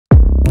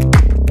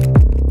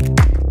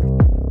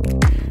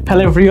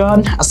Hello everyone,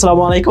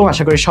 আসসালামু আলাইকুম।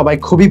 আশা করি সবাই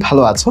খুবই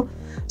ভালো আছো।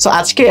 সো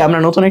আজকে আমরা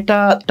নতুন একটা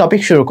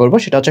টপিক শুরু করব,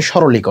 সেটা হচ্ছে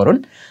সরলীকরণ।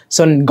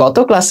 সো গত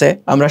ক্লাসে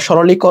আমরা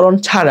সরলীকরণ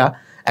ছাড়া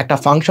একটা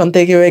ফাংশন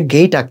থেকে কীভাবে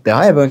গেট আঁকতে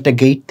হয় এবং একটা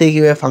গেট থেকে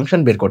কীভাবে ফাংশন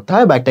বের করতে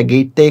হয় বা একটা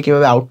গেট থেকে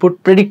কীভাবে আউটপুট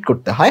প্রেডিক্ট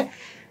করতে হয়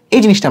এই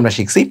জিনিসটা আমরা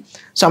শিখছি।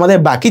 সো আমাদের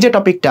বাকি যে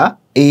টপিকটা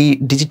এই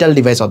ডিজিটাল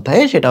ডিভাইস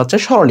অধ্যায়ে সেটা হচ্ছে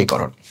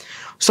সরলীকরণ।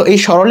 সো এই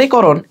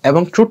সরলীকরণ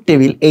এবং ট্রুথ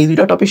টেবিল এই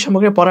দুটো টপিক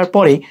সম্পর্কে পড়ার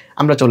পরেই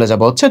আমরা চলে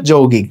যাব হচ্ছে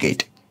যৌগিক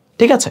গেট।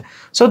 ঠিক আছে?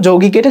 সো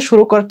যৌগিক গেটে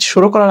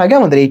শুরু করার আগে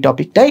আমাদের এই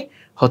টপিকটাই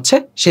হচ্ছে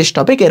শেষ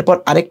টপিক। এরপর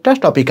আরেকটা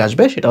টপিক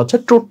আসবে, সেটা হচ্ছে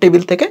ট্রুথ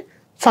টেবিল থেকে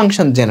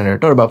ফাংশন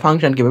জেনারেটর বা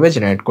ফাংশন কীভাবে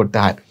জেনারেট করতে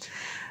হয়।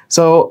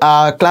 সো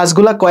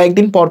ক্লাসগুলো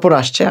কয়েকদিন পর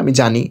আসছে, আমি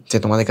জানি যে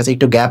তোমাদের কাছে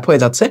একটু গ্যাপ হয়ে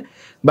যাচ্ছে,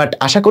 বাট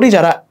আশা করি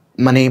যারা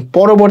মানে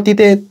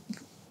পরবর্তীতে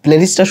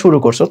প্লেলিস্টটা শুরু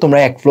করছো তোমরা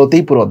এক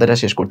ফ্লোতেই পুরো অধ্যায়টা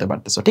শেষ করতে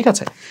পারতেছো। ঠিক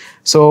আছে?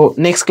 সো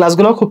নেক্সট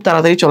ক্লাসগুলো খুব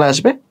তাড়াতাড়ি চলে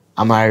আসবে।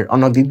 আমার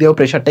অন্য দিক দিয়েও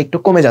প্রেশারটা একটু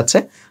কমে যাচ্ছে,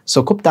 সো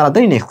খুব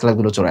তাড়াতাড়ি নেক্সট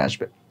ক্লাসগুলো চলে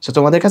আসবে। সো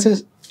তোমাদের কাছে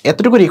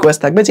এতটুকু রিকোয়েস্ট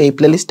থাকবে যে এই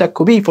প্লেলিস্টটা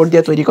খুবই ইফোর্ট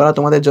দিয়ে তৈরি করা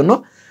তোমাদের জন্য।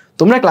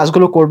 তোমরা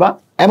ক্লাসগুলো করবা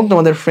এবং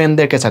তোমাদের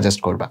ফ্রেন্ডদেরকে সাজেস্ট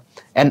করবা,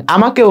 অ্যান্ড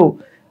আমাকেও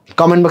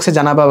কমেন্ট বক্সে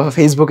জানাবা বা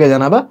ফেসবুকে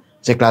জানাবা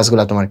যে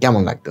ক্লাসগুলো তোমার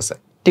কেমন লাগতেছে।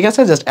 ঠিক আছে?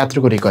 জাস্ট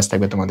এতটুকু রিকোয়েস্ট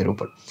থাকবে তোমাদের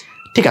উপর।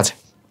 ঠিক আছে?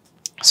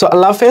 সো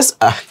আল্লাহ হাফেজ।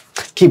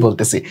 কি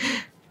বলতেছি,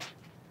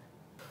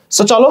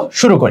 সো চলো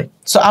শুরু করি।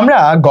 সো আমরা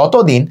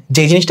গতদিন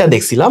যে জিনিসটা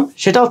দেখছিলাম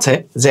সেটা হচ্ছে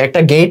যে একটা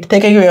গেট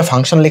থেকে কীভাবে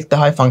ফাংশন লিখতে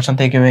হয়, ফাংশন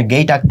থেকে কীভাবে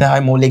গেট আঁকতে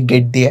হয় মৌলিক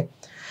গেট দিয়ে,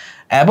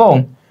 এবং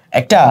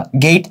একটা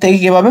গেট থেকে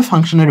কীভাবে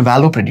ফাংশনের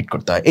ভ্যালু প্রেডিক্ট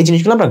করতে হয়, এই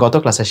জিনিসগুলো আমরা গত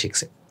ক্লাসে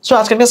শিখছি। সো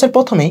আজকের ক্লাসের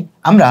প্রথমেই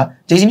আমরা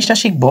যে জিনিসটা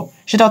শিখবো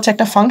সেটা হচ্ছে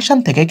একটা ফাংশন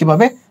থেকে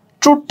কীভাবে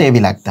ট্রুথ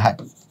টেবিল আঁকতে হয়।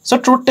 সো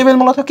ট্রুথ টেবিল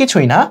মূলত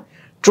কিছুই না,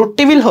 ট্রুথ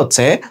টেবিল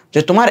হচ্ছে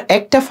যে তোমার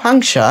একটা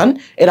ফাংশন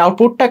এর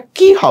আউটপুটটা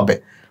কি হবে,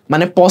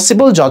 মানে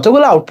পসিবল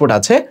যতগুলো আউটপুট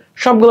আছে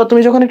সবগুলো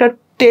তুমি যখন একটা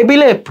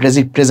টেবিলে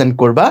প্রেজেন্ট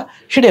করবা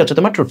সেটাই হচ্ছে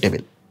তোমার ট্রুথ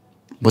টেবিল।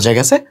 বোঝা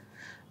গেছে?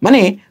 মানে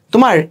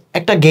তোমার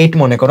একটা গেট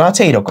মনে করো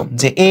আছে এইরকম,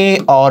 যে এ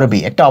অর বি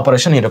একটা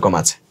অপারেশন এরকম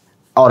আছে,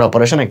 অর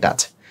অপারেশন একটা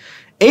আছে।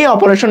 এই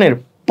অপারেশনের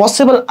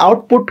পসিবল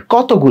আউটপুট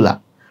কতগুলা,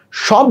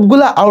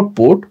 সবগুলা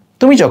আউটপুট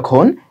তুমি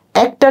যখন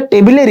একটা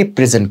টেবিলে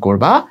রিপ্রেজেন্ট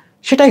করবা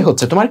সেটাই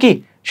হচ্ছে তোমার কি,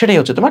 সেটাই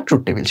হচ্ছে তোমার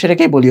ট্রুথ টেবিল।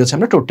 সেটাকেই বলি হচ্ছে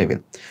আমরা ট্রুথ টেবিল।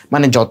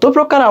 মানে যত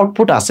প্রকার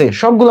আউটপুট আছে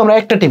সবগুলো আমরা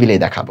একটা টেবিলেই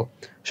দেখাবো,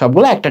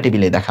 সবগুলো একটা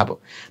টেবিলেই দেখাবো।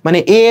 মানে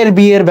এ এর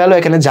বি এর ভ্যালু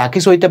এখানে যা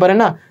কিছু হইতে পারে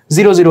না,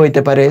 0 0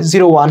 হইতে পারে,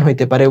 0 1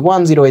 হইতে পারে,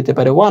 1 0 হইতে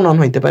পারে, 1 1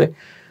 হইতে পারে,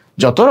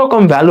 যত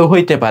রকম ভ্যালু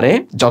হইতে পারে,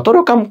 যত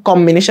রকম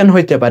কম্বিনেশন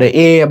হইতে পারে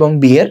এ এবং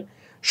বি এর,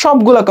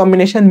 সবগুলা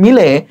কম্বিনেশন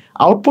মিলে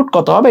আউটপুট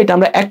কত হবে এটা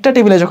আমরা একটা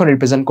টেবিলে যখন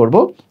রিপ্রেজেন্ট করব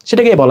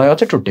সেটাকে বলা হয়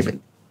হচ্ছে ট্রুথ টেবিল।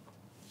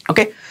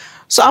 ওকে?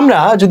 সো আমরা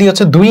যদি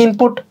হচ্ছে দুই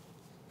ইনপুট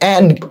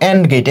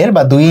এন্ড গেটের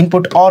বা দুই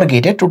ইনপুট অর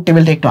গেটের ট্রুথ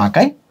টেবিলটা একটু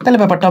আঁকাই, তাহলে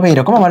ব্যাপারটা হবে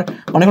এরকম। আমার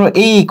মনে করো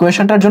এই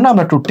ইকুয়েশনটার জন্য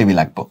আমরা ট্রুথ টেবিল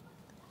আঁকবো,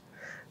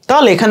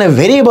 তাহলে এখানে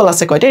ভেরিয়েবল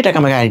আছে কয়টা এটাকে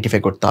আমাকে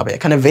আইডেন্টিফাই করতে হবে।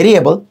 এখানে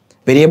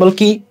ভেরিয়েবল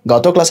কি,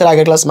 গত ক্লাসের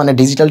আগের ক্লাস মানে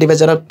ডিজিটাল ডিভাইস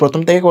যারা প্রথম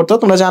থেকে করতো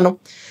তোমরা জানো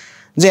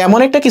যে এমন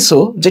একটা কিছু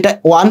যেটা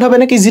 1 হবে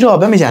নাকি 0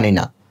 হবে আমি জানি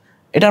না,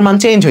 এটার মান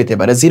চেঞ্জ হইতে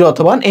পারে, 0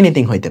 অথবা 1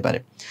 এনিথিং হইতে পারে।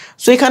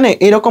 সো এখানে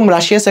এরকম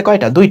রাশি আছে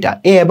কয়টা, দুইটা,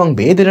 এ এবং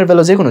বি, এই দুইটার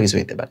ভ্যালু যে কোনো কিছু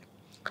হইতে পারে।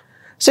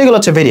 সেগুলো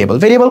হচ্ছে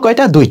ভেরিয়েবল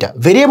কয়টা, দুইটা।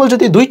 ভেরিয়েবল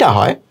যদি দুইটা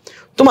হয়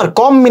তোমার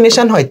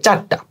কম্বিনেশন হয়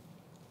চারটা।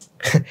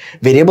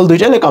 ভেরিয়েবল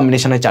দুইটা হলে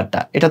কম্বিনেশন হয় চারটা।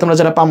 এটা তোমরা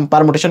যারা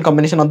পারমুটেশন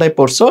কম্বিনেশন অধ্যায়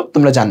পড়ছো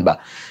তোমরা জানবা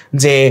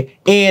যে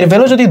এ এর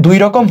ভ্যালু যদি দুই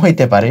রকম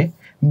হইতে পারে,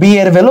 বি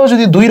এর ভ্যালু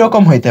যদি দুই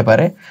রকম হইতে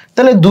পারে,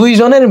 তাহলে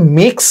দুইজনের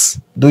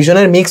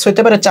মিক্স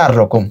হইতে পারে চার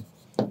রকম।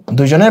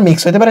 দুইজনের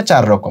মিক্স হইতে পারে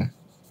চার রকম,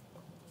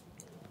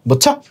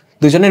 বুঝছো?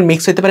 দুইজনের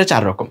মিক্স হইতে পারে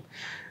চার রকম।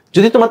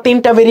 যদি তোমার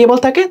তিনটা ভেরিয়েবল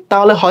থাকে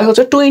তাহলে হয়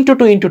হচ্ছে 2 ×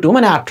 2 × 2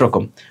 মানে 8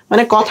 রকম।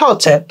 মানে কথা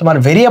হচ্ছে তোমার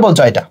ভেরিয়েবল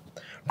জয়টা,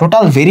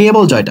 টোটাল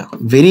ভেরিয়েবল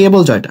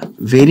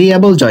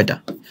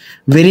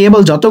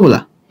যতগুলা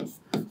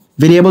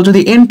ভেরিয়েবল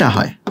যদি এনটা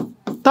হয়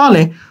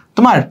তাহলে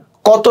তোমার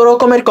কত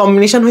রকমের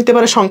কম্বিনেশন হইতে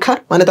পারে সংখ্যার,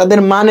 মানে তাদের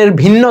মানের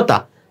ভিন্নতা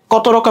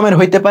কত রকমের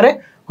হইতে পারে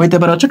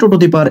হচ্ছে 2 to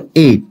the power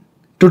 8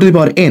 2 to the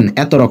power n,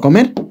 এত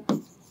রকমের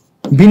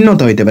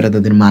ভিন্নতা হইতে পারে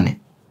তাদের মানে।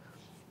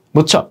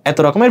 বুঝছো? এত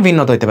রকমের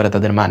ভিন্নতা হইতে পারে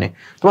তাদের মানে।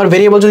 তোমার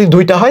ভেরিয়েবল যদি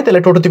দুইটা হয় তাহলে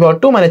 2 to the power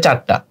 2 মানে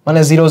চারটা, মানে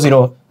 0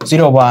 0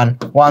 0 1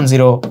 1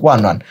 0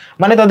 1 1,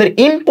 মানে তাদের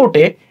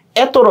ইনপুটে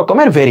এত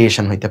রকমের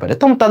ভেরিয়েশন হইতে পারে।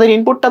 তো তাদের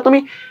ইনপুটটা তুমি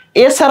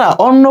এছাড়া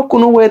অন্য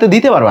কোনো ওয়েতে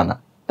দিতে পারবা না।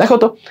 দেখো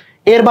তো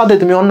এর বাদে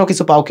তুমি অন্য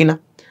কিছু পাও কিনা,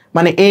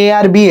 মানে এ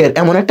আর বি এর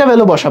এমন একটা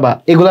ভ্যালু বসাবা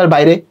এগুলার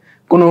বাইরে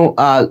কোনো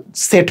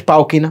সেট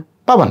পাও কিনা,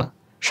 পাবা না,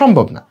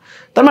 সম্ভব না।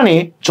 তার মানে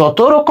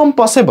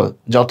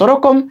যত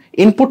রকম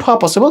ইনপুট হওয়া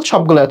পসিবল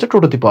সবগুলো হচ্ছে 2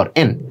 to the power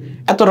n,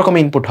 এত রকম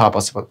ইনপুট হওয়া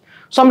পসিবল।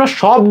 সো আমরা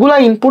সবগুলা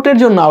ইনপুটের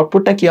জন্য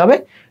আউটপুটটা কি হবে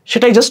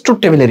সেটাই জাস্ট ট্রুথ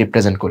টেবিলে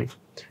রিপ্রেজেন্ট করি।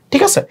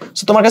 ঠিক আছে?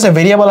 সো তোমার কাছে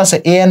ভেরিয়েবল আছে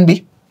এ এন্ড বি,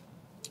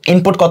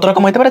 ইনপুট কত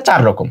রকম হইতে পারে,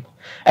 চার রকম।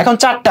 এখন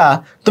চারটা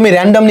তুমি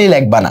র্যান্ডমলি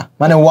লিখবা না,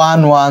 মানে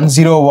 1 1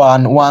 0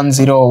 1 1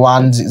 0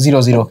 1 0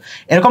 0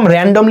 এরকম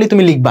র্যান্ডমলি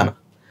তুমি লিখবা না।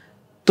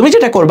 তুমি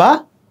যেটা করবা,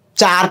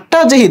 চারটা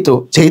যেহেতু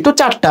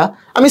চারটা,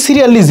 আমি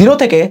সিরিয়ালি 0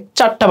 থেকে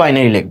চারটা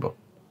বাইনারি লিখবো।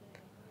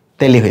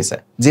 তাইলেই হয়েছে।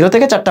 0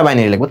 থেকে 4টা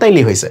বাইনারি লিখবো,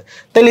 তাইলেই হয়েছে।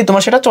 তাইলেই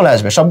তোমার সেটা চলে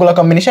আসবে, সবগুলো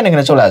কম্বিনেশন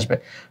এখানে চলে আসবে।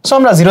 সো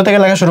আমরা 0 থেকে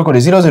লেখা শুরু করি,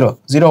 0 0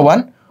 0 1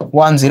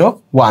 1 0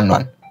 1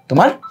 1।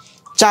 তোমার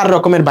 4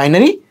 রকমের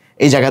বাইনারি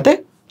এই জায়গাতে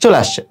চলে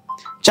আসছে,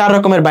 4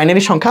 রকমের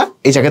বাইনারি সংখ্যা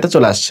এই জায়গাতে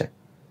চলে আসছে।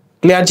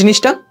 ক্লিয়ার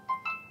জিনিসটা?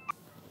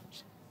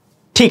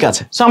 ঠিক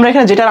আছে। সো আমরা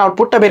এখানে যেটার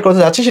আউটপুটটা বের করতে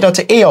যাচ্ছি সেটা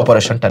হচ্ছে এই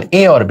অপারেশনটার,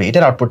 এ অর বি,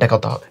 এটার আউটপুটটা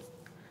কত হবে।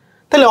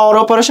 তাহলে অর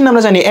অপারেশন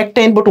আমরা জানি একটা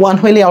ইনপুট 1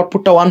 হইলে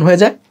আউটপুটটা 1 হয়ে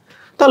যায়।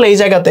 তাহলে এই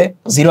জায়গাতে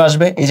 0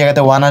 আসবে, এই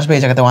জায়গাতে 1 আসবে,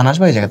 এই জায়গাতে 1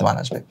 আসবে, এই জায়গাতে 1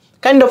 আসবে।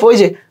 কাইন্ড অফ ওই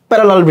যে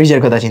প্যারালাল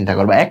ব্রিজের কথা চিন্তা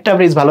করবা, একটা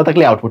ব্রিজ ভালো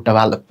থাকলে আউটপুটটা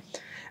ভালো,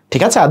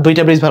 ঠিক আছে। আর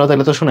 2টা ব্রিজ ভালো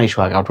থাকলে তো শোনাই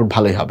সোহাগ, আউটপুট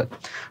ভালোই হবে।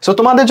 সো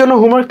তোমাদের জন্য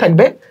হোমওয়ার্ক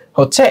থাকবে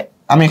হচ্ছে,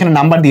 আমি এখানে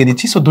নাম্বার দিয়ে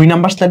দিচ্ছি। সো 2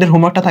 নাম্বার স্লাইডের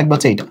হোমওয়ার্কটা থাকবে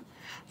হচ্ছে এইটা,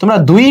 তোমরা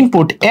 2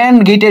 ইনপুট এন্ড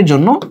গেটের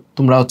জন্য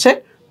তোমরা হচ্ছে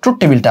ট্রুথ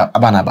টেবিলটা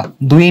বানাবা।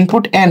 2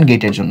 ইনপুট এন্ড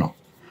গেটের জন্য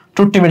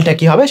ট্রুথ টেবিলটা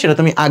কি হবে সেটা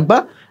তুমি আঁকবা।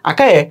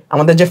 আঁকায়ে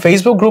আমাদের যে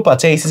ফেসবুক গ্রুপ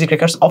আছে এইচএসসি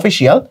ক্র্যাকার্স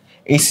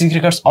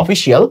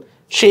অফিসিয়াল,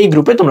 সেই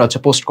গ্রুপে তোমরা হচ্ছে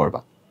পোস্ট করবা,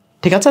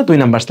 ঠিক আছে। 2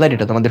 নাম্বার স্লাইড,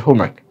 এটা তোমাদের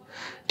হোমওয়ার্ক,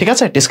 ঠিক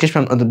আছে।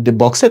 ডেসক্রিপশন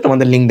বক্সে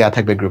তোমাদের লিঙ্ক দেওয়া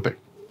থাকবে গ্রুপের,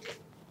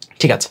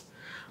 ঠিক আছে।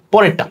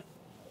 পরেরটা,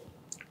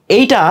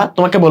 এইটা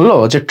তোমাকে বললো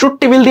যে ট্রুথ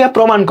টেবিল দিয়ে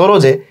প্রমাণ করো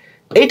যে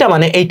এইটা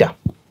মানে এইটা,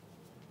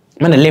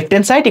 মানে left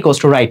hand side equals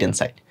to right hand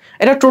side.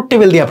 এটা ট্রুথ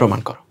টেবিল দিয়ে প্রমাণ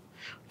করো,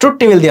 ট্রুথ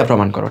টেবিল দিয়ে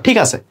প্রমাণ করো, ঠিক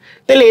আছে।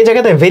 তাহলে এই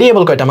জায়গাতে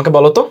ভেরিয়েবল কয়টা আমাকে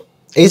বলো তো,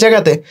 এই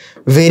জায়গাতে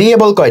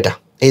ভেরিয়েবল কয়টা,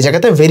 এই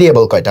জায়গাতে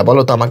ভেরিয়েবল কয়টা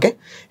বলো তো আমাকে।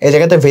 এই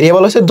জায়গাতে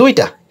ভেরিয়েবল হচ্ছে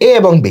 2টা, এ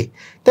এবং বি।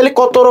 তাহলে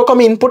কত রকম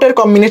ইনপুটের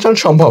কম্বিনেশন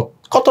সম্ভব,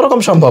 কত রকম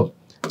সম্ভব,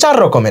 4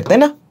 রকমের, তাই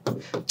না।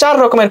 4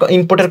 রকমের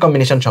ইনপুটের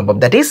কম্বিনেশন সম্ভব,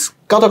 দ্যাট ইজ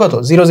কত কত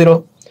 0 0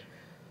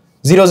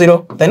 0 0,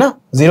 তাই না,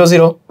 0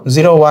 0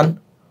 0 1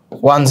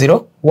 1 0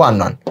 1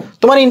 1।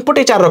 তোমার ইনপুট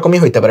এই 4 রকমই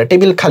হইতে পারে,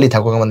 টেবিল খালি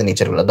থাকুক আমাদের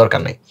নিচেরগুলো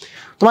দরকার নাই।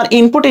 তোমার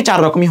ইনপুট এই 4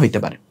 রকমই হইতে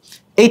পারে।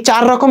 এই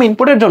 4 রকম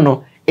ইনপুটের জন্য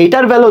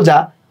এইটার ভ্যালু যা,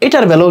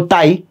 এটার ভ্যালু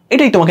তাই,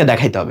 এটাই তোমাকে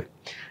দেখাইতে হবে।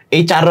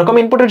 এই 4 রকম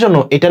ইনপুটের জন্য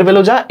এটার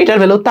ভ্যালু যা, এটার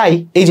ভ্যালু তাই,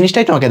 এই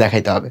জিনিসটাই তোমাকে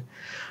দেখাইতে হবে।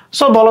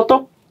 সো বলো তো,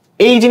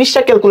 এই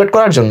জিনিসটা ক্যালকুলেট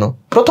করার জন্য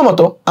প্রথমত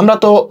আমরা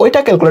তো ওইটা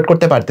ক্যালকুলেট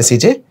করতে পারতেছি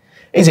যে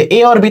এই যে এ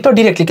অর বি, তো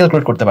ডিরেক্টলি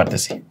ক্যালকুলেট করতে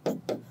পারতেছি।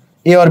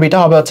 এ অর বিটা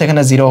হবে হচ্ছে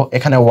এখানে 0,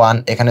 এখানে 1,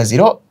 এখানে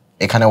 0,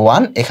 এখানে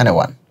 1, এখানে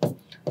 1।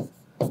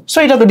 সো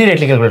এটা তো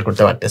ডিরেক্টলি ক্যালকুলেট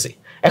করতে পারতেছি।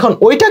 এখন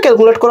ওইটা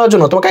ক্যালকুলেট করার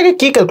জন্য তোমাকে আগে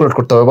কি ক্যালকুলেট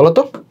করতে হবে বলো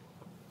তো।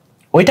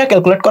 ওইটা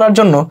ক্যালকুলেট করার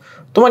জন্য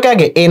তোমাকে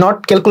আগে এ নট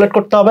ক্যালকুলেট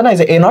করতে হবে না, এই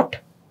যে এ নট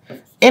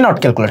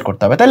ক্যালকুলেট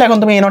করতে হবে। তাহলে এখন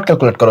তুমি এ নট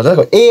ক্যালকুলেট করো,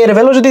 দেখো এ এর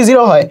ভ্যালু যদি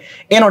 0 হয়,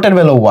 এ নটের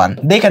ভ্যালু 1,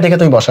 দেখে দেখে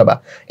তুমি বসাবা।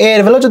 এ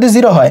এর ভ্যালু যদি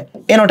 0 হয়,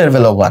 এ নটের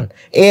ভ্যালু 1,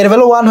 এ এর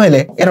ভ্যালু 1 হইলে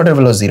এ নটের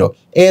ভ্যালু 0,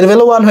 এ এর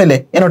ভ্যালু 1 হইলে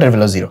এ নটের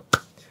ভ্যালু 0।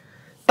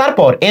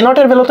 তারপর এ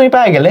নটের ভ্যালু তুমি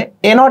পেয়ে গেলে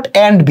এ নট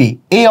এন্ড বি,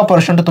 এই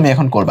অপারেশনটা তুমি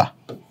এখন করবা।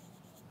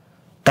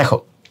 দেখো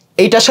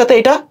এইটার সাথে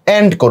এটা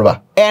এন্ড করবা,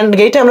 এন্ড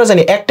গেটে আমরা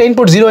জানি একটা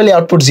ইনপুট 0 হইলে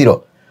আউটপুট 0।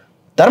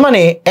 তার মানে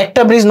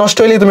একটা ব্রিজ নষ্ট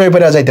হইলে তুমি ওই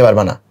পারে যাইতে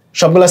পারবা না,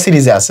 সবগুলা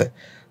সিরিজে আছে।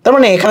 তার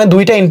মানে এখানে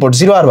 2টা ইনপুট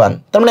 0 আর 1,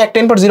 তার মানে একটা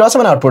ইনপুট 0 আছে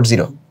মানে আউটপুট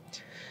 0।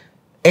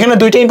 এখানে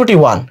 2টা ইনপুটই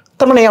 1,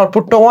 তার মানে এই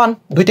আউটপুটটা 1,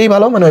 দুইটাই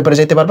ভালো, মানে ওই পারে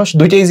যাইতে পারবা।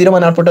 দুইটাই 0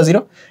 মানে আউটপুটটা 0,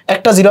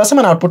 একটা 0 আছে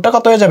মানে আউটপুটটা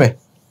কত হয়ে যাবে,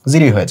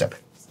 0 হয়ে যাবে।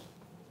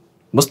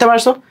 বুঝতে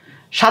পারছো?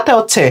 সাথে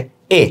হচ্ছে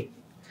এ।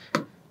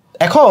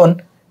 এখন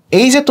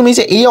এই যে তুমি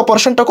যে এই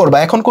অপারেশনটা করবা,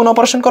 এখন কোন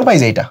অপারেশন করবা, এই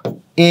যে এটা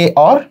a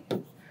or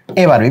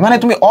a bar B, মানে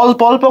তুমি অল্প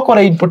অল্প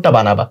করে ইনপুটটা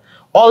বানাবা,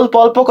 অল্প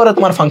অল্প করে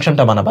তোমার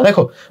ফাংশনটা বানাবা।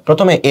 দেখো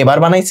প্রথমে এ বার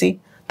বানাইছি,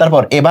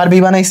 তারপর এ বার বি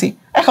বানাইছি,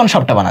 এখন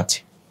সবটা বানাচ্ছি।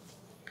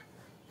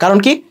 কারণ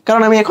কি,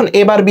 কারণ আমি এখন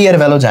এ বার বি এর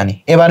ভ্যালু জানি,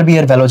 এ বার বি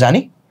এর ভ্যালু জানি।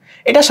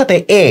 এটার সাথে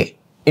এ,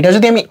 এটা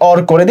যদি আমি অর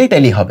করে দিই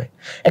তাইলেই হবে।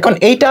 এখন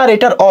এইটা আর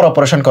এটার অর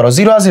অপারেশন করো,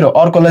 0 আর 0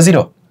 অর করলে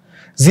 0,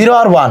 0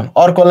 আর 1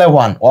 অর করলে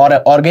 1,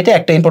 অর গেটে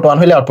একটা ইনপুট 1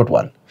 হইলে আউটপুট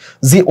 1,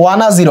 1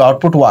 আর 0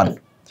 আউটপুট 1,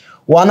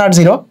 1 আর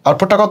 0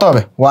 আউটপুটটা কত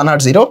হবে, 1 আর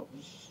 0,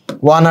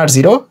 1 আর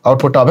 0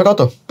 আউটপুটটা হবে কত,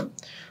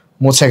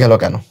 মুছে গেল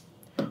কেন,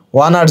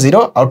 1 আর 0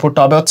 আউটপুটটা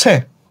হবে হচ্ছে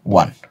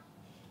 1।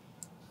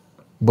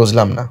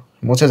 বুঝলাম না,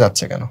 মুছে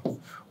যাচ্ছে কেন,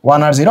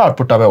 1 আর 0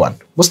 আউটপুটটা হবে 1।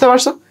 বুঝতে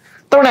পারছো?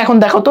 তার মানে এখন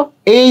দেখো তো,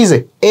 এই যে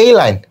এই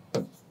লাইন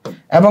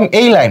এবং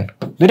এই লাইন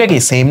দুইটা কি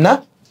সেম না?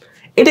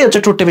 এটাই হচ্ছে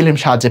ট্রুথ টেবিলের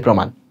সাহায্যে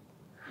প্রমাণ,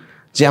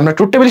 যে আমরা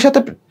ট্রুথ টেবিলের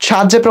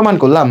সাহায্যে প্রমাণ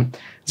করলাম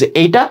যে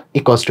এইটা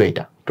ইকুয়ালস টু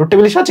এইটা। ট্রুথ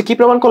টেবিলের সাহায্যে কি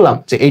প্রমাণ করলাম,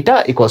 যে এইটা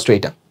ইকুয়ালস টু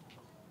এইটা।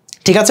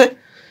 ঠিক আছে,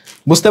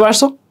 বুঝতে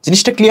পারছো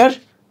জিনিসটা?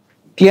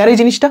 ক্লিয়ার এই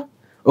জিনিসটা?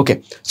 ওকে।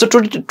 সো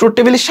ট্রুথ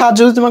টেবিলের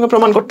সাহায্যে যদি তোমাকে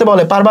প্রমাণ করতে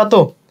বলে, পারবা তো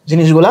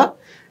জিনিসগুলা?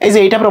 এই যে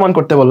এইটা প্রমাণ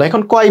করতে বললো,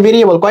 এখন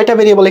কয়টা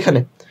ভেরিয়েবল এখানে,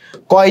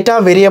 কয়টা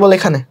ভেরিয়েবল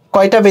এখানে,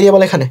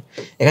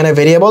 এখানে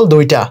ভেরিয়েবল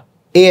 2টা,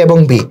 এ এবং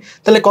বি।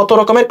 তাহলে কত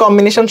রকমের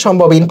কম্বিনেশন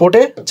সম্ভব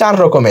ইনপুটে, 4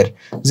 রকমের,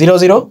 0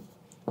 0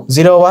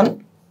 0 1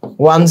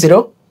 1 0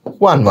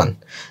 1 1।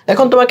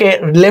 এখন তোমাকে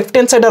লেফট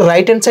হ্যান্ড সাইড আর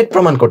রাইট হ্যান্ড সাইড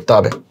প্রমাণ করতে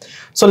হবে।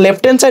 So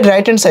left hand side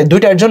right hand side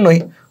দুইটার জন্যই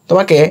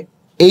তোমাকে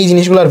এই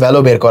জিনিসগুলোর ভ্যালু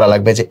বের করা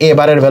লাগবে, যে এ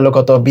বারের ভ্যালু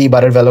কত, বি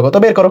বারের ভ্যালু কত,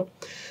 বের করো।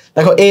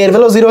 দেখো এ এর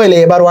ভ্যালু 0 হইলে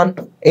এ বার 1,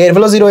 এ এর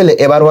ভ্যালু 0 হইলে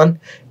এ বার 1,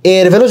 এ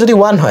এর ভ্যালু যদি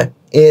 1 হয়,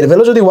 এ এর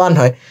ভ্যালু যদি 1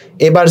 হয়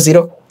এ বার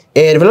 0,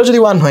 এ এর ভ্যালু যদি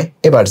 1 হয়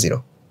এ বার 0।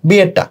 বি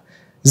এরটা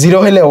 0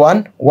 হইলে 1,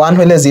 1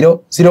 হইলে 0,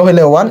 0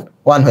 হইলে 1,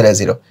 1 হইলে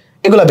 0,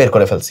 এগুলা বের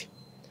করে ফেলছি।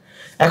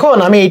 এখন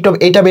আমি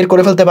এইটা বের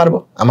করে ফেলতে পারবো,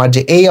 আমার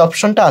যে এই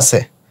অপশনটা আছে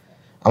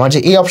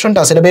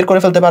এটা বের করে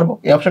ফেলতে পারবো।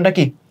 এই অপশনটা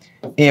কি,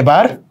 এ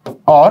বার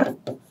অর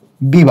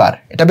বি বার,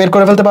 এটা বের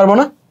করে ফেলতে পারবো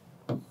না?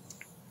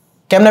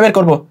 কেমনে বের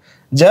করবো?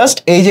 জাস্ট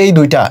এই যে এই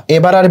দুইটা এ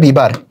বার আর বি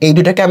বার, এই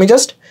দুইটাকে আমি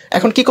জাস্ট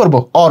এখন কি করব,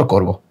 অর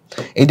করব।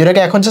 এই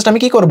দুইটাকে এখন জাস্ট আমি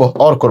কি করব,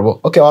 অর করব।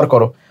 ওকে, অর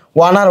করো।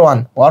 1 আর 1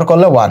 অর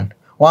করলে 1,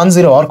 1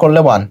 0 অর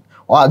করলে 1,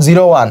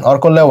 0 1 অর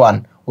করলে 1,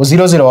 ও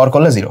 0 0 অর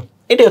করলে 0।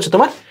 এটাই হচ্ছে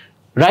তোমার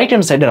রাইট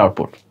হ্যান্ড সাইডের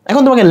আউটপুট।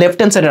 এখন তোমাকে লেফট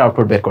হ্যান্ড সাইডের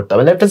আউটপুট বের করতে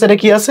হবে। লেফট হ্যান্ড সাইডে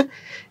কি আছে,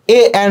 এ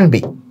and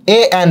B. A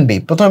and B,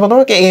 প্রথমে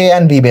এ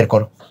অ্যান্ড বি বের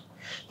করো।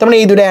 তার মানে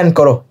এই দুটো অ্যান্ড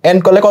করো। অ্যান্ড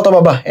করলে কত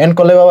পাবা? অ্যান্ড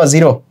করলে পাবা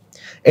 0।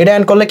 এটা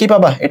অ্যান্ড করলে কি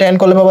পাবা? এটা অ্যান্ড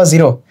করলে পাবা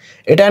 0।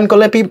 এটা অ্যান্ড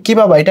করলে কি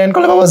পাবা? এটা অ্যান্ড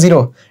করলে পাবা 0।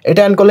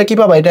 এটা অ্যান্ড করলে কি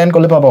পাবা? এটা অ্যান্ড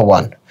করলে পাবা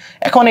 1।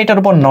 এখন এটার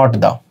উপর নট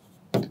দাও,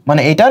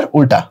 মানে এটার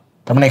উল্টা।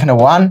 তার মানে এখানে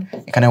 1,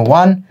 এখানে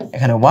 1,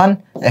 এখানে 1,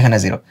 এখানে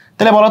 0।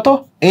 তাহলে বলো তো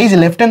এই যে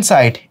left hand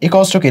side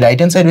equals to কি রাইট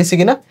হ্যান্ড সাইড হয়েছে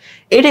কিনা?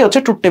 এটাই হচ্ছে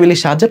ট্রুথ টেবিলের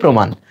সাহায্যে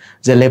প্রমাণ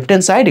যে left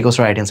hand side equals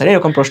to right hand side.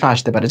 এরকম প্রশ্ন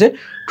আসতে পারে যে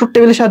ট্রুথ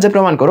টেবিলের সাহায্যে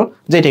প্রমাণ করো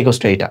যে এটা ইকুয়ালস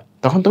টু এইটা,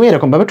 তখন তুমি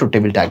এরকম ভাবে ট্রুথ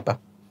টেবিলটা আঁকবা।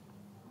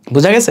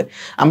 বুঝা গেছে?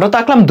 আমরা তো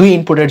আঁকলাম 2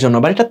 ইনপুটের জন্য,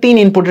 বা এটা 3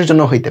 ইনপুটের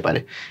জন্য হইতে পারে।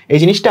 এই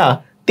জিনিসটা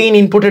 3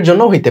 ইনপুটের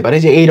জন্য হইতে পারে,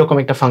 যে এইরকম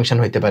একটা ফাংশন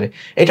হইতে পারে।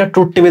 এটা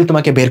ট্রুথ টেবিল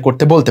তোমাকে বের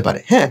করতে বলতে পারে।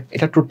 হ্যাঁ,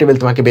 এটা ট্রুথ টেবিল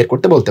তোমাকে বের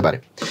করতে বলতে পারে।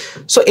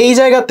 সো এই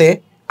জায়গাতে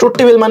ট্রুথ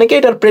টেবিল মানে কি,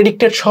 এটার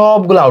প্রেডিক্টেড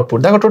সবগুলো আউটপুট।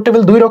 দেখো ট্রুথ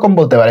টেবিল 2 রকম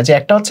বলতে পারে, যে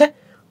একটা হচ্ছে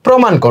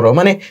প্রমাণ করো,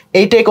 মানে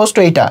এইটা ইকুয়ালস টু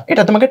এইটা,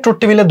 এটা তোমাকে ট্রুথ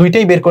টেবিলে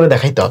দুইটাই বের করে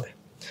দেখাইতে হবে।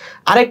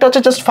 আরেকটা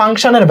হচ্ছে জাস্ট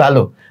ফাংশনের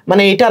ভ্যালু,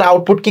 মানে এটার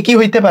আউটপুট কি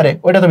হইতে পারে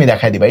ওটা তুমি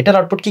দেখাই দিবা, এটার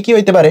আউটপুট কি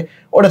হইতে পারে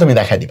ওটা তুমি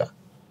দেখাই দিবা।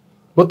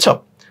 বুঝছো?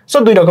 সো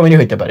 2 রকমেরই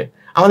হইতে পারে।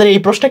 আমাদের এই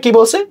প্রশ্নটা কি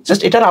বলছে,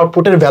 জাস্ট এটার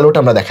আউটপুটের ভ্যালুটা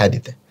আমরা দেখাই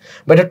দিতে,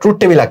 বা এটা ট্রুথ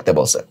টেবিল আঁকতে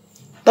বলছে।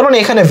 তার মানে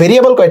এখানে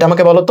ভেরিয়েবল কয়টা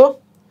আমাকে বলো তো?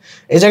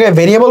 এই জায়গায়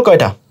ভেরিয়েবল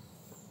কয়টা?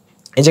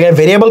 এই জায়গায়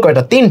ভেরিয়েবল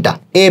কয়টা? 3টা,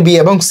 এ বি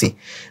এবং সি।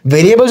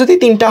 ভেরিয়েবল যদি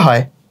 3টা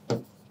হয়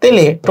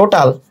তাহলে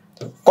টোটাল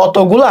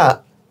কতগুলা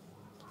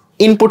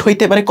ইনপুট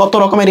হইতে পারে, কত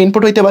রকমের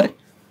ইনপুট হইতে পারে?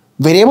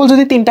 ভেরিয়েবল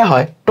যদি 3টা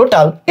হয়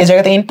টোটাল এই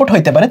জায়গাতে ইনপুট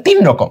হইতে পারে 3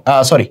 রকম,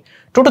 সরি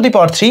 2 টু দি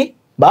পাওয়ার 3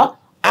 বা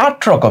 8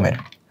 রকমের।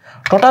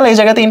 টোটাল এই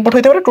জায়গাতে ইনপুট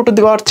হইতে পারে 2 টু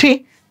দি পাওয়ার 3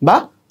 বা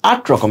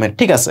 8 রকমের।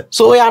 ঠিক আছে,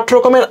 সো ওই 8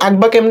 রকমের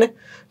আঁকবা কেমনে?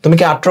 তুমি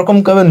কি 8 রকম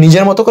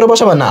নিজের মতো করে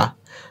বসাবা? না,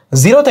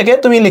 0 থেকে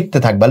তুমি লিখতে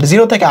থাকবা,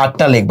 0 থেকে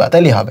 8টা লিখবা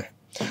তাইলেই হবে,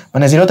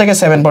 মানে 0 থেকে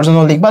 7 পর্যন্ত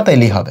লিখবা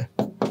তাইলেই হবে।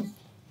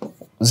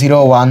 0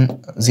 1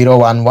 0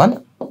 1 1,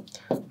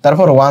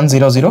 তারপর 1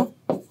 0 0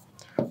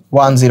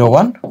 1 0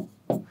 1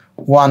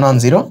 1 1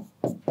 0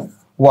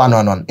 1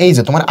 1 1। এই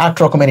যে তোমার 8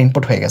 রকমের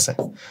ইনপুট হয়ে গেছে,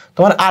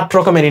 তোমার 8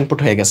 রকমের ইনপুট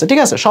হয়ে গেছে। ঠিক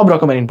আছে, সব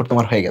রকমের ইনপুট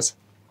তোমার হয়ে গেছে।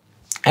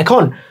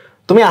 এখন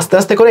তুমি আস্তে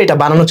আস্তে করে এটা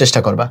বানানোর চেষ্টা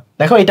করবা।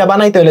 দেখো এটা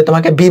বানাইতে হলে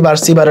তোমাকে বি বার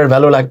সি বারের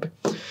ভ্যালু লাগবে,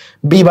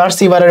 বি বার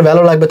সি বারের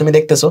ভ্যালু লাগবে, তুমি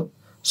দেখতেছো।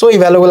 সো এই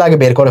ভ্যালুগুলো আগে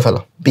বের করে ফেলো,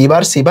 বি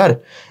বার সি বার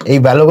এই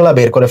ভ্যালুগুলো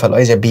বের করে ফেলো।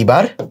 এই যে বি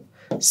বার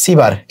সি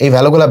বার এই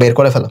ভ্যালুগুলো বের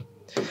করে ফেলো।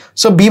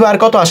 সো বি বার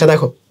কত আসে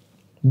দেখো,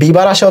 বি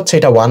বার আসে হচ্ছে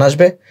এটা 1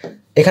 আসবে,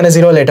 এখানে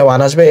 0 হলে এটা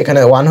 1 আসবে, এখানে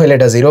 1 হলে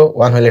এটা 0,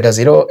 1 হলে এটা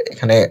 0,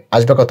 এখানে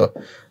আসবে কত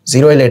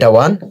 0 হলে এটা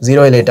 1,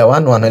 0 হলে এটা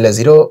 1, 1 হলে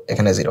 0,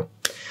 এখানে 0।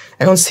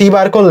 এখন সি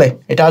বার করলে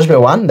এটা আসবে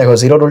 1, দেখো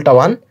 0 এর উল্টা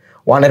 1,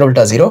 1 এর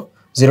উল্টা 0,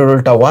 0 এর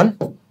উল্টা 1,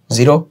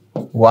 0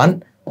 1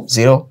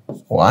 0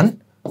 1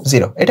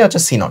 0। এটা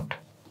হচ্ছে সি নট।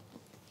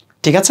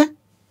 ঠিক আছে,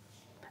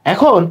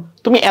 এখন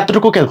তুমি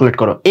এতটুকু ক্যালকুলেট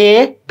করো, A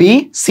B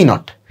C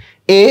not,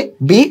 A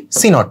B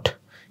C not.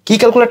 কি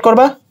ক্যালকুলেট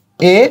করবা?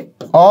 A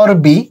or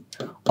be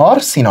or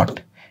C not,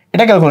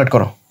 এটা ক্যালকুলেট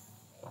করো,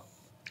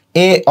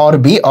 a or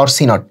be or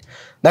C not.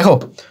 দেখো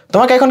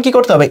তোমাকে এখন কি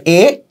করতে হবে,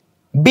 এ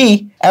বি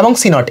এবং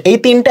সি নট এই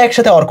 3টা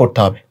একসাথে অর করতে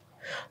হবে।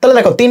 তাহলে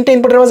দেখো 3টে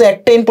ইনপুটের মাঝে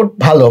একটা ইনপুট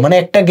ভালো, মানে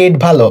একটা গেট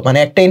ভালো, মানে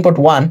একটা ইনপুট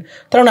 1,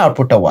 তার মানে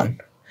আউটপুটটা 1।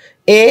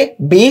 এ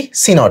বি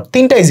সি নট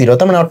 3টাই 0,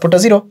 তার মানে আউটপুটটা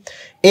 0।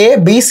 এ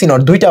বি সি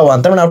নট 2টা 1,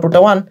 তার মানে আউটপুটটা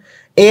 1।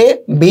 A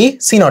B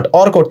C not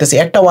or করতেছি,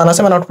 একটা 1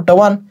 আছে মানে আউটপুটটা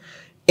 1।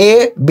 এ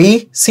বি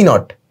সি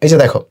নট, এই যে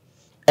দেখো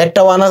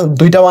একটা 1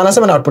 2টা 1 আছে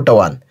মানে আউটপুটটা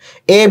 1।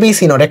 এ বি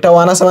সি নট একটা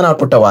 1 আছে মানে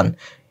আউটপুটটা 1।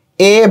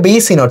 এ বি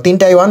সি নট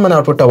 3টাই 1 মানে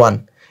আউটপুটটা 1।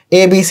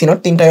 এ বি সি নট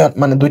 3টাই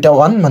মানে 2টা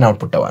 1 মানে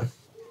আউটপুটটা 1।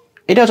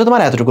 এটা হচ্ছে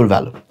তোমার এতটুকুর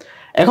ভ্যালু।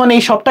 এখন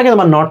এই সবটাকে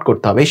তোমার নট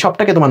করতে হবে, এই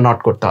সবটাকে তোমার নট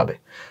করতে হবে।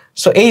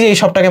 সো এই যে এই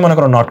সবটাকে মনে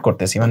করো নট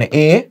করতেছি, মানে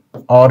a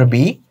or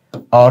be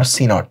or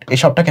C not এই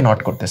সবটাকে নট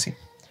করতেছি।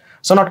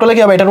 সো নট করলে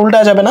কি হবে, এটার উল্টা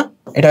যাবে না,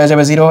 এটা হয়ে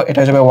যাবে 0, এটা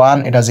হয়ে যাবে 1,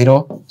 এটা 0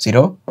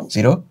 0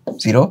 0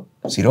 0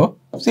 0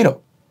 0,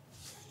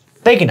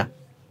 তাই কিনা?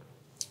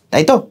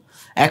 তাই তো।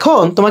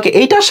 এখন তোমাকে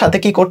এইটার সাথে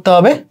কি করতে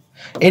হবে,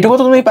 এইটুকু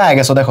তো তুমি পেয়ে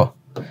গেছো, দেখো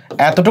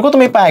এতটুকু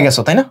তুমি পেয়ে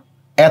গেছো, তাই না?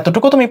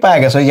 এতটুকু তুমি পেয়ে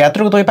গেছো, এই যে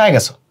এতটুকু তুমি পেয়ে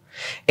গেছো।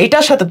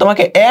 এইটার সাথে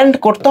তোমাকে এন্ড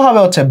করতে হবে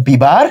হচ্ছে বি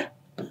বার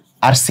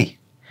আর সি,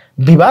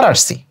 বি বার আর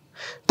সি।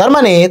 তার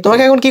মানে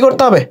তোমাকে এখন কি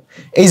করতে হবে,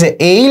 এই যে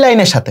এই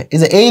লাইনের সাথে, এই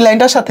যে এই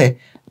লাইনটার সাথে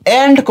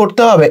এন্ড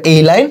করতে হবে এই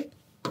লাইন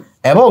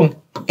এবং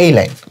এই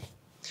লাইন।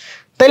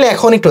 তাইলে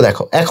এখন একটু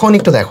দেখো,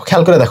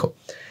 খেয়াল করে দেখো,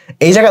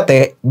 এই জায়গাতে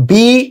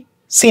B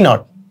C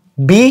not,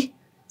 B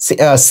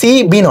C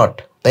B not,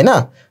 তাই না?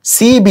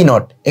 সি বি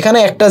নট, এখানে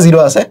একটা 0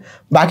 আছে,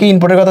 বাকি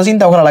ইনপুটের কথা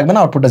চিন্তা করা লাগবে না,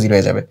 আউটপুটটা 0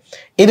 হয়ে যাবে।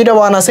 এই দুটো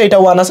 1 আছে, এটা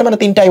 1 আছে, মানে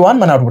তিনটাই 1,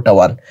 মানে আউটপুটটা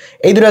 1।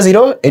 এই দুটো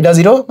 0, এটা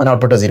 0, মানে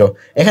আউটপুটটা 0।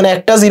 এখানে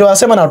একটা 0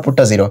 আছে, মানে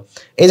আউটপুটটা 0।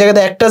 এই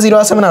জায়গাতে একটা 0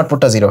 আছে, মানে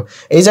আউটপুটটা 0।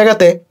 এই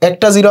জায়গাতে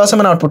একটা 0 আছে,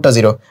 মানে আউটপুটটা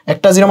 0।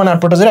 একটা 0 মানে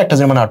আউটপুটটা 0, একটা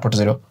 0 মানে আউটপুটটা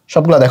 0।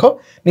 সবগুলো দেখো,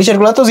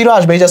 নিচেরগুলো তো 0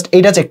 আসবে, জাস্ট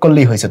এইটা চেক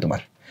করলেই হয়েছে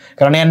তোমার,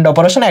 কারণ এন্ড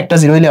অপারেশনে একটা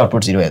 0 হলে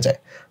আউটপুট 0 হয়ে যায়।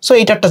 সো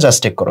এইটারটা জাস্ট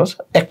চেক করো,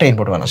 একটা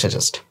ইনপুট 1 আসে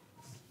জাস্ট।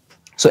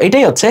 সো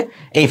এটাই হচ্ছে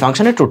এই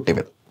ফাংশনের ট্রুথ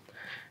টেবিল,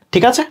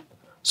 ঠিক আছে।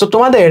 সো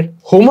তোমাদের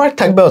হোমওয়ার্ক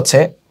থাকবে হচ্ছে,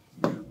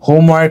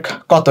 হোমওয়ার্ক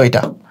কত,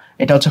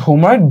 এটা হচ্ছে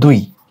হোমওয়ার্ক 2।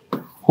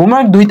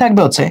 হোমওয়ার্ক 2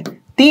 থাকবে হচ্ছে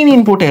 3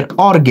 ইনপুটের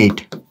অর গেট।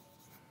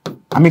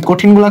 আমি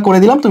কঠিনগুলা করে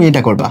দিলাম, তুমি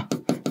এটা করবা।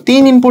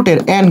 3 ইনপুটের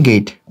and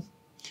gate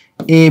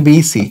A B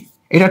C,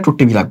 এটা ট্রুথ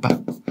টেবিল রাখবা।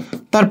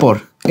 তারপর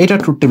এটা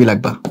ট্রুথ টেবিল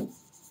রাখবা,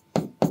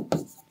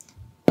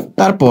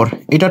 তারপর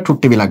এটা ট্রুথ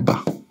টেবিল রাখবা।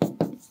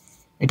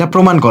 এটা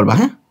প্রমাণ করবা,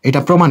 হ্যাঁ, এটা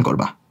প্রমাণ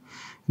করবা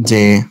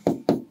যে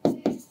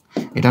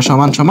এটা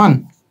সমান সমান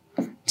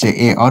যে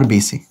এ অর বি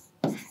সি,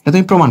 এটা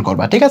তুমি প্রমাণ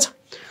করবা, ঠিক আছে।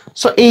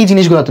 সো এই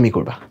জিনিসগুলো তুমি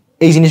করবা,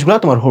 এই জিনিসগুলো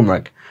তোমার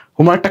হোমওয়ার্ক।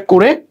 হোমওয়ার্কটা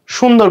করে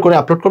সুন্দর করে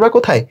আপলোড করবা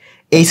কোথায়,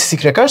 HSC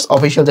ক্র্যাকার্স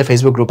অফিসিয়াল যে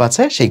ফেসবুক গ্রুপ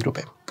আছে সেই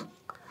গ্রুপে।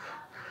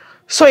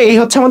 সো এই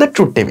হচ্ছে আমাদের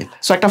ট্রুথ টেবিল।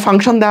 সো একটা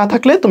ফাংশন দেওয়া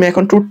থাকলে তুমি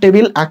এখন ট্রুথ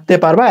টেবিল আঁকতে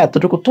পারবা,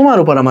 এতটুকু তোমার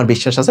উপর আমার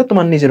বিশ্বাস আছে।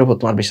 তোমার নিজের উপর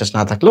তোমার বিশ্বাস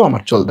না থাকলেও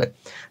আমার চলবে,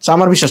 সো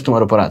আমার বিশ্বাস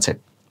তোমার উপর আছে,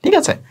 ঠিক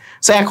আছে।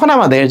 সো এখন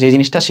আমাদের যে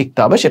জিনিসটা শিখতে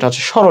হবে সেটা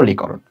হচ্ছে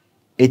সরলীকরণ।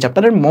 এই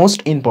চ্যাপ্টারের মোস্ট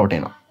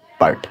ইম্পর্টেন্ট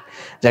পার্ট,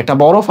 যে একটা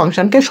বড়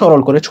ফাংশনকে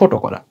সরল করে ছোট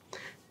করা।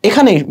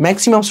 এখানে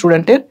ম্যাক্সিমাম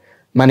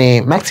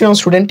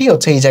স্টুডেন্টই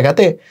হচ্ছে এই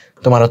জায়গাতে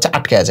তোমার হচ্ছে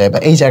আটকে যায়, বা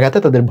এই জায়গাতে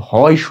তাদের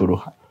ভয় শুরু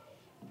হয়।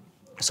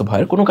 সো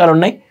ভয়ের কোনো কারণ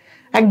নাই,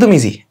 একদম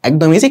ইজি,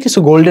 একদম ইজি। কিছু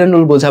গোল্ডেন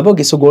রুল বোঝাবো,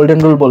 কিছু গোল্ডেন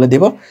রুল বলে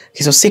দিব,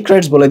 কিছু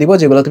সিক্রেটস বলে দিব,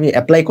 যেগুলো তুমি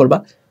অ্যাপ্লাই করবা,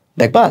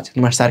 দেখবা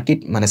তোমার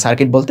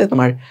সার্কিট বলতে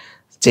তোমার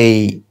যেই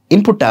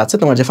ইনপুটটা আছে,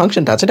 তোমার যে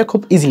ফাংশনটা আছে, এটা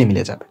খুব ইজিলি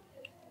মিলে যাবে,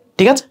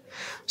 ঠিক আছে।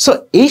 সো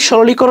এই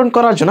সরলীকরণ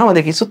করার জন্য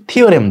আমাদের কিছু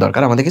থিওরেম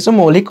দরকার, আমাদের কিছু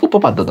মৌলিক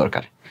উপপাদ্য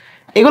দরকার।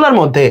 এগুলোর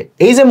মধ্যে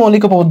এই যে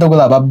মৌলিক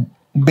উপপাদ্যগুলো বা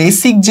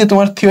বেসিক যে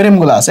তোমার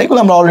থিওরেমগুলো আছে, এগুলো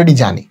আমরা অলরেডি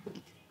জানি,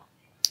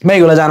 বা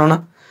এগুলো জানো না,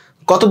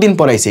 কতদিন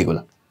পড়াইছি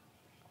এগুলা।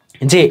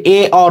 যে এ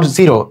অর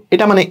 0,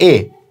 এটা মানে এ,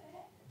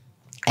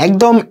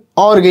 একদম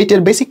অর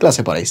গেটের বেসিক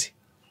ক্লাসে পড়াইছি।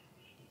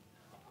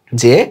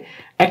 যে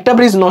একটা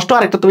ব্রিজ নষ্ট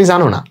আর একটা তুমি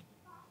জানো না,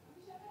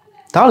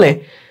 তাহলে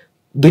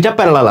দুইটা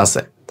প্যারালাল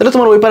আছে, তাহলে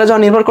তোমার ওই পারে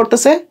যাওয়া নির্ভর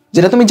করতেছে,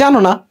 যেটা তুমি জানো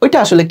না ওইটা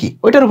আসলে কি,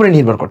 ওইটার উপরে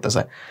নির্ভর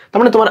করতেছে। তার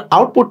মানে তোমার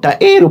আউটপুটটা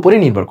এর উপরে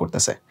নির্ভর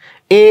করতেছে।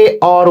 এ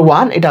অর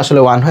 1, এটা আসলে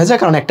 1 হয়ে যায়,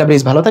 কারণ একটা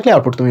ব্রিজ ভালো থাকলে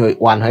আউটপুট তুমি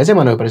 1 হয়ে যায়,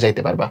 মানে ওই পারে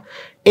যাইতে পারবা।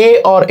 এ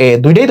অর এ,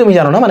 দুইটাই তুমি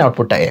জানো না, মানে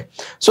আউটপুটটা এ।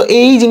 সো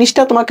এই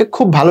জিনিসটা তোমাকে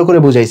খুব ভালো করে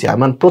বুঝাইছি,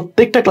 মানে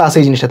প্রত্যেকটা ক্লাসে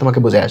এই জিনিসটা তোমাকে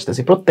বুঝাই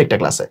আসতেছি, প্রত্যেকটা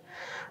ক্লাসে।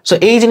 সো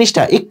এই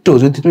জিনিসটা একটু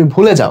যদি তুমি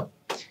ভুলে যাও,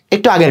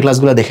 একটু আগের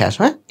ক্লাসগুলো দেখে আসো,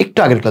 হ্যাঁ, একটু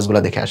আগের ক্লাসগুলো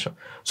দেখে আসো।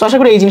 সো আশা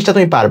করি এই জিনিসটা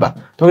তুমি পারবা।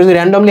 তোমাকে যদি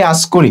র্যান্ডমলি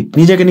আস্ক করি,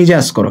 নিজেকে নিজে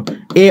আস্ক করো,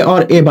 এ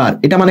অর এ বার,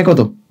 এটা মানে কত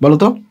বলো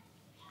তো,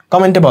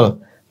 কমেন্টে বলো।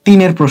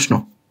 3 প্রশ্ন,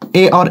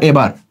 এ অর এ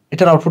বার,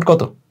 এটার আউটপুট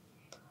কত,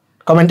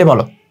 কমেন্টে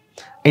বলো।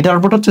 এটার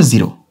আউটপুট হচ্ছে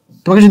 0।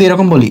 তোমাকে যদি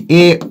এরকম বলি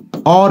এ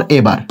অর এ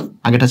বার,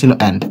 আগেটা ছিল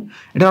অ্যান্ড,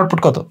 এটার আউটপুট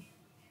কত,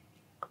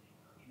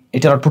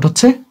 এটার আউটপুট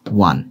হচ্ছে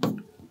 1।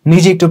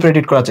 নিজে একটু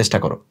প্রেডিক্ট করার চেষ্টা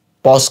করো,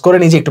 পজ করে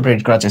নিজে একটু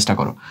প্রেডিক্ট করার চেষ্টা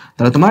করো,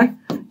 তাহলে তোমার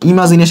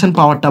ইমাজিনেশন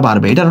পাওয়ারটা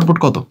বাড়বে। এটার আউটপুট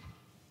কত,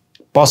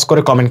 পজ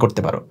করে কমেন্ট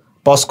করতে পারো,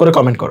 পজ করে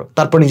কমেন্ট করো,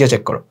 তারপর নিজে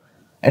চেক করো।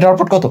 এটার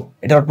আউটপুট কত,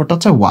 এটার আউটপুট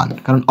হচ্ছে 1,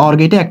 কারণ অর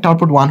গেটে একটা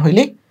আউটপুট 1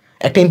 হইলে,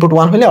 একটা ইনপুট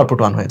 1 হইলে আউটপুট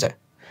 1 হয়ে যায়।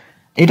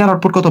 এটার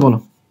আউটপুট কত বলো,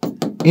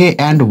 এ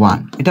অ্যান্ড 1,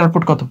 এটার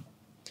আউটপুট কত,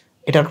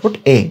 এটার আউটপুট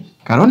এ।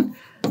 কারণ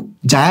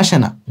যায় আসে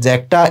না যে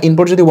একটা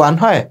ইনপুট যদি 1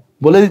 হয়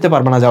বলে দিতে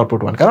পারবে না যে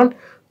আউটপুট 1, কারণ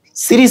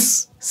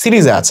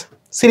সিরিজে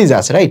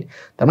আছে, রাইট।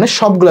 তার মানে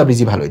সবগুলা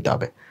ব্রিজই ভালো হইতে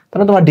হবে।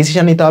 তাহলে তোমার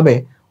ডিসিশন নিতে হবে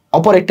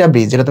অপর একটা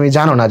ব্রিজ, যেটা তুমি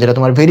জানো না, যেটা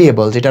তোমার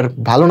ভেরিয়েবল, যেটার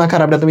ভালো না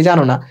খারাপটা তুমি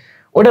জানো না,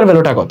 ওটার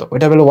ভ্যালুটা কত,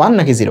 ওটার ভ্যালু 1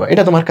 নাকি 0,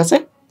 এটা তোমার কাছে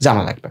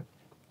জানা লাগবে।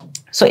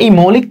 সো এই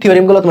মৌলিক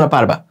থিওরেমগুলো তোমরা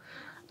পারবা,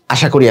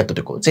 আশা করি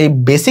এতটুকু, যে এই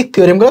বেসিক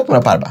থিওরেমগুলো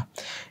তোমরা পারবা।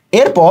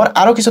 এরপর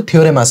আরো কিছু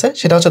থিওরেম আছে,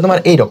 সেটা হচ্ছে তোমার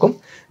এইরকম,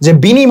 যে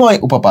বিনিময়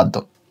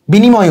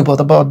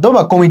উপপাদ্য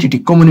বা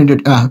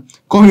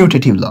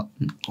কমিউটেটিভ ল,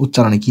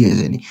 উচ্চারণে কি হয়ে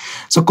যায়নি।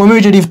 সো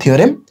কমিউটেটিভ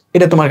থিওরেম,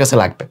 এটা তোমার কাছে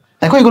লাগবে।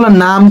 দেখো এগুলোর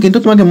নাম কিন্তু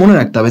তোমাকে মনে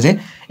রাখতে হবে, যে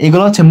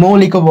এগুলো হচ্ছে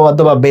মৌলিক উপপাদ্য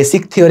বা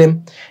বেসিক থিওরেম,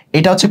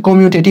 এটা হচ্ছে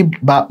কমিউটেটিভ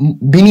বা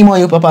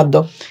বিনিময় উপপাদ্য,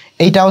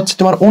 এইটা হচ্ছে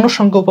তোমার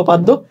অনুষঙ্গ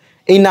উপপাদ্য।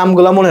 এই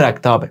নামগুলো মনে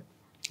রাখতে হবে,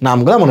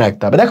 নামগুলো মনে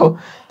রাখতে হবে। দেখো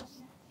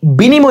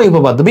বিনিময়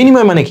উপপাদ্য,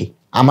 বিনিময় মানে কি,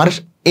 আমার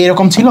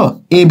এরকম ছিল,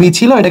 এ বি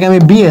ছিল, এটাকে আমি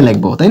বি এ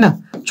লিখবো, তাই না,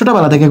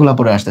 ছোটবেলা থেকে এগুলো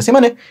পড়ে আসতেছি।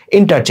 মানে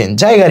ইন্টারচেঞ্জ,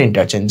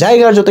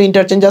 জায়গার যত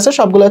ইন্টারচেঞ্জ আছে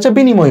সবগুলো আছে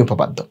বিনিময়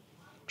উপপাদ্য,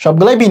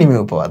 সবগুলাই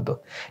বিনিময় উপপাদ্য,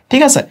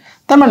 ঠিক আছে।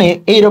 তার মানে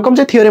এইরকম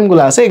যে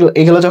থিওরেমগুলো আছে,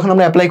 এগুলো যখন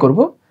আমরা অ্যাপ্লাই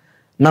করবো,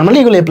 নর্মালি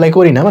এগুলো অ্যাপ্লাই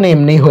করি না, মানে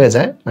এমনি হয়ে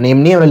যায়, মানে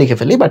এমনি আমরা লিখে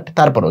ফেলি, বাট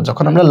তারপরও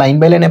যখন আমরা লাইন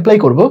বাই লাইন অ্যাপ্লাই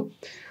করবো,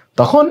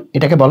 তখন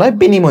এটাকে বলা হয়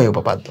বিনিময়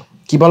উপপাদ্য।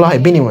 কি বলা হয়,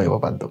 বিনিময়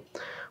উপপাদ্য।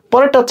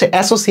 পরেরটা হচ্ছে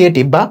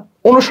অ্যাসোসিয়েটিভ বা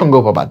অনুষঙ্গ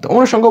উপপাদ্য।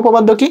 অনুষঙ্গ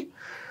উপপাদ্য কি,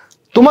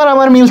 তোমার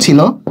আমার মিল ছিল,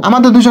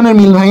 আমাদের দুজনের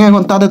মিল ভাঙে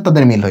এখন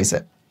তাদের মিল হয়েছে।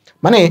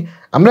 মানে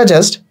আমরা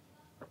জাস্ট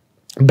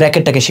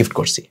ব্র্যাকেটটাকে শিফট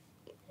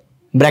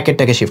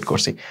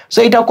করছি, সো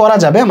এটাও করা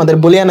যাবে আমাদের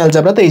বুলিয়ান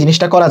অ্যালজেব্রাতে, এই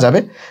জিনিসটা করা যাবে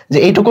যে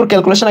এইটুকুর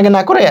ক্যালকুলেশন আগে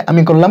না করে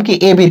আমি করলাম কি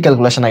এ বির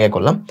ক্যালকুলেশন আগে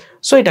করলাম।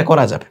 সো এটা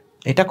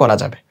করা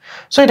যাবে।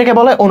 সো এটাকে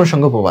বলা হয়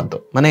অনুষঙ্গ উপপাদ্য।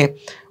 মানে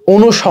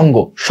অনুষঙ্গ,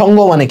 সঙ্গ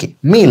মানে কি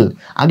মিল,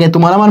 আগে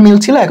তোমার আমার মিল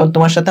ছিল, এখন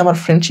তোমার সাথে আমার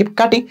ফ্রেন্ডশিপ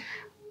কাটি,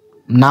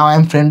 now I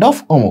am friend of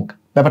অমুক,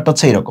 ব্যাপারটা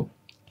হচ্ছে এইরকম,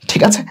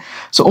 ঠিক আছে।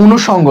 সো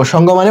অনুষঙ্গ,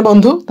 সঙ্গ মানে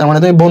বন্ধু, তার মানে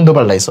তুমি বন্ধু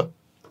পাল্টাইছো,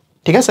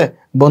 ঠিক আছে,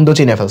 বন্ধু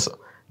চিনে ফেলছো,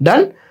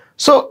 ডান।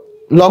 সো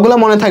লগুলা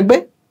মনে থাকবে,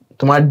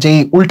 তোমার যেই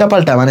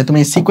উল্টাপাল্টা মানে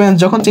তুমি সিকোয়েন্স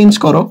যখন চেঞ্জ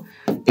করো,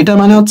 এটার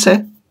মানে হচ্ছে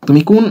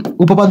তুমি কোন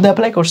উপপাদ্য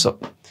অ্যাপ্লাই করছো,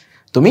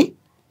 তুমি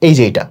এই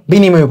যে এটা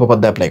বিনিময়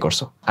উপপাদ্য অ্যাপ্লাই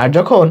করছো। আর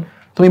যখন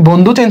তুমি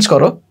বন্ধু চেঞ্জ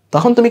করো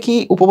তখন তুমি কি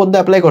উপপাদ্য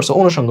অ্যাপ্লাই করছো,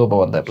 অনুষঙ্গ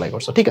উপপাদ্য অ্যাপ্লাই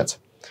করছো, ঠিক আছে।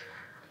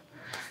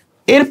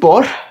 এরপর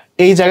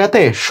এই জায়গাতে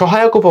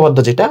সহায়ক উপপাদ্য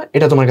যেটা,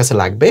 এটা তোমার কাছে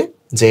লাগবে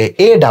যে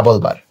এ ডাবল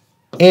বার,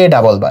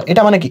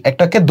 এটা মানে কি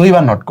একটাকে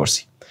দুইবার নোট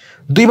করছি,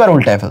 দুইবার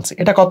উল্টায় ফেলছি,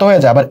 এটা কত হয়ে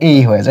যায়, আবার এই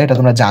হয়ে যায়, এটা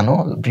তোমরা জানো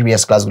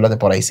প্রিভিয়াস ক্লাসগুলোতে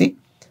পড়াইছি।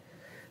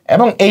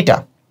 এবং এইটা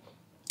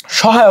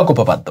সহায়ক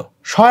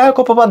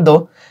উপপাদ্য,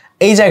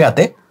 এই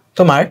জায়গাতে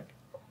তোমার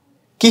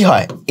কি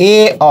হয়, এ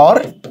অর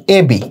এ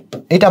বি,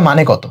 এটা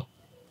মানে কত,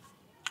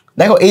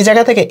 দেখো এই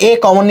জায়গা থেকে এ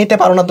কমন নিতে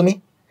পারো না তুমি,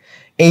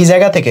 এই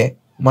জায়গা থেকে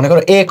মনে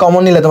করো এ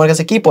কমন নিলে তোমার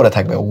কাছে কি পড়ে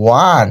থাকবে,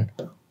 1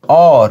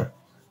 অর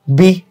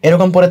বি,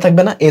 এরকম পড়ে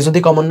থাকবে না। এ যদি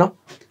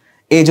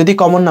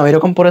কমন নাও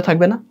এরকম পড়ে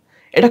থাকবে না।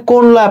 এটা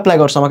কোন ল অ্যাপ্লাই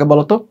করছো আমাকে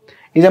বলো তো,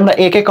 এই যে আমরা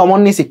এ কে কমন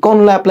নিছি, কোন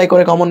ল অ্যাপ্লাই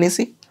করে কমন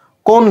নিছি,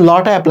 কোন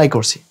লটা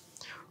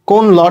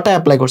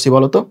অ্যাপ্লাই করছি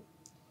বলো তো,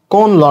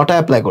 কোন লটা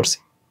অ্যাপ্লাই করছি,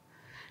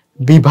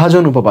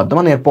 বিভাজন উপপাদ্য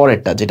মানে এর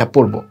পরেরটা যেটা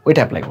পড়বো ওইটা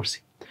অ্যাপ্লাই করছি।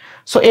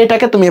 সো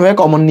এটাকে তুমি এভাবে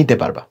কমন নিতে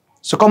পারবা।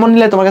 সো কমন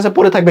নিলে তোমার কাছে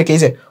পড়ে থাকবে কি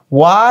যে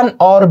 1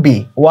 অর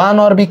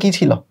বি কি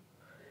ছিল,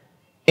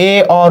 এ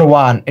অর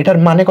 1, এটার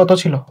মানে কত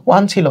ছিল,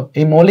 1 ছিল।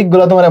 এই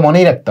মৌলিকগুলো তোমার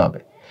মনেই রাখতে হবে।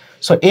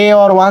 সো এ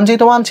অর 1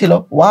 যেহেতু 1 ছিল,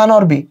 1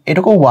 অর বি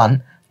এটুকু 1,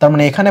 তার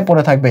মানে এখানে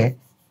পড়ে থাকবে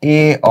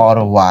এ অর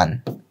 1,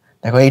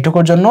 দেখো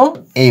এইটুকুর জন্য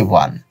এ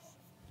 1,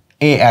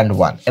 এ অ্যান্ড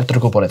 1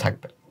 এতটুকু পড়ে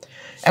থাকবে।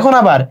 এখন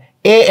আবার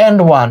এ অ্যান্ড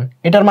 1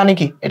 এটার মানে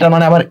কি, এটার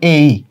মানে আবার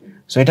এই,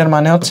 সো এটার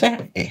মানে হচ্ছে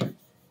এ,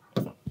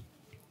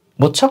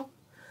 বুঝছো,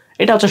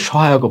 এটা হচ্ছে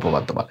সহায়ক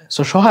উপপাদ্য বলে।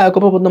 সো সহায়ক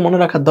উপপাদ্য মনে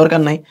রাখার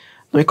দরকার নাই,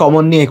 তুমি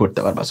কমন নিয়ে করতে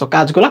পারবা। সো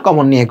কাজগুলো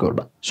কমন নিয়ে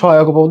করবা,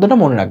 সহায়ক উপপাদ্যটা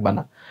মনে রাখবা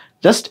না,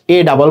 just a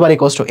double bar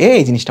equals to এ,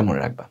 এই জিনিসটা মনে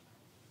রাখবা,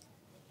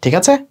 ঠিক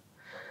আছে।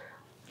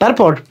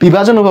 তারপর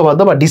বিভাজন উপপাদ্য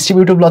বা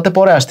ডিস্ট্রিবিউটিভ লতে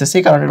পরে আসতেছি,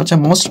 কারণ এটা হচ্ছে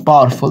মোস্ট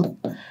পাওয়ারফুল,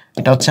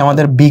 এটা হচ্ছে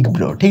আমাদের বিগ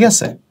ব্রো, ঠিক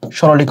আছে,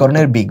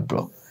 সরলীকরণের বিগ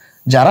ব্রো।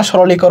 যারা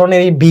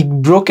সরলীকরণের এই বিগ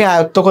ব্রোকে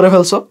আয়ত্ত করে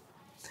ফেলছো,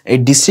 এই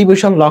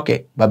ডিস্ট্রিবিউশন লকে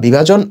বা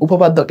বিভাজন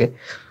উপপাদ্যকে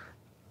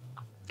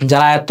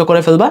যারা আয়ত্ত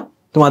করে ফেলবা,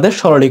 তোমাদের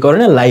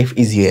সরলীকরণের লাইফ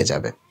ইজি হয়ে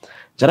যাবে।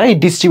 যারা এই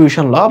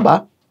ডিস্ট্রিবিউশন ল বা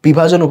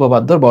বিভাজন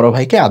উপপাদ্যর বড়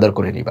ভাইকে আদর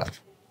করে নিবা,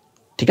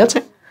 ঠিক আছে।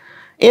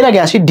 এর আগে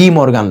আসি ডি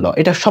মর্গান ল,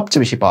 এটা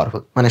সবচেয়ে বেশি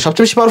পাওয়ারফুল, মানে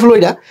সবচেয়ে বেশি পাওয়ারফুল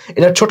ওইটা,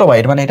 এটার ছোট ভাই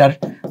মানে এটার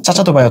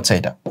চাচাতো ভাই হচ্ছে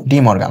এটা ডি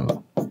মর্গান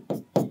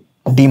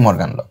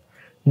ল।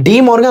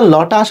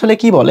 লটা আসলে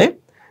কি বলে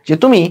যে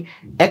তুমি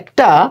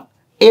একটা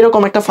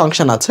এরকম একটা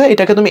ফাংশন আছে,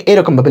 এটাকে তুমি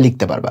এরকম ভাবে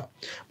লিখতে পারবা,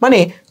 মানে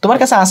তোমার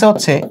কাছে আছে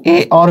হচ্ছে এ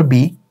অর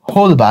বি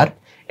হোল বার,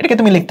 এটাকে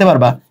তুমি লিখতে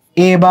পারবা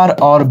এ বার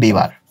অর বি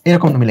বার,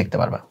 এরকম তুমি লিখতে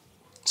পারবা,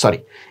 sorry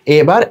A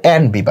bar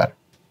and B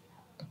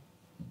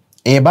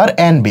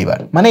বার,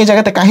 মানে এই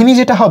জায়গাতে কাহিনী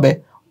যেটা হবে,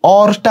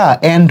 অরটা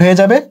এন্ড হয়ে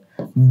যাবে,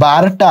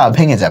 বারটা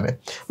ভেঙে যাবে,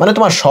 মানে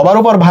তোমার সবার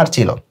উপর ভার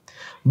ছিল,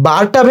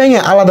 বারটা ভেঙে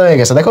আলাদা হয়ে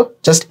গেছে, দেখো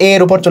জাস্ট এ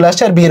এর উপর চলে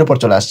আসছে আর বি এর উপর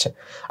চলে আসছে,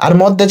 আর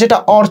মধ্যে যেটা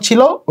অর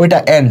ছিল ওইটা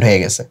এন্ড হয়ে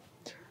গেছে,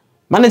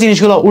 মানে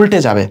জিনিসগুলো উল্টে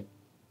যাবে।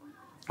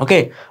 ওকে,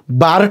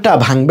 বারটা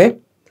ভাঙবে,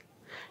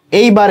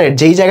 এই বারের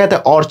যেই জায়গাতে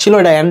অর ছিল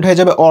এটা এন্ড হয়ে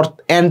যাবে, অর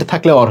এন্ড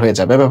থাকলে অর হয়ে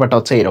যাবে, ব্যাপারটা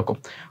হচ্ছে এইরকম,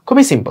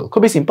 খুবই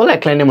সিম্পল,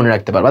 এক লাইনে মনে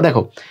রাখতে পারবা।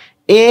 দেখো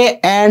এ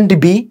অ্যান্ড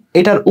বি,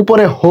 এটার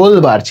উপরে হোল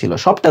বার ছিল,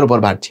 সবটার উপর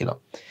বার ছিল,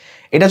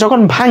 এটা যখন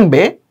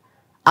ভাঙবে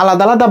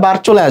আলাদা আলাদা বার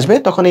চলে আসবে,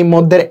 তখন এই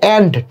মধ্যের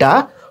এন্ডটা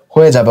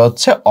হয়ে যাবে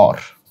হচ্ছে অর,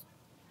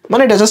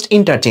 মানে এটা জাস্ট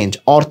ইন্টারচেঞ্জ,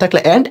 অর থাকলে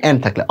এন্ড, এন্ড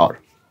থাকলে অর,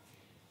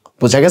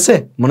 বোঝা গেছে,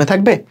 মনে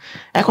থাকবে।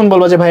 এখন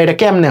বলবো যে ভাই এটা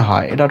কেমনে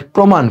হয়, এটার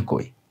প্রমাণ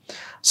কই।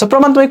 সো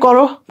প্রমাণ তুমি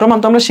করো, প্রমাণ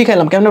তো আমরা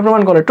শিখাইলাম কেমনে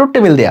প্রমাণ করো, ট্রুথ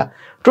টেবিল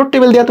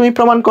দিয়া তুমি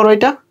প্রমাণ করো,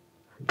 এটা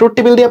ট্রুথ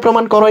টেবিল দিয়া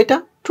প্রমাণ করো, এটা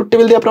ট্রুথ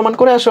টেবিল দিয়া প্রমাণ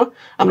করে আসো,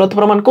 আমরা তো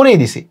প্রমাণ করেই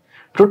দিছি,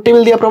 ট্রুথ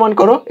টেবিল দিয়া প্রমাণ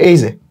করো, এই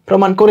যে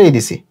প্রমাণ করেই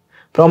দিছি,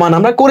 প্রমাণ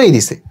আমরা করেই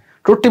দিছি,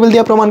 ট্রুথ টেবিল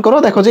দিয়া প্রমাণ করো,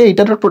 দেখো যে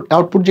এইটার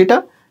আউটপুট যেটা,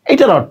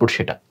 এইটার আউটপুট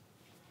সেটা,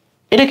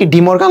 এটা কি ডি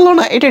মর্গান ল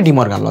না, এটা ডি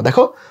মর্গান ল।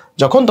 দেখো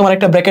যখন তোমার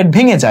একটা ব্র্যাকেট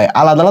ভেঙে যায়,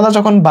 আলাদা আলাদা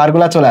যখন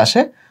বারগুলা চলে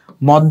আসে,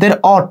 মধ্যের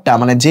অরটা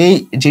মানে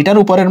যেটার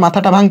উপরের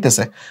মাথাটা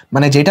ভাঙতেছে,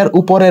 মানে যেটার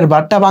উপরের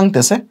বারটা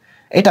ভাঙতেছে,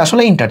 এটা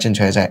আসলে ইন্টারচেঞ্জ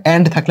হয়ে যায়,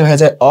 এন্ড থাকলে হয়ে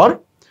যায় অর,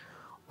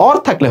 অর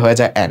থাকলে হয়ে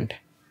যায় এন্ড,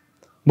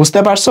 বুঝতে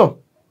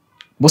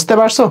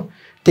পারছো,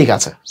 ঠিক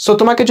আছে। সো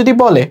তোমাকে যদি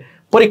বলে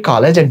পরীক্ষা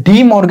হলে যে ডি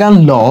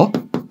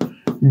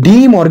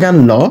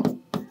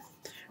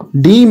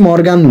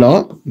মর্গান ল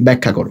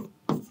ব্যাখ্যা করো,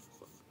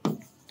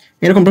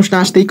 এরকম প্রশ্ন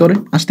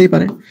আসতেই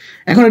পারে।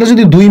 এখন এটা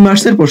যদি 2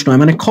 মার্কসের প্রশ্ন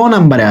হয়, মানে খ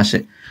নাম্বারে আসে,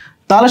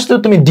 তাহলে শুধু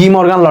তুমি ডি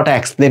মর্গান লটা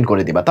এক্সপ্লেন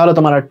করে দিবা, তাহলে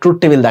তোমার আর ট্রুথ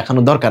টেবিল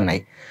দেখানোর দরকার নাই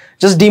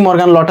জাস্ট ডি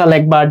মর্গান লটা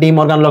লিখবা, ডি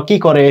মর্গান ল কি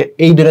করে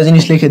এই দুটো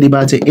জিনিস লিখে দিবা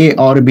যে এ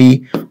অর বি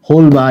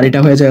হোল বার, এটা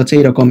হয়ে যায় হচ্ছে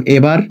এরকম এ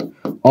বার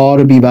অর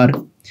বি বার,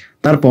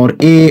 তারপর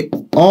a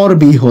or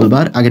B whole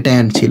bar, আগেটা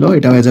and ছিল,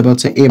 এটা হয়ে যাবে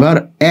হচ্ছে এ বার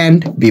এন্ড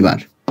বি বার।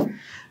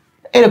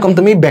 এরকম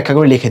তুমি ব্যাখ্যা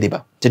করে লিখে দিবা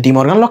যে ডি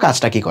মর্গান ল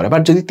কাজটা কি করে।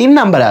 বাট যদি 3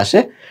 নম্বরে আসে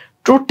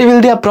ট্রুথ টেবিল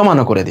দিয়ে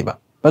প্রমাণও করে দিবা,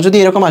 বা যদি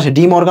এরকম আসে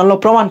ডি মর্গান ল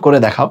প্রমাণ করে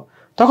দেখাও,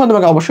 তখন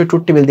তোমাকে অবশ্যই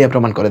ট্রুথ টেবিল দিয়ে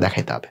প্রমাণ করে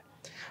দেখাইতে হবে।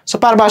 সো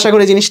পারবা আশা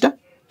করি জিনিসটা।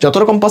 যত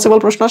রকম পসিবল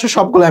প্রশ্ন আসে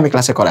সবগুলো আমি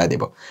ক্লাসে করায়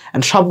দিব,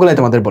 এন্ড সবগুলাই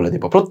তোমাদের বলে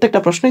দিব, প্রত্যেকটা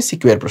প্রশ্নই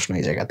সিকিউ এর প্রশ্ন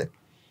এই জায়গাতে।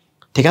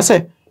 ঠিক আছে,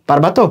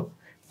 পারবা তো?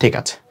 ঠিক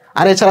আছে।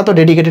 আর এছাড়া তো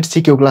ডেডিকেটেড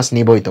সিকিউ ক্লাস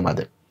নিবই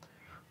তোমাদের,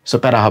 সো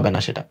প্যারা হবে না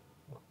সেটা।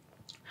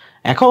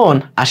 এখন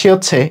আসি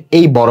হচ্ছে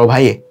এই বড়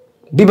ভাইয়ে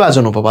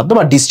বিভাজন উপপাদ্য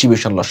বা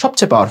ডিস্ট্রিবিউশন ল,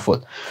 সবচেয়ে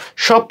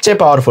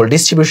পাওয়ারফুল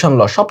ডিস্ট্রিবিউশন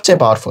ল, সবচেয়ে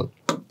পাওয়ারফুল।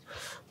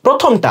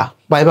 প্রথমটা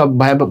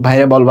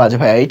ভাইরা বলবা যে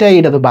ভাইয়া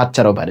এটা তো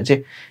বাচ্চারাও পারে, যে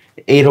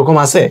এইরকম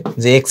আছে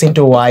যে x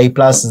into Y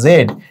plus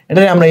Z, এটা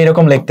আমরা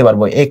এরকম লিখতে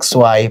পারবো x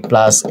Y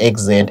plus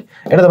x Z,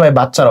 এটা তো ভাই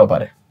বাচ্চারাও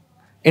পারে।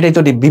 এটাই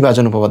তো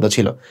বিভাজন উপপাদ্য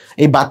ছিল।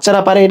 এই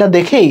বাচ্চারা পারে এটা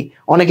দেখেই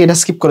অনেকে এটা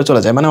স্কিপ করে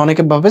চলে যায়, মানে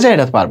অনেকে ভাবে যে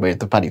এটা তো পারবো, এটা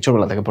তো পারি,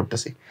 ছোটবেলা থেকে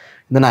পড়তেছি।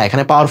 কিন্তু না,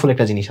 এখানে পাওয়ারফুল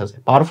একটা জিনিস আছে।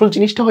 পাওয়ারফুল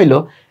জিনিসটা হইলো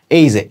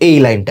এই যে এই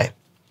লাইনটায়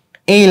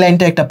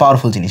একটা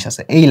পাওয়ারফুল জিনিস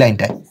আছে। এই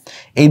লাইনটায়,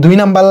 এই 2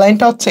 নাম্বার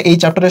লাইনটা হচ্ছে এই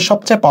চ্যাপ্টারের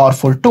সবচেয়ে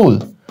পাওয়ারফুল টুল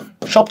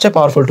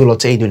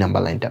হচ্ছে এই 2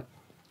 নাম্বার লাইনটা।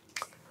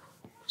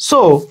 সো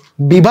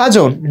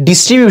বিভাজন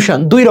ডিস্ট্রিবিউশন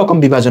 2 রকম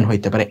বিভাজন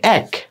হইতে পারে।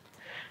 এক,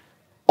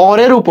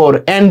 অরের উপর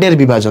এন্ডের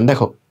বিভাজন,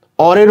 দেখো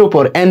অরের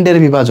উপর এন্ডের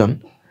বিভাজন,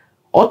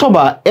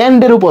 অথবা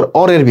এন্ডের উপর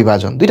অরের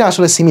বিভাজন, দুইটা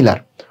আসলে সিমিলার।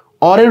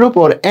 অরের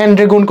উপর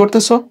এন্ডে গুণ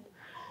করতেছো,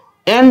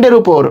 এন্ডের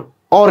উপর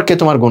অরকে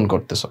তোমার গুণ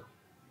করতেছো।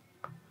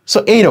 সো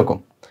এইরকম,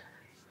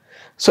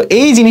 সো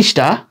এই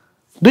জিনিসটা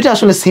দুইটা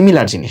আসলে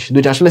সিমিলার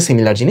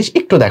জিনিস।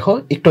 একটু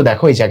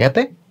দেখো এই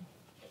জায়গাতে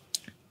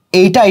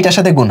এইটা এটার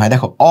সাথে গুণ হয়,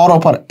 দেখো অর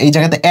অপর এই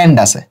জায়গাতে এন্ড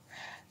আছে,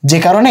 যে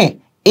কারণে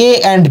এ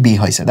এন্ড বি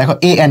হয়েছে। দেখো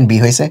এ এন্ড বি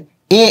হয়েছে,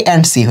 এ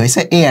এন্ড সি হয়েছে,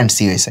 এ এন্ড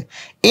সি হয়েছে।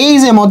 এই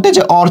যে মধ্যে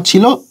যে অর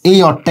ছিল, এই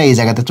অরটা এই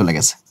জায়গাতে চলে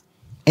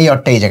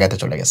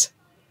গেছে,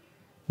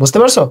 বুঝতে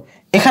পারছো?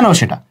 এখানেও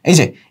সেটা, এই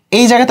যে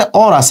এই জায়গাতে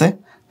অর আছে,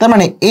 তার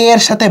মানে এ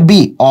এর সাথে বি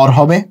অর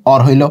হবে,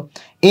 অর হইল,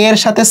 এ এর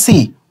সাথে সি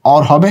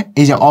অর হবে,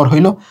 এই যে অর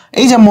হইল,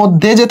 এই যে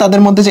মধ্যে যে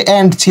তাদের মধ্যে যে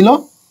এন্ড ছিল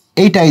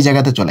এইটা এই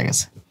জায়গাতে চলে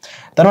গেছে।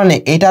 তার মানে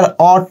এটার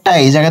অরটা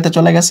এই জায়গাতে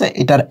চলে গেছে,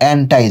 এটার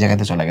এন্ডটা এই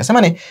জায়গাতে চলে গেছে,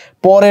 মানে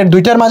পরের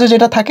দুইটার মাঝে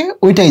যেটা থাকে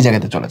ওইটা এই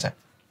জায়গাতে চলে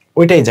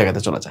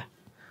যায়,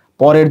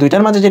 পরের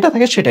দুইটার মাঝে যেটা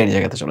থাকে সেটা এই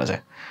জায়গাতে চলে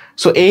যায়।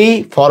 সো এই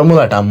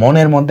ফর্মুলাটা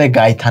মনের মধ্যে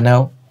গাইথা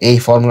নাও,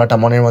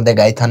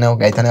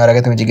 গাইথা নেওয়ার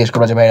আগে তুমি জিজ্ঞেস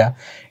করবে যে ভাইরা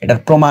এটার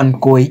প্রমাণ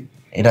কই,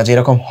 এটা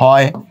যেরকম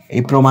হয়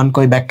এই প্রমাণ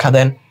কই, ব্যাখ্যা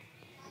দেন।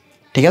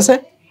 ঠিক আছে,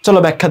 চলো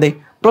ব্যাখ্যা দিই।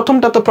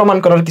 প্রথমটা তো প্রমাণ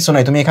করার কিছু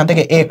নাই, তুমি এখান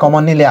থেকে এ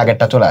কমন নিলে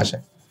আগেরটা চলে আসে,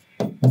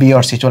 বি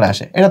অর সি চলে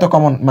আসে, এটা তো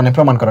কমন, মানে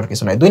প্রমাণ করার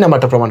কিছু নাই। 2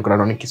 নাম্বারটা প্রমাণ করার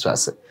অনেক কিছু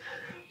আছে।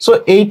 সো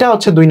এইটা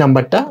হচ্ছে 2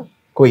 নাম্বারটা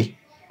কই।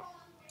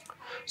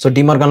 সো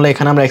ডি মর্গান ল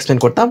এখানে আমরা এক্সপ্লেন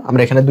করতাম,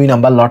 আমরা এখানে 2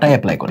 নাম্বার লটাই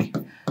অ্যাপ্লাই করি,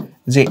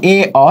 যে এ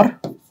অর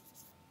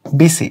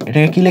বি সি,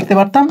 এটাকে কি লিখতে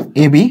পারতাম,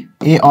 A B,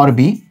 a or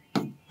B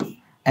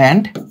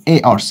and a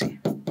or C.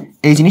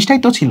 এই জিনিসটাই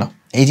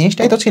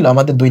তো ছিল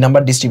আমাদের 2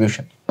 নাম্বার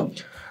ডিস্ট্রিবিউশন।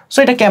 সো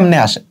এটা কেমনে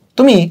আসে,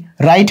 তুমি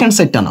রাইট হ্যান্ড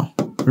সাইডটা নাও,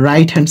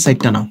 রাইট হ্যান্ড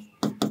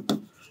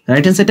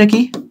সাইডটা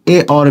কি, a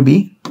or B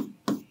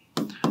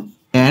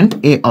and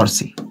a or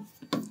C,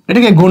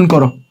 এটাকে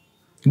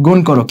গুণ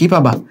করো, কি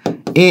পাবা,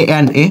 এ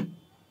and a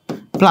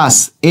plus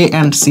A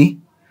and C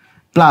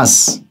plus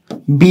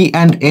B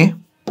and a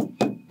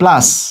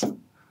plus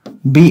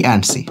B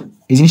and C.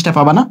 এই জিনিসটা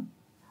পাবা না?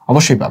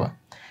 অবশ্যই পাবা,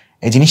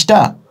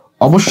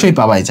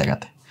 এই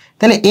জায়গাতে।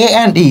 তাহলে এ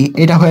অ্যান্ড ই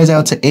এটা হয়ে যায়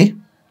হচ্ছে এ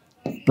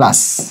প্লাস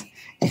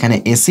এখানে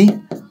AC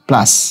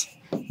plus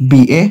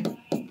B A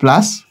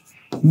plus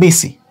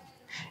BC.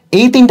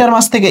 এই তিনটার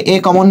মাঝ থেকে এ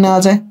কমন নেওয়া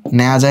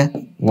যায়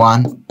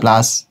 1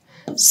 plus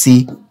C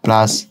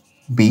plus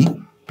B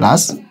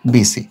plus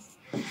BC.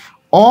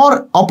 Or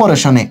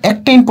অপারেশনে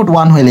একটা ইনপুট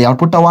 1 হইলে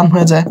আউটপুটটা 1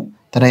 হয়ে যায়,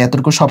 তাহলে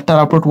এতটুকু সবটার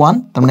আউটপুট 1,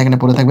 তার মানে এখানে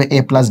পড়ে থাকবে এ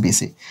প্লাস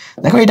বিসি।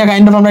 দেখো এটা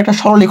কাইন্ড অফ আমরা একটা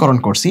সরলীকরণ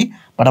করছি,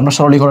 বাট আমরা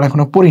সরলীকরণ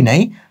এখনো পড়ি নাই।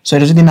 সো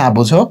এটা যদি না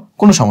বোঝো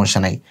কোনো সমস্যা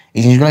নাই,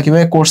 এই জিনিসগুলো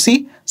কিভাবে করছি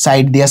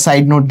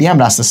সাইড নোট দিয়ে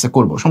আমরা আস্তে আস্তে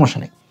করবো, সমস্যা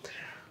নেই।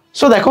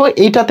 সো দেখো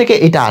এইটা থেকে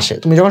এটা আসে,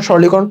 তুমি যখন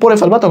সরলীকরণ পড়ে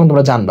ফেলবা তখন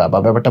তোমরা জানবা বা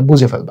ব্যাপারটা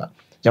বুঝে ফেলবা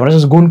যে আমরা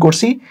জাস্ট গুণ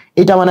করছি,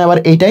 এইটা মানে আবার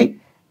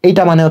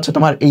এইটা মানে হচ্ছে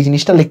তোমার এই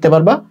জিনিসটা লিখতে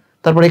পারবা।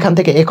 তারপর এখান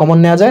থেকে এ কমন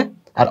নেওয়া যায়,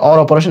 আর অর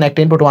অপারেশন একটা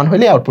ইনপুট 1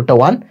 হইলে আউটপুটটা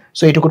 1,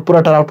 সো এইটুকুর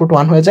পুরোটার আউটপুট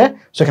 1 হয়ে যায়।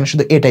 সো এখানে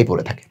শুধু এটাই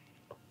পড়ে থাকে।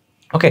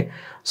 ওকে,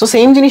 সো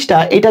সেম জিনিসটা,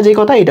 এটা যে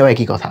কথা এটাও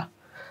একই কথা।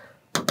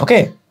 ওকে,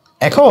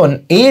 এখন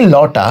এই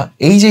লটা,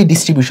 এই যে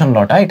ডিস্ট্রিবিউশন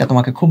লটা, এটা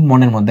তোমাকে খুব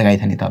মনের মধ্যে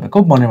গাইতে নিতে হবে,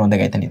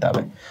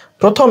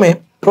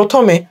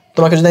 প্রথমে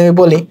তোমাকে যদি আমি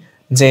বলি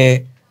যে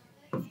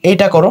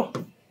এইটা করো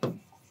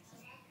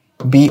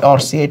বি অর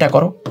সি, এটা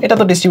করো, এটা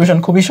তো ডিস্ট্রিবিউশন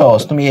খুবই সহজ,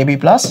 তুমি এ বি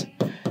প্লাস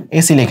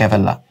এসি লিখে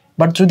ফেললা।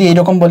 বাট যদি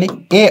এইরকম বলি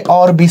এ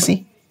অর বিসি,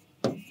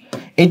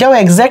 এটাও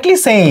এক্স্যাক্টলি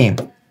সেম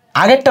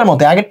আগেরটার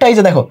মতো। আগেরটা এই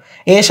যে দেখো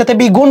এর সাথে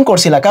বি গুণ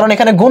করছিলা, কারণ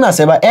এখানে গুণ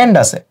আছে বা এন্ড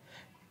আছে,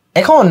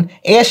 এখন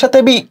এ এর সাথে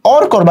বি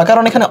অর করবা,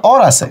 কারণ এখানে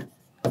অর আছে,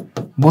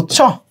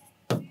 বুঝছো?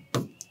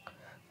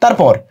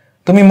 তারপর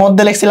তুমি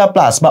মধ্যে লিখছিলা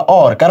প্লাস বা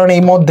অর, কারণ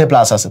এই মধ্যে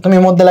প্লাস আছে, তুমি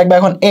মধ্যে লিখবে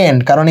এখন এন্ড,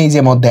 কারণ এই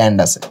যে মধ্যে এন্ড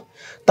আছে।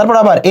 তারপর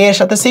আবার এ এর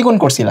সাথে সি গুণ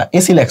করছিলা,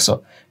 এসি লেখছো,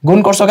 গুণ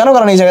করছো কেন?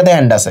 কারণ এই জায়গাতে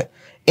এন্ড আছে।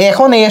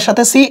 এখন এ এর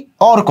সাথে সি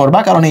অর করবা,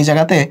 কারণ এই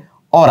জায়গাতে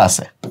অর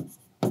আছে,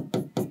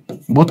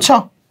 বুঝছো?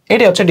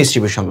 এটাই হচ্ছে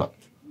ডিস্ট্রিবিউশন ল।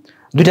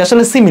 দুইটা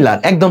আসলে সিমিলার,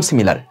 একদম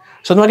সিমিলার।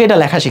 সো তোমাকে এটা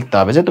লেখা শিখতে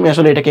হবে যে তুমি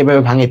আসলে এটাকে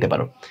এভাবে ভাঙাইতে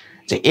পারো,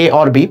 যে a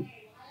or B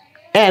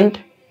and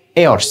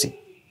a or C.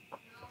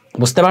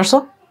 বুঝতে পারছো?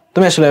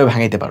 তুমি আসলে এভাবে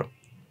ভাঙাইতে পারো।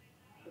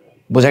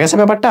 বোঝা গেছে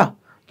ব্যাপারটা?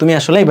 তুমি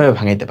আসলে এইভাবে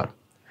ভাঙাইতে পারো।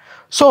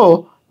 সো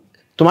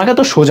তোমাকে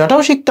তো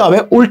সোজাটাও শিখতে হবে,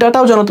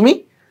 উল্টাটাও যেন তুমি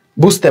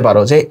বুঝতে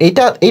পারো, যে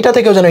এইটা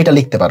থেকেও যেন এটা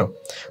লিখতে পারো।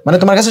 মানে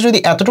তোমার কাছে যদি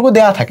এতটুকু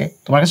দেয়া থাকে,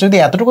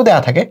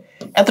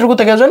 এতটুকু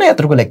থেকেও যেন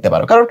এতটুকু লিখতে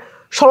পারো। কারণ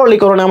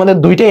সরলীকরণে আমাদের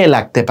দুইটাই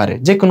লাগতে পারে,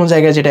 যে কোনো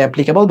জায়গায় যেটা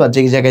অ্যাপ্লিকেবল বা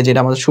যে জায়গায় যেটা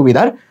আমাদের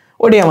সুবিধার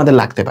ওইটাই আমাদের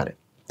লাগতে পারে,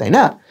 তাই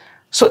না?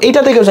 সো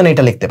এইটা থেকেও যেন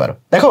এটা লিখতে পারো।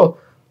 দেখো,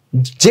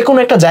 যে কোনো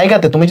একটা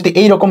জায়গাতে তুমি যদি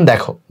এইরকম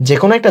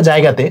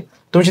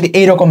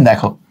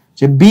দেখো,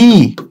 যে be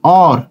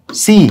or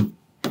C,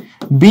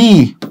 be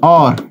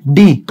or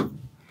D,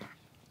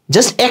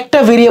 just একটা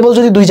ভেরিয়েবল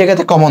যদি দুই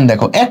জায়গাতে কমন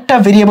দেখো, একটা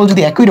ভেরিয়েবল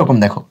যদি একই রকম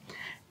দেখো,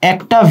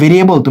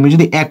 তুমি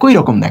যদি একই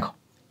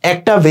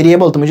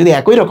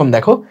রকম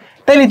দেখো,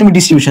 তাইলে তুমি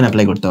ডিস্ট্রিবিউশন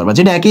অ্যাপ্লাই করতে পারবা।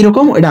 যেটা একই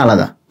রকম ওইটা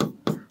আলাদা,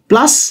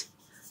 প্লাস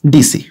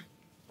ডিসি।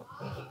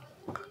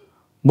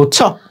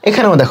 বুঝছো?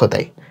 এখানেও দেখো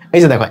তাই। এই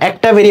যে দেখো,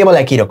 একটা ভেরিয়েবল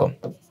একই রকম,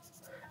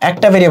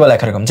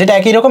 যেটা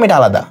একই রকম এটা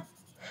আলাদা,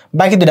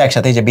 বাকি দুটো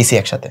একসাথে, এই যে বিসি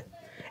একসাথে,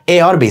 এ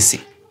অর বিসি।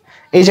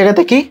 এই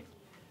জায়গাতে কি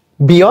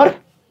বি অর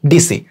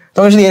ডিসি।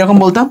 তখন যদি এরকম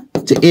বলতাম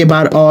যে এ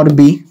বার অর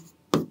বি,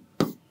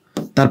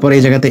 তারপর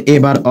এই জায়গাতে এ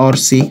বার অর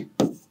সি,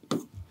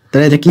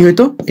 তাহলে এটা কি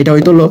হইতো? এটা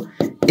হইতো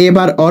এ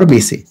বার অর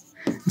বিসি।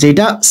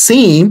 যেটা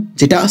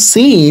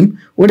সেম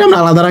ওটা আমরা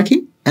আলাদা রাখি,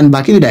 এন্ড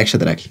বাকি দুটো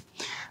একসাথে রাখি।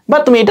 বা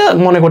তুমি এটা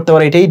মনে করতে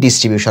পারো এটাই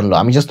ডিস্ট্রিবিউশন ল।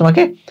 আমি জাস্ট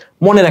তোমাকে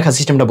মনে রাখা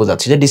সিস্টেমটা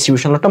বোঝাচ্ছি, যে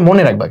ডিস্ট্রিবিউশন লটা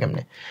মনে রাখবা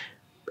কেমনে।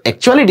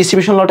 অ্যাকচুয়ালি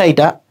ডিস্ট্রিবিউশন লটা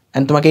এটা,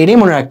 এন্ড তোমাকে এটাই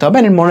মনে রাখতে হবে।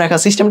 মনে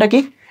রাখার সিস্টেমটা কি?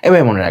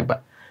 এভাবে মনে রাখবা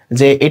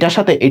যে এটার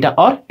সাথে এটা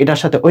অর, এটার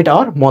সাথে ওইটা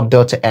অর, মধ্যে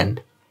হচ্ছে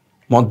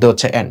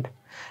এন্ড।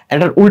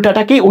 এটার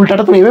উল্টাটা কি?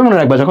 উল্টাটা তুমি এভাবে মনে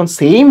রাখবা, যখন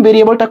সেম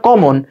ভেরিয়েবলটা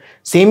কমন,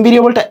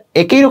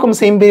 একই রকম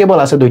সেম ভেরিয়েবল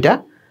আছে দুইটা,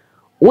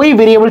 ওই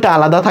ভেরিয়েবলটা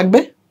আলাদা থাকবে,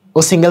 ও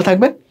সিঙ্গেল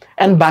থাকবে,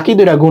 এন্ড বাকি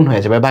দুইটা গুণ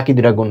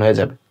হয়ে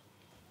যাবে।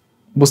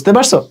 বুঝতে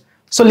পারছো?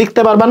 সো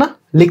লিখতে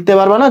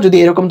পারবা না যদি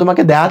এরকম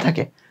তোমাকে দেয়া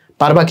থাকে।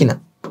 পারবা কিনা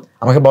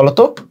আমাকে বলো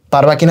তো,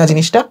 পারবা কিনা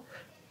জিনিসটা?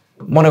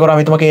 মনে করো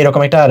আমি তোমাকে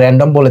এরকম একটা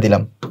র্যান্ডম বলে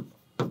দিলাম,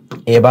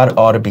 এবার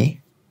অর বি,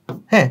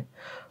 হ্যাঁ,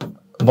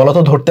 বলো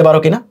তো ধরতে পারো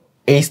কিনা?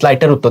 এই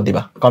স্লাইডটার উত্তর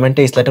দিবা, কমেন্টে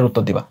এই স্লাইডের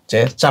উত্তর দিবা, যে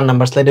 4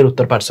 নাম্বার স্লাইডের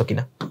উত্তর পারছো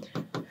কিনা।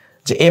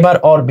 যে এবার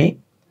অর বি,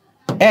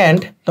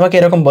 এন্ড তোমাকে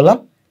এরকম বললাম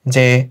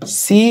যে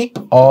সি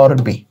অর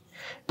বি।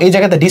 এই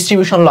জায়গাতে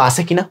ডিস্ট্রিবিউশন ল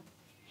আছে কিনা?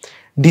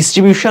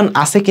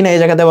 এই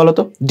জায়গাতে বলো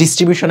তো,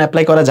 ডিস্ট্রিবিউশন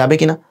অ্যাপ্লাই করা যাবে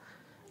কিনা?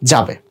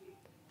 যাবে।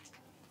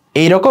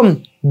 এইরকম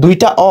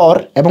দুইটা অর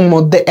এবং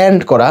মধ্যে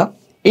এন্ড করা,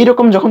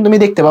 এইরকম যখন তুমি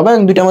দেখতে পাবা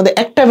এবং দুইটার মধ্যে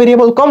একটা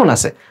ভেরিয়েবল কমন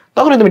আছে,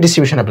 তখনই তুমি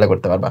ডিস্ট্রিবিউশন অ্যাপ্লাই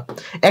করতে পারবা।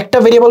 একটা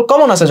ভেরিয়েবল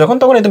কমন আছে যখন,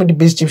 তখনই তুমি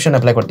ডিস্ট্রিবিউশন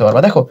অ্যাপ্লাই করতে পারবা।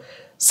 দেখো,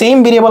 সেম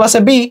ভেরিয়েবল আছে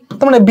বি,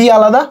 তার মানে বি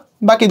আলাদা,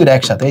 বাকি দুটো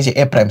একসাথে, এই যে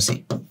এ প্রাইম সি।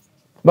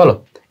 বলো,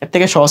 এর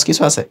থেকে সহজ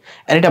কিছু আছে?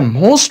 আর এটা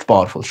মোস্ট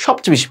পাওয়ারফুল,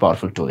 সবচেয়ে বেশি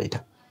পাওয়ারফুল টুল এটা।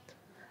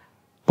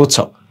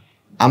 বুঝছো?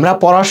 আমরা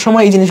পড়ার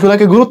সময় এই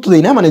জিনিসগুলোকে গুরুত্ব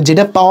দিই না, মানে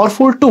যেটা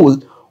পাওয়ারফুল টুল,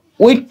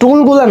 ওই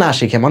টুলগুলো না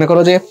শিখে, মনে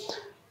করো যে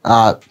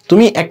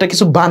তুমি একটা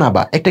কিছু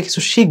বানাবা, একটা কিছু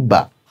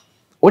শিখবা,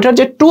 ওটার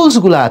যে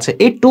টুলসগুলো আছে,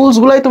 এই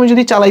টুলসগুলাই তুমি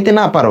যদি চালাইতে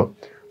না পারো,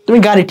 তুমি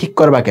গাড়ি ঠিক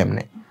করবা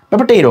কেমনে?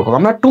 ব্যাপারটা এইরকম,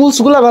 আমরা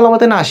টুলসগুলো ভালো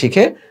মতো না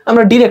শিখে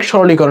আমরা ডিরেক্ট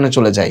সরলীকরণে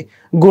চলে যাই,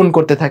 গুণ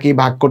করতে থাকি,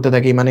 ভাগ করতে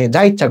থাকি, মানে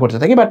যা ইচ্ছা করতে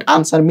থাকি, বাট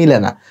আনসার মিলে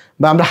না,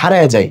 বা আমরা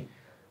হারায় যাই,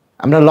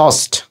 আমরা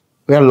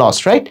we are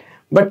lost, right?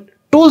 But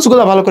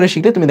টুলসগুলো ভালো করে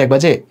শিখলে তুমি দেখবা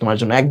যে তোমার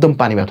জন্য একদম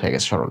পানি ভাত হয়ে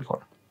গেছে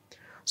সরলীকরণ।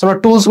 সো আমরা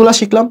টুলসগুলো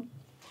শিখলাম।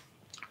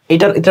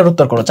 এটার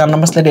উত্তর করো, 4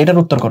 নাম্বার স্লাইডে এটার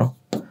উত্তর করো।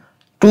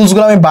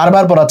 টুলসগুলো আমি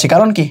বারবার পড়াচ্ছি,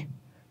 কারণ কি?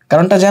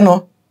 কারণটা জানো,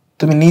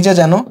 তুমি নিজে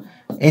জানো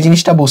এই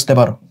জিনিসটা বুঝতে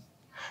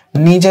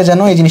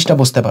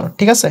পারো,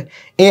 ঠিক আছে?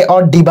 এ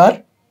অর ডি বার,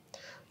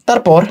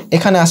 তারপর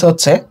এখানে আছে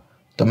হচ্ছে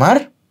তোমার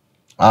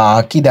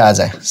কি দেওয়া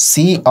যায়,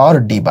 সি অর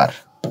ডি বার।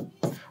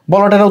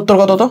 বলো এটার উত্তর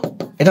কত? তো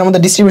এটার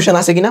মধ্যে ডিস্ট্রিবিউশন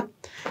আছে কিনা?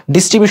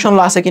 ডিস্ট্রিবিউশন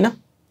ল আছে কিনা?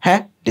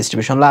 হ্যাঁ,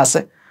 ডিস্ট্রিবিউশন ল আছে।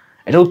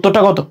 এটার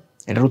উত্তরটা কত?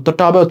 এটার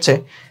উত্তরটা হবে হচ্ছে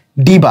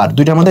ডি বার,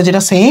 দুইটার মধ্যে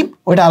যেটা সেম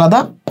ওইটা আলাদা,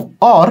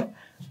 অর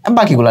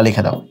বাকিগুলা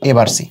লিখে দাও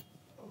এবার সি।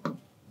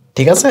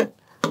 ঠিক আছে?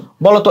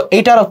 বলো তো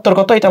এইটার উত্তর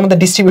কত? এটার মধ্যে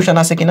ডিস্ট্রিবিউশন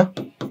আছে কিনা?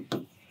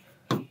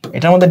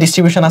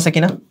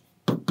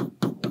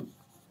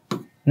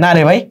 না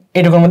রে ভাই,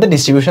 এটুকুর মধ্যে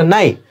ডিস্ট্রিবিউশন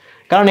নাই,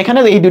 কারণ এখানে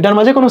এই দুইটার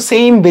মাঝে কোনো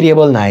সেম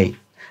ভেরিয়েবল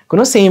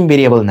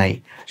নাই।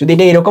 যদি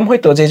এটা এরকম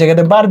হইতো যে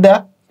জায়গাতে বার দেয়া,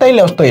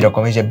 তাইলে তো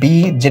এরকম, এই যে বি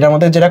যেটার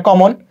মধ্যে যেটা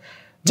কমন,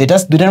 যেটা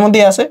দুইটার মধ্যে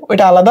আছে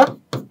ওইটা আলাদা,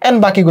 এন্ড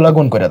বাকিগুলা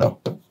গুণ করে দাও,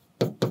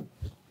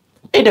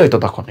 এটা হইতো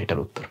তখন এটার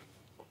উত্তর।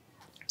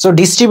 সো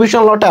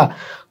ডিস্ট্রিবিউশন লটা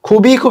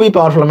খুবই খুবই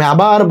পাওয়ারফুল। আমি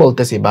আবার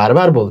বলতেছি,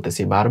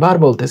 বারবার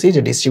বলতেছি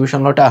যে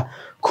ডিস্ট্রিবিউশন লটা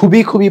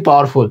খুবই খুবই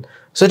পাওয়ারফুল।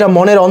 সো এটা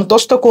মনের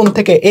অন্তস্থ কোণ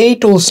থেকে এই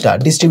টুলসটা,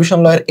 ডিস্ট্রিবিউশন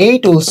লয়ের এই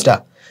টুলসটা,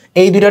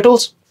 এই দুইটা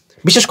টুলস,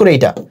 বিশেষ করে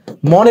এইটা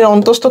মনের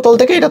অন্তস্থ তল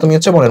থেকে এটা তুমি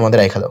হচ্ছে মনের মধ্যে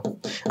রেখে দাও।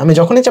 আমি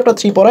যখনই চ্যাপ্টার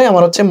 3 পড়াই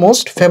আমার হচ্ছে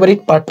মোস্ট ফেভারিট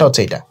পার্টটা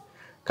হচ্ছে এটা,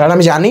 কারণ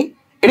আমি জানি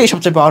এটাই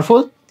সবচেয়ে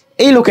পাওয়ারফুল,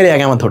 এই লোকেরই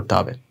আগে আমার ধরতে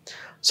হবে।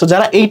 সো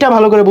যারা এইটা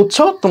ভালো করে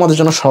বুঝছো তোমাদের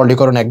জন্য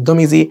সরলীকরণ একদম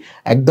ইজি,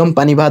 একদম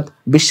পানি ভাত,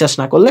 বিশ্বাস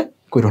না করলে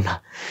করো না,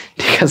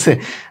 ঠিক আছে?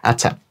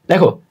 আচ্ছা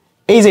দেখো,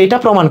 এই যে এটা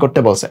প্রমাণ করতে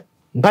বলছে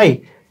ভাই,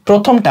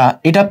 প্রথমটা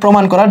এটা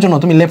প্রমাণ করার জন্য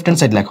তুমি লেফট হ্যান্ড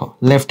সাইড লেখো,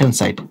 লেফট হ্যান্ড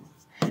সাইড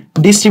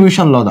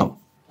ডিস্ট্রিবিউশন ল দাও,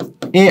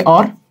 a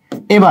or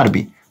a bar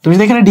B. তুমি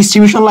যদি এখানে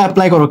ডিস্ট্রিবিউশন ল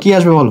অ্যাপ্লাই করো কি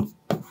আসবে বলো?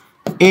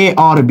 এ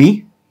অর বি,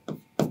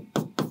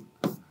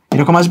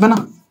 এরকম আসবে না?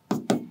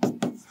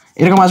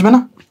 এরকম আসবে না?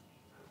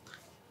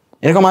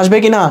 এরকম আসবে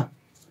কি না?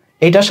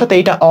 এইটার সাথে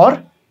এইটা অর,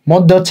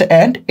 মধ্যে হচ্ছে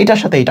এন্ড, এটার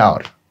সাথে এইটা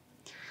অর।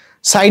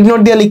 সাইড নোট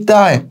দিয়ে লিখতে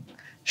হয়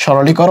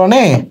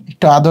সরলীকরণে,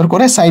 একটু আদর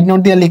করে সাইড নোট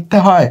দিয়ে লিখতে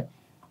হয়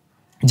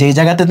যে এই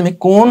জায়গাতে তুমি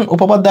কোন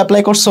উপপাদ্য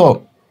অ্যাপ্লাই করছো,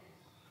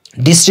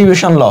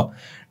 ডিস্ট্রিবিউশন ল।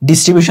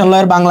 ডিস্ট্রিবিউশন ল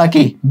এর বাংলা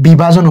কি?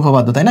 বিভাজন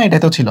উপপাদ্য, তাই না?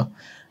 এটাই তো ছিল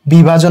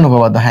বিভাজন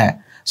উপপাদ্য। হ্যাঁ,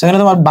 সেখানে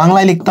তোমার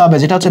বাংলায় লিখতে হবে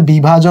যেটা হচ্ছে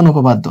বিভাজন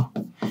উপপাদ্য,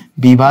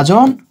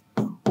 বিভাজন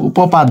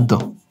উপপাদ্য,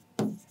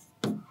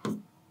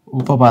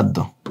 উপপাদ্য,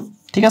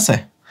 ঠিক আছে?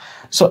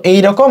 সো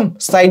এইরকম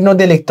সাইড নোট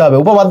দিয়ে লিখতে হবে,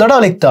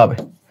 উপপাদ্যটাও লিখতে হবে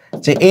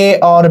যে এ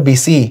অর বি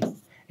সি,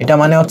 এটা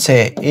মানে হচ্ছে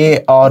a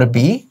or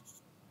B,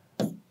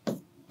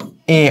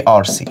 a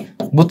or C.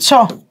 বুঝছো?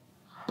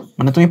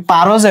 মানে তুমি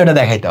পারো যে এটা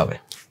দেখাইতে হবে,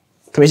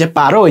 তুমি যে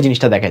পারো ওই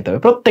জিনিসটা দেখাইতে হবে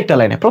প্রত্যেকটা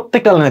লাইনে,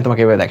 প্রত্যেকটা লাইনে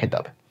তোমাকে এভাবে দেখাইতে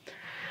হবে।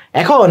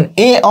 এখন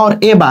এ অর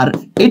এ বার,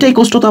 এটাই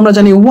কষ্ট তো আমরা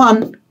জানি 1,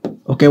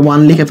 ওকে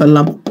 1 লিখে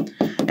ফেললাম।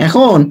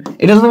 এখন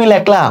এটা তুমি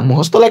লেখলা,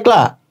 মুখস্থ লেখলা,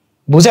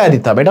 বুঝাই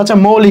দিতে হবে এটা হচ্ছে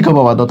মৌলিক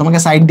উপপাদ্য, তোমাকে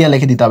সাইড দিয়ে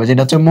লিখে দিতে হবে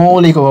যেটা হচ্ছে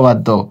মৌলিক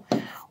উপপাদ্য।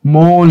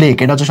 মৌলিক,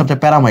 এটা হচ্ছে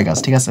সবচেয়ে প্যারাময় কাজ,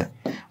 ঠিক আছে?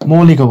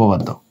 মৌলিক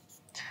উপপাদ্য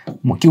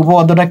কি?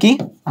 উপপাদ্যটা কি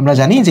আমরা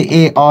জানি যে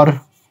এ অর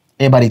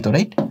এ বারই তো,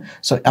 রাইট?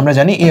 সো আমরা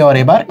জানি a or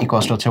a bar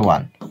equals to হচ্ছে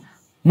 1,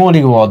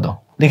 মৌলিক উপপাদ্য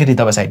লিখে দিতে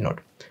হবে সাইড নোট।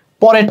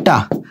 পরেরটা,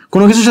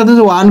 কোনো কিছুর সাথে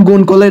 1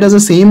 গুণ করলে এটা যে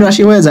সেম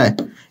রাশি হয়ে যায়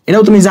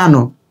এটাও তুমি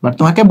জানো, বাট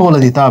তোমাকে বলে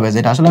দিতে হবে যে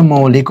এটা আসলে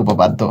মৌলিক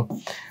উপপাদ্য,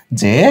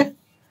 যে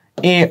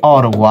এ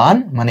অর 1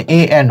 মানে এ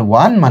এন্ড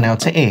 1 মানে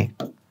হচ্ছে এ।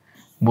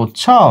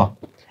 বুঝছো?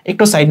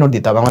 একটু সাইড নোট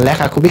দিতে হবে। আমার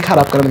লেখা খুবই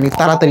খারাপ, কারণ আমি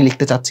তাড়াতাড়ি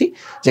লিখতে চাচ্ছি,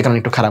 যে কারণে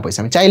একটু খারাপ হয়েছে।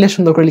 আমি চাইলে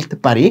সুন্দর করে লিখতে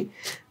পারি,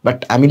 বাট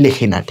আমি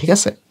লিখি না, ঠিক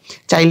আছে?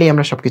 চাইলেই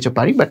আমরা সবকিছু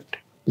পারি, বাট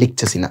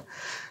লিখতেছি না।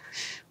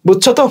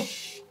 বুঝছো তো?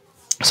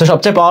 সো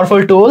সবচেয়ে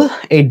পাওয়ারফুল টুল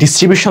এই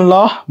ডিস্ট্রিবিউশন ল,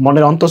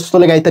 মনের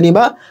অন্তঃস্থলে গাইতে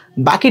নিবা।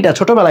 বাকিটা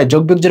ছোটবেলায়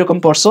যোগ বিয়োগ যেরকম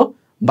পড়ছো,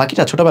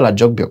 বাকিটা ছোটবেলার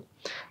যোগ বিয়োগ,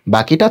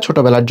 বাকিটা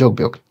ছোটবেলার যোগ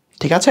বিয়োগ,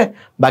 ঠিক আছে?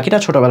 বাকিটা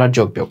ছোটবেলার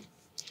যোগ বিয়োগ,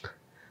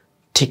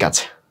 ঠিক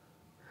আছে?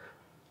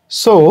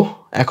 সো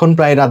এখন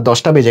প্রায় রাত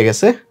 10টা বেজে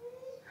গেছে,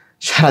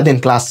 সারাদিন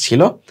ক্লাস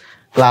ছিল,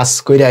 ক্লাস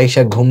কইরা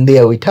আইসা ঘুম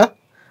দিয়ে উঠা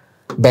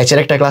ব্যাচের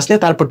একটা ক্লাস নিয়ে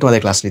তারপর তোমাদের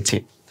ক্লাস নিচ্ছি,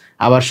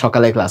 আবার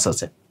সকালে ক্লাস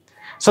আছে।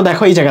 সো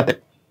দেখো এই জায়গাতে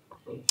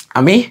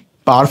আমি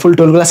পাওয়ারফুল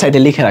টুলগুলো সাইডে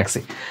লিখে রাখছি,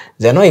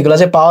 যেন এগুলো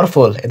যে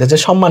পাওয়ারফুল, এদের যে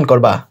সম্মান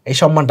করবা, এই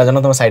সম্মানটা যেন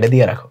তোমার সাইডে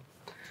দিয়ে রাখো,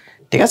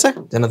 ঠিক আছে?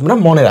 যেন তোমরা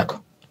মনে রাখো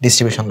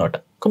ডিস্ট্রিবিউশন লটা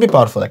খুবই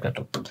পাওয়ারফুল একটা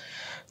টুল।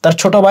 তার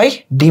ছোট ভাই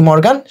ডি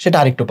মর্গান, সেটা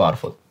আরেকটু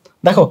পাওয়ারফুল।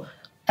 দেখো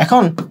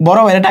এখন বড়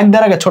ভাইরে ডাক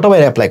দেওয়ার আগে ছোট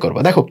ভাইরে অ্যাপ্লাই করবো।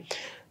 দেখো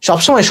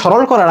সবসময়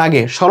সরল করার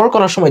আগে, সরল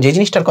করার সময় যে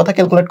জিনিসটার কথা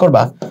ক্যালকুলেট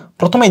করবা,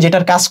 প্রথমে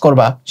যেটার কাজ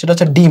করবা সেটা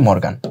হচ্ছে ডি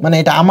মর্গান, মানে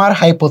এটা আমার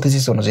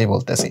হাইপোথিসিস অনুযায়ী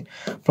বলতেছি।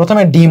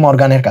 প্রথমে ডি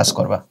মর্গানের কাজ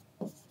করবা,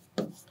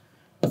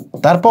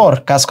 তারপর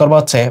কাজ করবা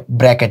হচ্ছে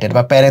ব্র্যাকেটের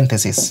বা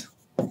প্যারেনথেসিস,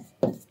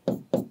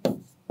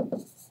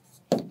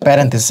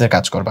 প্যারেনথেসিসের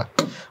কাজ করবা।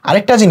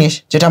 আরেকটা জিনিস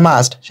যেটা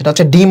মাস্ট, সেটা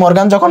হচ্ছে ডি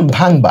মর্গান যখন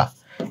ভাঙবা,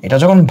 এটা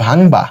যখন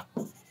ভাঙবা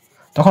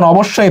তখন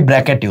অবশ্যই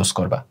ব্র্যাকেট ইউজ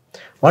করবা।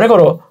 মনে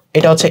করো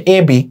এটা হচ্ছে এ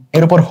বি,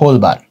 এর উপর হোল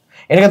বার,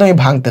 এটাকে তুমি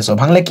ভাঙতেছো,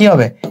 ভাঙলে কি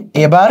হবে?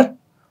 এ বার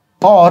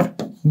অর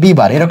বি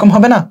বার, এরকম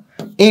হবে না?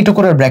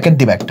 এইটুকুর ব্র্যাকেট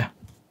দিবা একটা।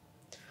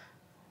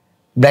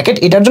 ব্র্যাকেট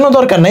এটার জন্য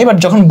দরকার নাই, বাট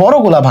যখন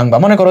বড়গুলা ভাঙবা,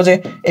 মনে করো যে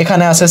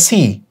এখানে আছে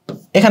সি,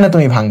 এখানে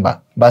তুমি ভাঙবা,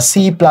 বা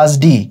সি প্লাস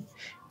ডি,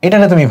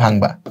 এটাতে তুমি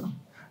ভাঙবা।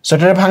 সো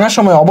এটা ভাঙার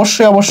সময়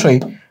অবশ্যই অবশ্যই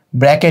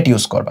ব্র্যাকেট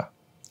ইউজ করবা,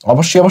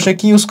 অবশ্যই অবশ্যই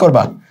কি ইউজ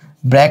করবা?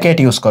 ব্র্যাকেট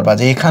ইউজ করবা,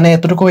 যে এখানে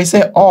এতটুকু হয়েছে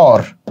অর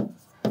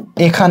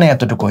এখানে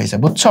এতটুকু হয়েছে।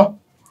 বুঝছো?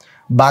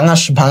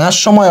 ভাঙার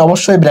সময়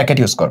অবশ্যই ব্র্যাকেট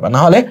ইউজ করবা, না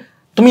হলে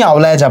তুমি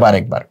আওলায় যাবা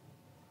আরেকবার,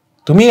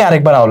 তুমি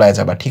আরেকবার আওলায়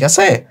যাবা, ঠিক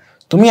আছে?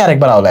 তুমি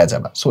আরেকবার আওলায়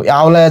যাবা। সো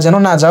আওলায় যেন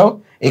না যাও,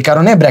 এই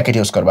কারণে ব্র্যাকেট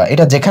ইউজ করবা।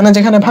 এটা যেখানে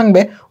যেখানে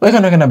ভাঙবে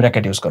ওইখানে ওইখানে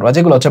ব্র্যাকেট ইউজ করবা,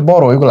 যেগুলো হচ্ছে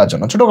বড় ওইগুলোর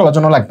জন্য, ছোটগুলোর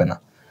জন্য লাগবে না,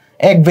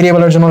 এক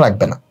ভেরিয়েবলের জন্য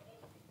লাগবে না,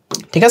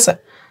 ঠিক আছে?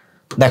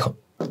 দেখো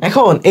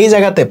এখন এই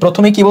জায়গাতে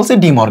প্রথমে কি বলছি?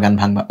 D Morgan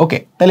ভাঙবা। ওকে,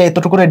 তাহলে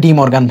এতটুকু করে ডি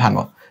মর্গান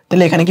ভাঙো,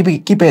 তাহলে এখানে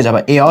কি পেয়ে যাবা?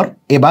 A or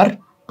a bar,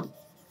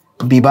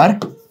 B bar,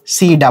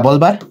 C double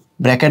bar,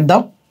 bracket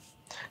দাও,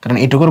 কারণ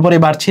এটুকুর পরে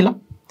বার ছিল,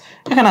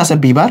 এখানে আছে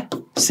বি বার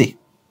সি।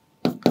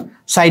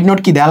 সাইড নোট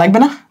কি দেয়া লাগবে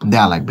না?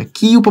 দেয়া লাগবে।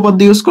 কি উপপাদ্য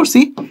ইউজ করছি?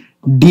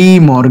 D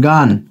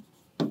Morgan,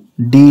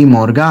 D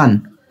Morgan,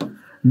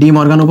 D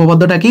Morgan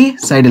উপপাদ্যটা কি?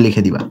 সাইডে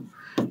লিখে দিবা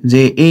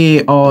যে এ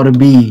অর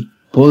বি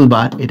হোল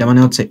বার, এটা মানে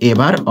হচ্ছে এ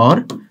বার অর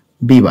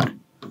বি বার।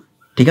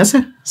 ঠিক আছে,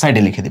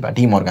 সাইডে লিখে দিবা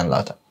ডি মর্গান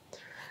লটা।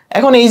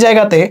 এখন এই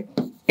জায়গাতে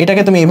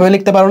এটাকে তুমি এইভাবে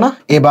লিখতে পারো না,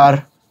 এ বার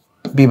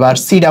বি বার,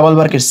 সি ডাবল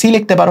বারকে সি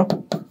লিখতে পারো,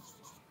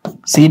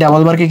 সি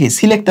ডাবল বারকে কি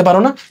সি লিখতে পারো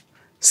না,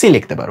 সি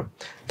লিখতে পারো।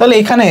 তাহলে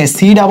এখানে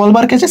সি ডাবল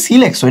বারকে যে সি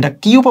লিখছো, এটা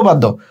কি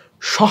উপপাদ্য?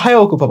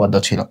 সহায়ক উপপাদ্য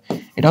ছিল।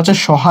 এটা হচ্ছে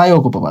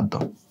সহায়ক উপপাদ্য,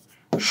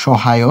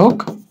 সহায়ক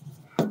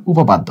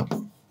উপপাদ্য,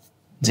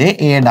 যে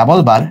এ ডাবল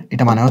বার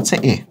এটা মানে হচ্ছে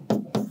এ।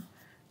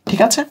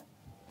 ঠিক আছে,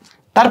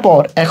 তারপর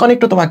এখন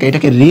একটু তোমাকে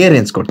এটাকে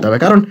রিঅ্যারেঞ্জ করতে হবে,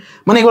 কারণ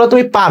মানে এগুলো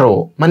তুমি পারো,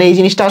 মানে এই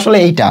জিনিসটা আসলে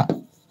এইটা,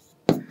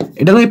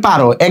 এটা তুমি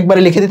পারো,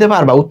 একবারে লিখে দিতে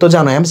পারবা, উত্তর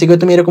জানো, এমসিকিউ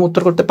তুমি এরকম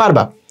উত্তর করতে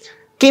পারবা।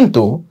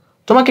 কিন্তু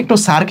তোমাকে একটু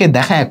স্যারকে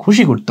দেখায়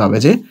খুশি করতে হবে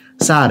যে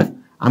স্যার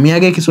আমি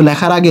আগে কিছু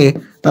লেখার আগে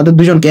তাদের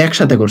দুজনকে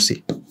একসাথে করছি,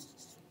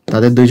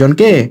 তাদের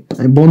দুইজনকে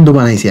আমি বন্ধু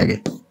বানাইছি আগে,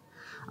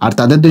 আর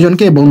তাদের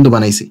দুজনকে বন্ধু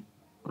বানাইছি।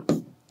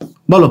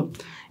 বলো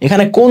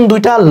এখানে কোন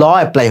দুইটা ল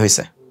অ্যাপ্লাই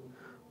হয়েছে?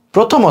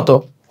 প্রথমত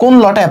কোন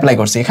লটা অ্যাপ্লাই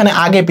করছি? এখানে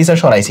আগে পিছে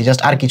সরাইছি,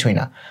 জাস্ট, আর কিছুই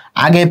না,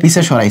 আগে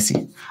পিছে সরাইছি।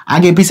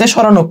 আগে পিছে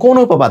সরানো কোন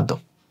উপপাদ্য?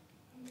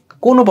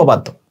 কোন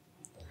উপপাদ্য?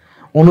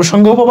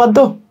 অনুষঙ্গ উপপাদ্য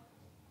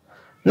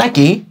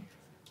নাকি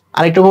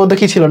আরেকটা উপপাদ্য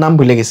কি ছিল, নাম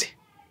ভুলে গেছি,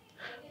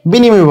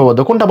 বিনিময় উপপাদ্য।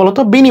 কোনটা বলো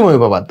তো? বিনিময়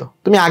উপপাদ্য।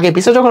 তুমি আগে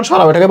পিছে যখন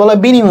সরাও এটাকে বলা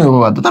হয় বিনিময়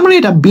উপপাদ্য, তার মানে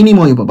এটা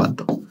বিনিময় উপপাদ্য।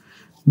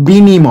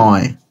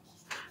 বিনিময়,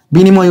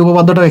 বিনিময়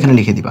উপপাদ্যটাও এখানে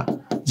লিখে দিবা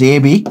যে A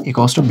B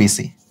equals to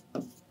BC.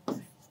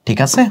 ঠিক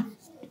আছে,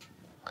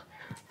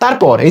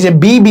 তারপর এই যে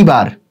বি বি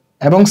বার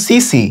এবং সি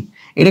সি,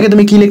 এটাকে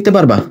তুমি কি লিখতে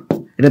পারবা?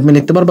 এটা তুমি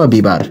লিখতে পারবা বি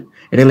বার,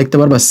 এটা লিখতে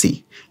পারবা সি।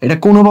 এটা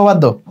কোন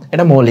উপপাদ্য?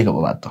 এটা মৌলিক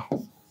উপপাদ্য,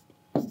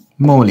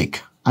 মৌলিক।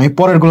 আমি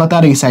পরের গুলাতে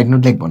আর এই সাইড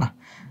নোট লিখবো না,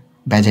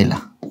 ভেজাইলা।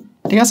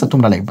 ঠিক আছে,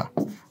 তোমরা লিখবা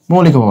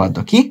মৌলিক উপপাদ্য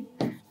কি,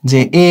 যে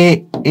এ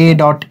এ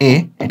ডট এ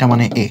এটা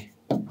মানে এ।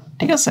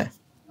 ঠিক আছে,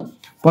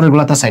 পরের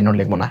গুলাতে সাইড নোট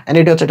লিখবো না। এন্ড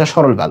এটা হচ্ছে এটা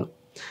সরল ভ্যালু,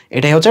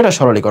 এটাই হচ্ছে এটা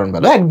সরলীকরণ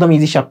ভ্যালু। একদম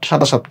ইজি,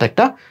 সাদা সাপটা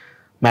একটা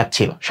ম্যাথ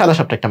ছিল, সাদা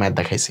সাপটা একটা ম্যাথ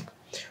দেখাইছি।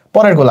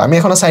 পরের গুলো আমি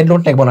এখন সাইড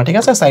নোট লিখবো না। ঠিক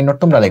আছে, সাইড নোট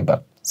তোমরা লিখবা,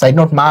 side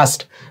note must.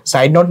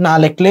 Side note না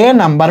লিখলে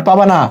নাম্বার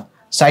পাবা না,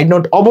 সাইড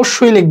নোট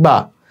অবশ্যই লিখবা,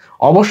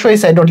 অবশ্যই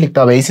সাইড নোট লিখতে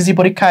হবে। এইচএসসি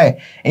পরীক্ষায়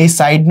এই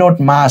সাইড নোট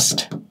মাস্ট,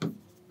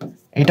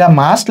 এটা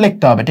মাস্ট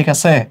লিখতে হবে। ঠিক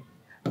আছে,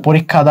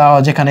 পরীক্ষা দাও,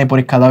 যেখানে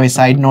পরীক্ষা দাও, এই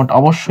সাইড নোট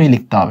অবশ্যই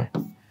লিখতে হবে,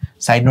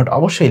 সাইড নোট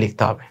অবশ্যই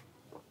লিখতে হবে।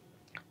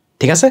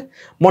 ঠিক আছে,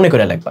 মনে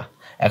করে লিখবা।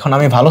 এখন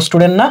আমি ভালো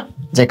স্টুডেন্ট না,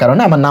 যে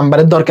কারণে আমার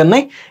নাম্বারের দরকার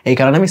নাই, এই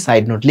কারণে আমি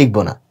সাইড নোট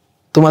লিখবো না।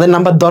 তোমাদের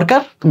নাম্বার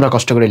দরকার, তোমরা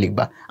কষ্ট করে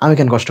লিখবা, আমি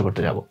কেন কষ্ট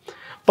করতে যাব।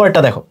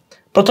 পরেরটা দেখো,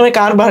 প্রথমে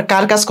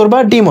কার কাজ করবা?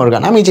 D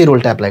Morgan. আমি যে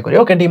রুলটা অ্যাপ্লাই করি,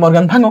 ওকে ডি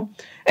মর্গান ভাঙো।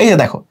 এই যে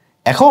দেখো,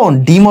 এখন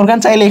ডি মর্গান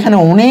চাইলে এখানে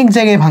অনেক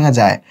জায়গায় ভাঙা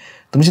যায়।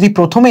 তুমি যদি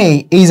প্রথমেই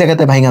এই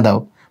জায়গাতে ভাঙা দাও,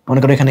 মনে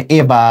করো এখানে এ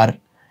বার,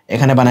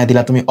 এখানে বানায়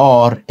দিলা তুমি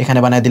অর, এখানে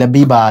বানায় দিলা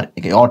বি বার,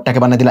 অরটাকে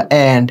বানায় দিলা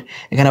এন্ড,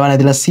 এখানে বানায়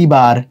দিলা সি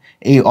বার,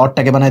 এই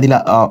অরটাকে বানায় দিলা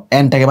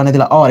এন্ডটাকে বানায়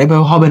দিলা অর।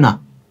 এভাবে হবে না,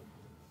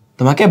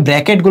 তোমাকে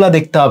ব্র্যাকেটগুলা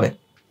দেখতে হবে,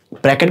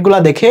 ব্র্যাকেটগুলা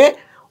দেখে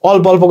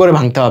অল্প অল্প করে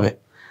ভাঙতে হবে।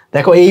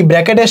 দেখো এই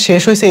ব্র্যাকেটের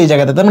শেষ হয়েছে এই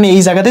জায়গাতে, তার মানে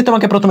এই জায়গাতেই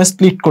তোমাকে প্রথমে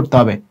স্প্লিট করতে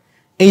হবে,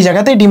 এই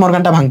জায়গাতেই ডি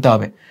মর্গানটা ভাঙতে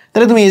হবে।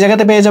 তাহলে তুমি এই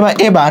জায়গাতে পেয়ে যাবে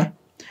এবার,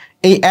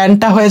 এই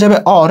এন্ডটা হয়ে যাবে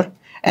অর,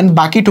 এন্ড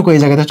বাকিটুকু এই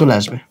জায়গাতে চলে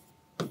আসবে,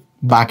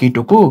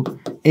 বাকিটুকু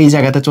এই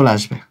জায়গাতে চলে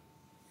আসবে,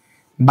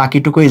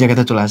 বাকিটুকু এই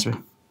জায়গাতে চলে আসবে।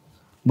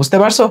 বুঝতে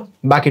পারছো?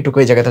 বাকিটুকু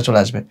এই জায়গাতে চলে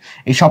আসবে।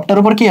 এই সবটার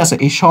উপর কি আছে?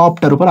 এই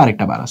সবটার উপর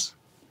আরেকটা বার আছে।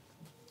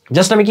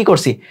 জাস্ট আমি কি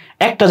করছি?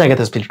 একটা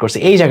জায়গাতে স্প্লিট করছি,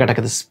 এই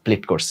জায়গাটাকে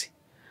স্প্লিট করছি,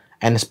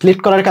 এন্ড স্প্লিট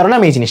করার কারণে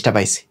আমি এই জিনিসটা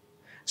পাইছি,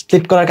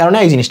 স্প্লিট করার কারণে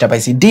এই জিনিসটা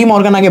পাইছি। ডি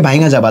মর্গান আগে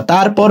ভাঙা যাবা,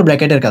 তারপর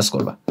ব্র্যাকেটের কাজ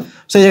করবা।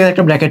 সো এই জায়গায়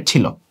একটা ব্র্যাকেট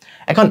ছিল,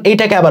 এখন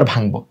এইটাকে আবার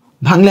ভাঙবো।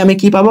 ভাঙলে আমি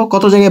কি পাবো?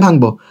 কত জায়গায়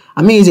ভাঙবো?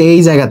 আমি এই যে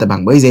এই জায়গাতে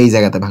ভাঙবো, এই যে এই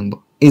জায়গাতে ভাঙবো,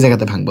 এই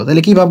জায়গাতে ভাঙবো।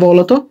 তাহলে কি পাবো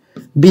বলো তো?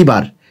 বি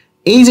বার।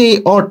 এই যে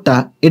অরটা,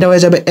 এটা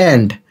হয়ে যাবে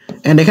এন্ড,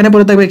 এন্ড এখানে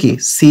পড়ে থাকবে কি?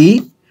 সি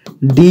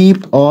ডি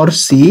অর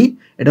সি,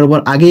 এটার উপর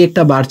আগে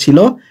একটা বার ছিল,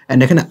 এন্ড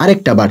এখানে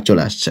আরেকটা বার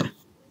চলে আসছে।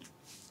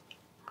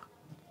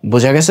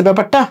 বোঝা গেছে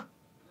ব্যাপারটা?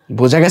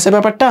 বোঝা গেছে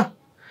ব্যাপারটা?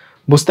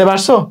 বুঝতে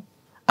পারছো?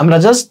 আমরা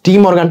জাস্ট ডি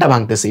মর্গানটা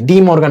ভাঙতেছি, ডি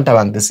মর্গানটা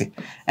ভাঙতেছি।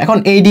 এখন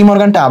এই ডি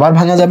মর্গানটা আবার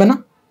ভাঙা যাবে না?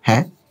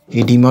 হ্যাঁ,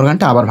 এই ডি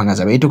মর্গানটা আবার ভাঙা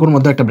যাবে। এইটুকুর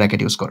মধ্যে একটা ব্র্যাকেট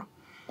ইউজ করো,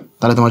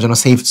 তাহলে তোমার জন্য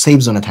সেফ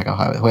জোনে থাকা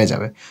হয়ে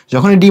যাবে।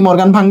 যখন ডি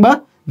মর্গান ভাঙবা,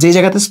 যে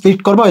জায়গাতে স্প্লিট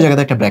করবা ওই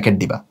জায়গাতে একটা ব্র্যাকেট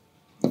দিবা।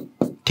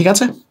 ঠিক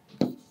আছে,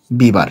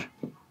 বি বার।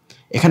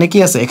 এখানে কি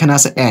আছে? এখানে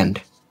আছে এন্ড।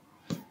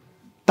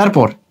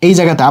 তারপর এই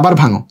জায়গাতে আবার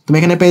ভাঙো, তুমি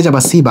এখানে পেয়ে যাবা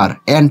সি বার,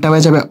 এন্ডটা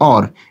হয়ে যাবে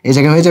অর, এই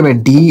জায়গায় হয়ে যাবে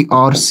ডি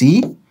অর সি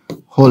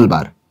হোল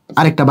বার,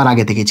 আরেকটা বার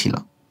আগে থেকে ছিল।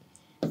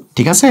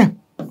 ঠিক আছে,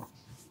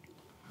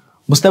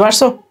 বুঝতে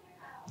পারছো?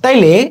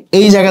 তাইলে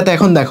এই জায়গাতে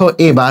এখন দেখো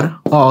এ বার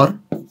অর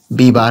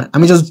বি বার,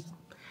 আমি জাস্ট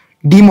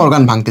ডি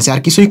মর্গান ভাঙতেছি, আর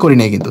কিছুই করি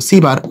নাই কিন্তু। সি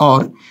বার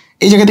অর,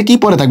 এই জায়গাতে কি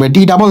পড়ে থাকবে?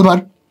 ডি ডাবল বার,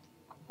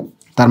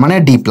 তার মানে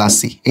ডি প্লাস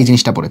সি, এই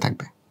জিনিসটা পড়ে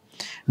থাকবে,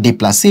 ডি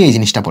প্লাস সি এই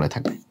জিনিসটা পড়ে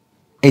থাকবে,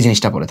 এই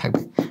জিনিসটা পড়ে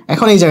থাকবে।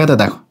 এখন এই জায়গাতে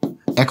দেখো,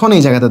 এখন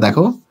এই জায়গাতে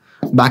দেখো,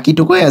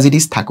 বাকিটুকু অ্যাজ ইট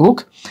ইজ থাকুক।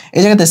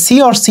 এই জায়গাতে C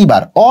or C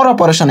bar or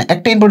অপারেশনে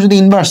একটা ইনপুট যদি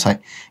ইনভার্স হয়,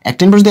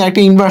 একটা ইনপুট যদি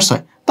একটা ইনভার্স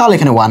হয়, তাহলে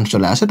এখানে 1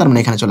 চলে আসে, তার মানে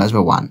এখানে চলে আসবে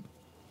 1,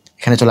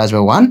 এখানে চলে আসবে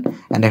 1,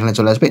 এন্ড এখানে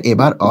চলে আসবে এ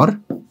বার অর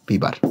বি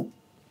বার।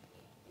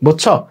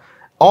 বুঝছো?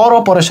 অর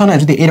অপারেশনে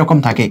যদি এরকম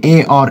থাকে এ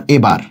অর এ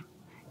বার,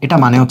 এটা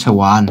মানে হচ্ছে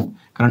 1,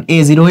 কারণ এ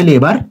 0 হইলে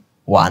এবার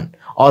 1,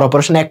 অর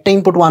অপারেশনে একটা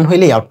ইনপুট 1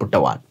 হইলে আউটপুটটা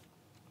 1।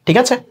 ঠিক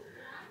আছে,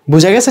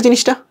 বুঝা গেছে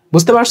জিনিসটা?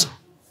 বুঝতে পারছো?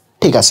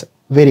 ঠিক আছে,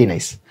 ভেরি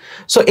নাইস।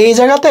 সো এই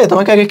জায়গাতে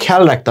তোমাকে আগে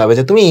খেয়াল রাখতে হবে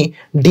যে তুমি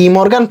ডি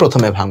মর্গান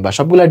প্রথমে ভাঙবা,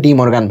 সবগুলা ডি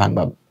মর্গান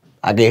ভাঙবা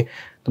আগে।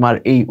 তোমার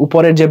এই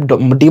উপরের যে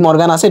ডি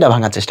মর্গান আছে এটা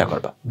ভাঙার চেষ্টা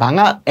করবা।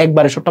 ভাঙা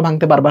একবারে সবটা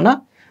ভাঙতে পারবা না,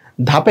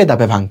 ধাপে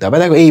ধাপে ভাঙতে হবে।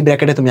 দেখো এই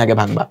ব্র্যাকেটে তুমি আগে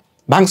ভাঙবা,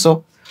 ভাঙছো,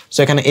 সো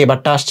এখানে এ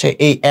বারটা আসছে,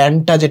 এই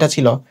এন্ডটা যেটা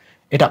ছিল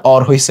এটা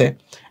অর হইছে,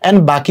 এন্ড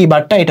বাকি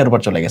বারটা এটার উপর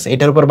চলে গেছে,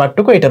 এটার উপর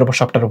বারটুকু এটার উপর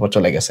সবটার উপর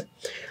চলে গেছে।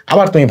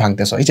 আবার তুমি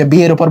ভাঙতেছো, এই যে বি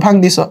এর উপর ভাঙ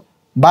দিছো,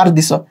 বার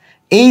দিছো,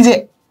 এই যে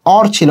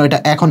অর ছিল এটা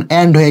এখন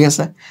এন্ড হয়ে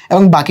গেছে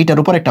এবং বাকিটার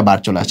উপর একটা বার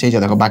চলে আসছে। এই যে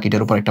দেখো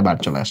বাকিটার উপর একটা বার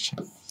চলে আসছে।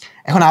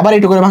 এখন আবার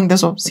একটু করে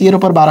ভাঙতেছো, সি এর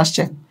উপর বার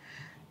আসছে,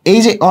 এই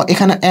যে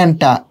এখানে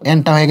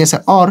এন্ডটা হয়ে গেছে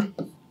অর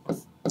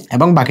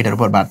এবং বাকিটার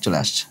উপর বার চলে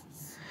আসছে।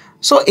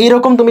 সো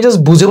এইরকম তুমি জাস্ট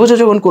বুঝে বুঝে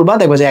যখন করবা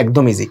দেখবে যে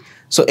একদম ইজি।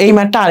 সো এই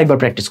ম্যাথটা আরেকবার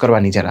প্র্যাকটিস করবা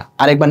নিজেরা,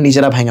 আরেকবার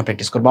নিজেরা ভাঙা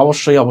প্র্যাকটিস করবা,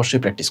 অবশ্যই অবশ্যই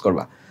প্র্যাকটিস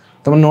করবা।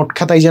 তোমার নোট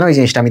খাতায় যেন এই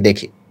জিনিসটা আমি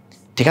দেখি,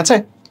 ঠিক আছে?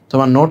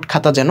 তোমার নোট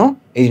খাতা যেন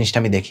এই জিনিসটা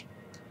আমি দেখি,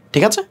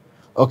 ঠিক আছে?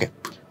 ওকে,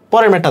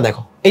 পরের ম্যাথটা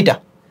দেখো,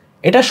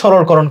 এটা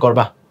সরলকরণ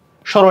করবা,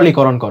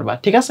 সরলীকরণ করবা,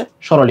 ঠিক আছে?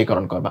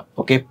 সরলীকরণ করবা,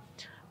 ওকে,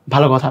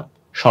 ভালো কথা।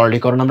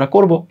 সরলীকরণ আমরা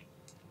করব,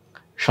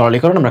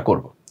 সরলীকরণ আমরা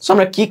করব। সো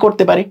আমরা কি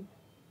করতে পারি?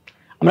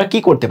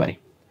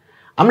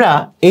 আমরা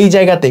এই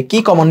জায়গাতে কি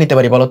কমন নিতে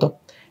পারি বলতো?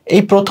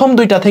 এই প্রথম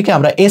দুইটা থেকে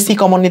আমরা এসি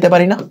কমন নিতে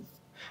পারি না?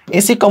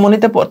 এসি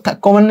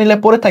কমন নিলে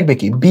পরে থাকবে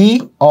কি? Be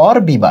or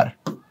B bar,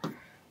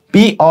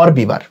 be or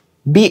B bar,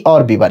 be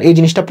or B বার, এই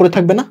জিনিসটা পরে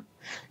থাকবে না?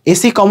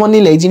 এসি কমন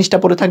নিলে এই জিনিসটা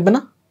পরে থাকবে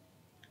না?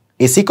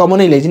 এসি কমন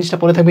নিলে এই জিনিসটা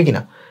পরে থাকবে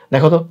কিনা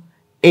দেখো তো।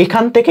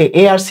 এইখান থেকে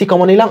এ আর সি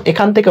কমন নিলাম,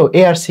 এখান থেকেও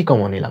এ আর সি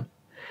কমন নিলাম।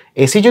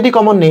 এসি যদি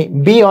কমন নেই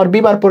বি অর বি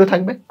বার পরে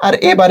থাকবে, আর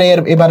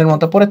এবারের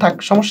মতো পরে থাক,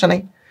 সমস্যা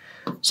নাই।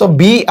 সো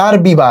বি আর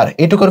বি বার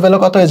এটুকুর ভ্যালু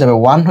কত হয়ে যাবে?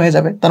 1 হয়ে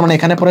যাবে। তার মানে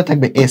এখানে পরে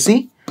থাকবে AC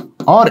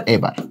or a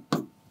bar,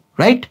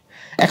 right?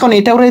 এখন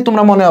এটাও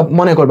তোমরা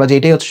মনে করবা যে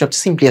এটাই হচ্ছে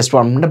সবচেয়ে সিম্পলিয়েস্ট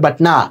ফর্ম, বাট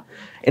না,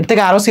 এর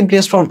থেকে আরো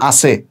সিম্পলিয়েস্ট ফর্ম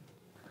আছে।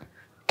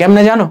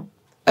 কেমনে জানো?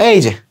 এই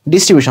যে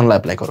ডিস্ট্রিবিউশন ল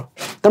অ্যাপ্লাই করো,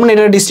 তার মানে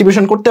এটা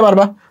ডিস্ট্রিবিউশন করতে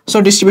পারবা। সো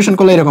ডিস্ট্রিবিউশন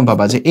করলে এরকম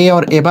পাবা যে a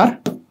or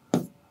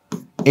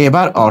a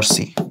bar or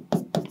C.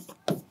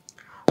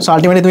 So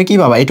ultimately তুমি কি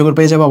পাবা? এইটুকুর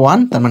পেয়ে যাবা 1,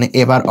 তার মানে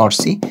এ বার অর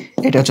সি।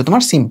 এটা হচ্ছে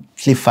তোমার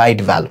সিম্পলিফাইড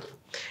ভ্যালু,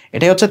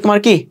 এটাই হচ্ছে তোমার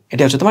কি?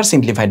 এটা হচ্ছে তোমার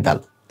সিম্পলিফাইড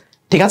ভ্যালু,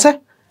 ঠিক আছে?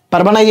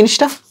 পারবা না এই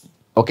জিনিসটা?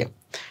 ওকে,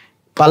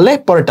 পারলে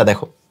পরেরটা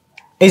দেখো।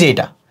 এই যে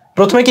এটা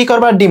প্রথমে কি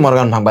করবা? ডি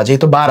মর্গান ভাঙবা,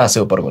 যেহেতু বার আছে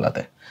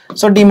উপরগুলাতে।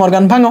 সো ডি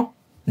মর্গান ভাঙো,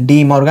 ডি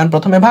মর্গান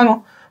প্রথমে ভাঙো।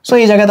 সো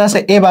এই জায়গাতে আছে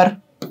এ বার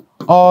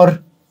অর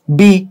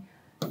বি,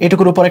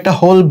 এটুকুর উপর একটা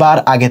হোল বার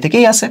আগে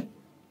থেকেই আছে।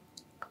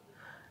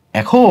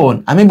 এখন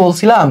আমি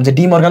বলছিলাম যে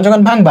ডি মর্গান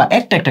যখন ভাঙবা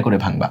একটা একটা করে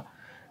ভাঙবা,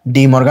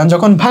 ডি মর্গান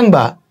যখন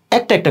ভাঙবা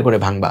একটা একটা করে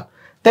ভাঙবা।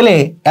 তাহলে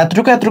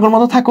এতটুকুর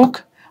মতো থাকুক,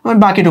 আমি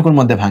বাকিটুকুর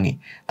মধ্যে ভাঙি।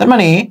 তার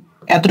মানে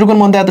এতটুকুর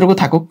মধ্যে এতটুকু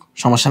থাকুক,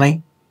 সমস্যা নাই।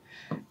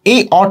 এই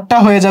অরটা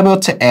হয়ে যাবে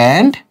হচ্ছে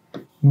এন্ড,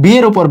 বি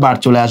এর উপর বার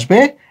চলে আসবে,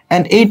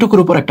 এন্ড এইটুকুর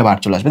উপর একটা বার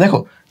চলে আসবে। দেখো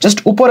জাস্ট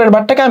উপরের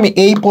বারটাকে আমি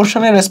এই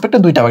পোর্শনের রেসপেক্টে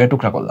দুইটা ভাগে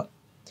টুকরা করলাম,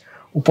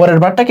 উপরের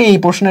বারটাকে এই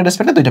পোর্শনের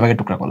রেসপেক্টে দুইটা ভাগে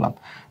টুকরা করলাম।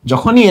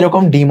 যখনই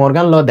এরকম ডি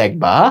মর্গান ল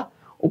দেখবা,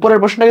 উপরের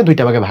পোর্শনটাকে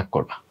দুইটা ভাগে ভাগ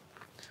করবা,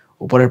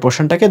 উপরের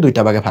পোর্শনটাকে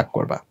দুইটা ভাগে ভাগ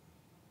করবা,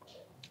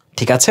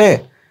 ঠিক আছে?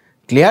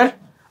 ক্লিয়ার?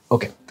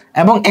 ওকে,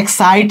 এবং এক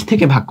সাইড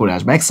থেকে ভাগ করে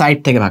আসবে, এক সাইড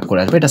থেকে ভাগ করে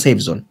আসবে, এটা সেফ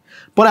জোন।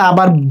 পরে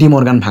আবার ডি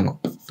মর্গান ভাঙো,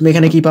 তুমি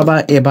এখানে কি পাবা?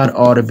 এ বার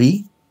অর বি,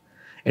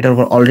 এটার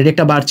উপর অলরেডি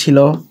একটা বার ছিল,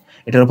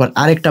 এটার উপর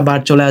আরেকটা বার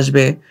চলে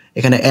আসবে,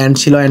 এখানে এন্ড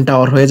ছিল, এন্ডটা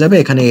অর হয়ে যাবে,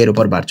 এখানে এর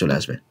উপর বার চলে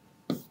আসবে।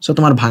 সো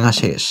তোমার ভাঙা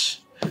শেষ,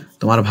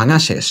 তোমার ভাঙা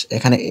শেষ।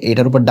 এখানে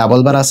এটার উপর ডাবল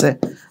বার আছে,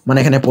 মানে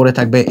এখানে পড়ে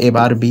থাকবে এ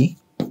বার বি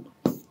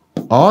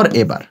অর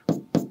এ বার,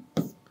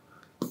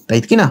 তাই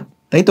কি না?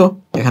 তাই তো,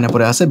 এখানে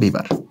পড়ে আছে বি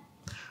বার।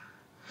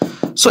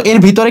 সো এর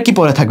ভিতরে কি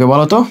পড়ে থাকবে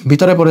বলো তো?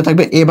 ভিতরে পড়ে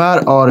থাকবে এ বার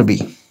অর বি,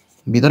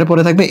 ভিতরে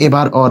পড়ে থাকবে এ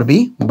বার অর বি,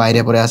 বাইরে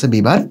পড়ে আছে বি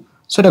বার।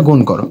 সো এটা গুণ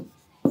করো,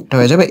 এটা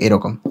হয়ে যাবে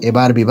এরকম এ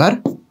বার বি বার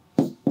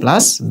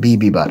প্লাস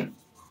বি বার।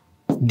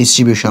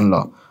 ডিস্ট্রিবিউশন ল,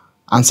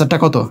 আনসারটা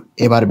কত?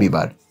 এ বার বি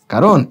বার,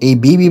 কারণ এই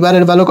বি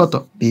বারের ভ্যালু কত?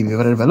 বি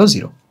বারের ভ্যালু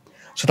 0।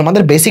 সো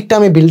তোমাদের বেসিকটা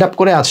আমি বিল্ড আপ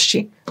করে আসছি,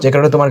 যে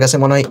কারণে তোমার কাছে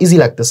মনে হয় ইজি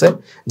লাগতেছে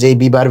যে এই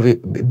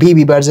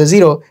বি বার যে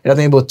 0, এটা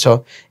তুমি বুঝছো।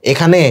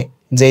 এখানে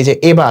যে এই যে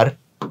এ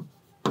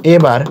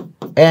বার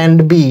এন্ড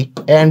বি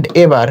এন্ড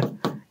এ বার,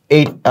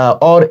 এই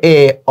or a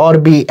or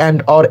B and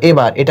or a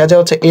বার, এটা যে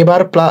হচ্ছে এ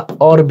বার প্লাস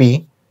অর বি,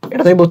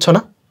 এটা তুমি বুঝছো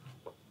না?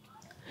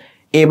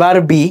 এ বার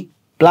বি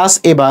প্লাস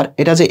এ বার,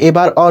 এটা যে এ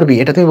বার অর বি,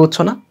 এটা তুমি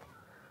বুঝছো না?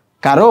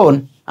 কারণ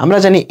আমরা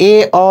জানি এ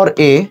অর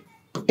এ,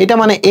 এটা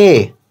মানে এ,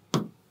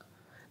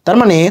 তার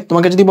মানে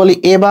তোমাকে যদি বলি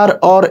এ বার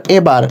অর এ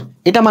বার,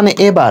 এটা মানে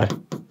এ বার,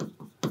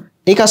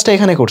 এই কাজটা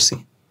এখানে করছি।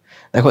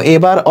 দেখো এ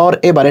বার অর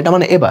এ বার, এটা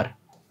মানে এ বার।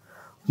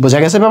 বোঝা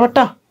গেছে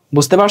ব্যাপারটা?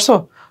 বুঝতে পারছো?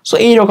 সো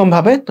এইরকম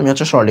ভাবে তুমি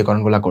হচ্ছে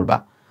সরলীকরণগুলো করবা।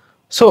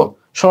 সো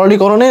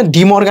সরলীকরণে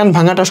ডি মর্গান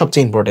ভাঙাটা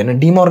সবচেয়ে ইম্পর্টেন্ট।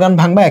 ডি মর্গান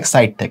ভাঙবা এক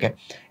সাইড থেকে।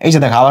 এই যে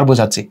দেখো আবার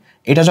বোঝাচ্ছি,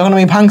 এটা যখন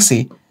আমি ভাঙছি,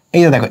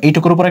 এই যে দেখো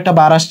এইটুকুর উপর একটা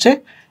বার আসছে,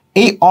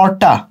 এই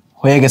অরটা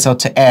হয়ে গেছে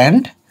হচ্ছে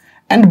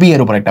অ্যান্ড বি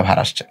এর উপর একটা ভার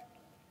আসছে,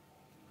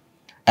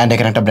 অ্যান্ড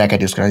এখানে একটা ব্র্যাকেট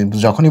ইউজ করা।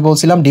 যখনই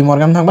বলছিলাম ডি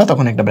মর্গান ভাঙবা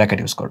তখন একটা ব্র্যাকেট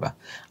ইউজ করবা।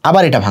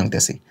 আবার এটা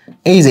ভাঙতেছি,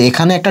 এই যে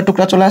এখানে একটা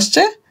টুকরা চলে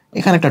আসছে,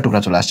 এখানে একটা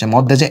টুকরা চলে আসছে,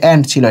 মধ্যে যে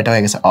অ্যান্ড ছিল এটা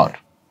হয়ে গেছে অর।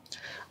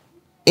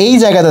 এই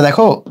জায়গাতে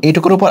দেখো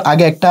এইটুকুর উপর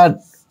আগে একটা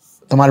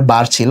তোমার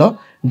বার ছিল,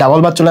 ডাবল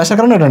বার চলে আসার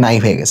কারণে ওটা নাই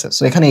হয়ে গেছে,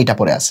 সো এখানে এইটা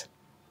পড়ে আছে।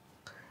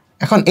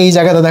 এখন এই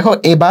জায়গাতে দেখো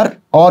এবার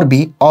অর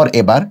বি অর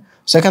এবার,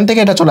 সো এখান থেকে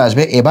এটা চলে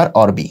আসবে এবার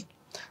অর বি,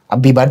 আর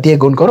বি বার দিয়ে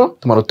গুণ করো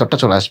তোমার উত্তরটা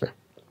চলে আসবে।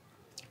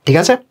 ঠিক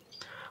আছে,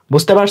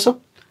 বুঝতে পারছো?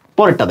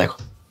 পরেরটা দেখো,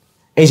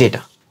 এই যে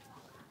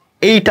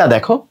এইটা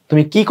দেখো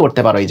তুমি কি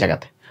করতে পারো এই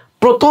জায়গাতে।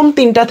 প্রথম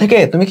তিনটা থেকে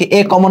তুমি কি এ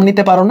কমন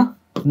নিতে পারো না?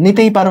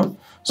 নিতেই পারো।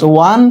 So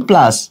 1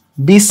 plus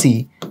BC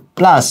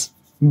plus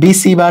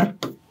BC বার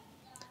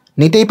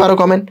নিতেই পারো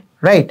কমেন্ট,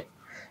 রাইট?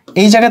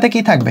 এই জায়গাতে কি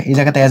থাকবে? এই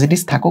জায়গাতে অ্যাজ ইট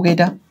ইজ থাকুক,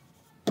 এইটা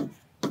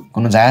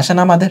কোনো যায় আসে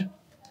না আমাদের।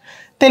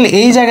 তাহলে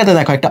এই জায়গাতে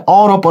দেখো একটা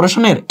অর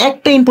অপারেশনের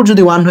একটা ইনপুট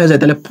যদি 1 হয়ে যায়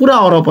তাহলে পুরো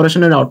অর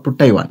অপারেশনের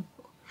আউটপুটটাই 1।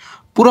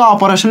 পুরো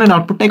অপারেশনের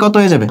আউটপুটটাই কত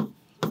হয়ে যাবে?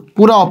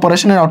 পুরো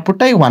অপারেশনের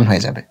আউটপুটটাই 1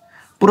 হয়ে যাবে।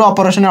 পুরো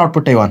অপারেশনের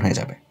আউটপুটটাই 1 হয়ে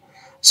যাবে।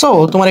 সো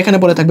তোমার এখানে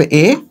পড়ে থাকবে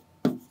এ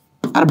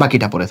আর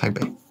বাকিটা পড়ে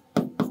থাকবে।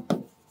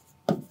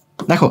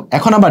 দেখো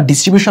এখন আবার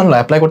ডিস্ট্রিবিউশন ল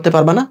অ্যাপ্লাই করতে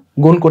পারবা না?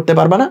 গুণ করতে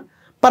পারবা না?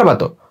 পারবা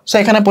তো। সো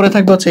এখানে পড়ে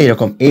থাকবে হচ্ছে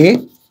এরকম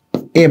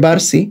এ বার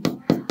C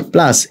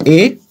plus A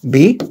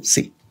B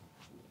C.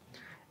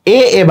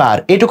 এবার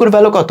এটুকুর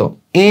ভ্যালু কত?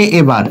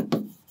 এবার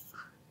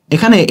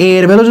এখানে এ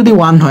এর ভ্যালু যদি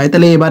 1 হয়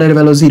তাহলে এবার এর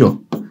ভ্যালু 0,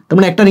 তার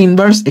মানে একটা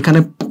ইনভার্স এখানে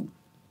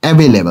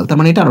অ্যাভেলেবল, তার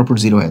মানে এটা আউটপুট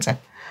 0 হয়ে যায়।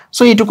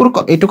 সো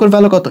এটুকুর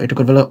ভ্যালু কত?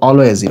 এটুকুর ভ্যালু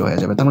অলওয়েজ 0 হয়ে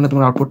যাবে, তার মানে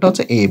তোমার আউটপুটটা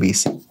হচ্ছে এ বি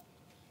সি।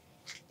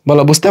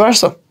 বলো, বুঝতে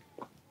পারছো?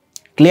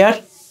 ক্লিয়ার?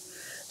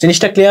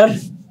 জিনিসটা ক্লিয়ার?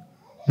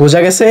 বোঝা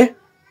গেছে?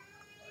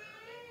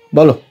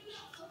 বলো,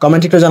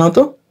 কমেন্ট একটু জানাও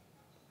তো।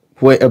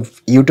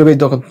 ইউটিউবে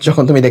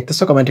যখন তুমি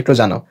দেখতেছো কমেন্ট একটু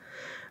জানাও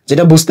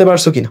যেটা বুঝতে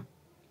পারছো কিনা।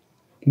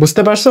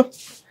 বুঝতে পারছো?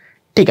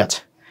 ঠিক আছে,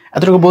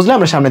 এতটুকু বুঝলে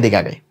আমরা সামনের দিকে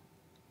আগাই।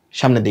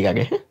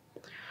 হ্যাঁ,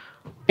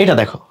 এটা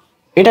দেখো,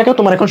 এটাকেও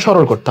তোমার এখন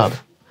সরল করতে হবে,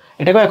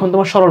 এটাকেও এখন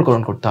তোমার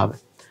সরলকরণ করতে হবে।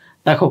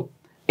 দেখো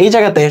এই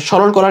জায়গাতে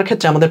সরল করার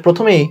ক্ষেত্রে আমাদের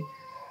প্রথমেই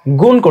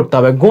গুণ করতে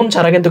হবে। গুণ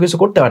ছাড়া কিন্তু কিছু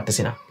করতে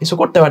পারতেছি না। কিছু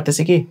করতে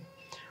পারতেছি কি?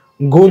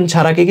 গুণ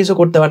ছাড়া কি কিছু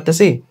করতে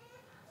পারতেছি?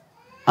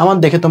 আমার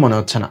দেখে তো মনে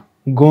হচ্ছে না।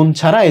 গুণ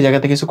ছাড়া এই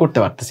জায়গাতে কিছু করতে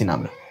পারতেছি না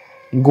আমরা।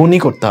 গুণই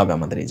করতে হবে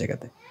আমাদের, এই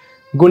জায়গাতে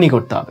গুণই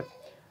করতে হবে।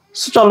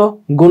 সো চলো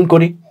গুণ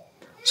করি।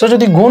 সো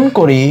যদি গুণ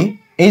করি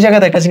এই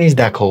জায়গাতে একটা জিনিস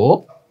দেখো,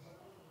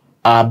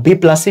 বি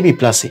প্লাস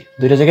সি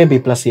দুইটা জায়গায় বি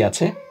প্লাস সি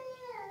আছে।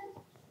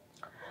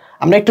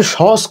 আমরা একটু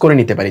সহজ করে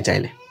নিতে পারি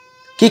চাইলে।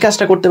 কি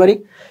কাজটা করতে পারি?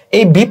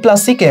 এই বি প্লাস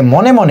সি কে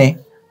মনে মনে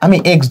আমি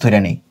এক্স ধরে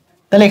নিই,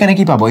 তাহলে এখানে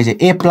কি পাবো? এই যে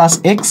এ প্লাস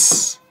এক্স,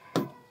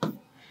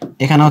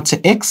 এখানে হচ্ছে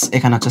এক্স,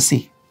 এখানে হচ্ছে সি।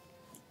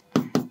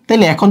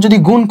 তাহলে এখন যদি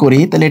গুণ করি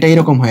তাহলে এটা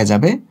এরকম হয়ে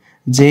যাবে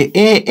যে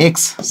এ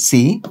x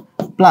C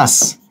plus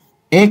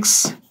x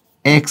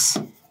x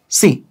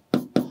C.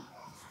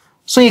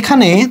 So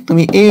এখানে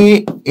তুমি এ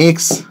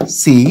x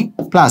C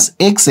plus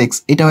x x,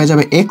 এটা হয়ে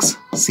যাবে এক্স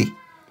সি।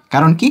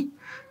 কারণ কি?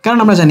 কারণ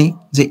আমরা জানি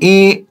যে এ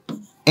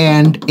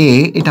অ্যান্ড এ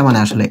এটা মানে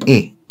আসলে এ,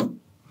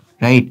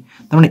 রাইট?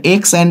 তার মানে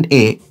এক্স অ্যান্ড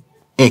এ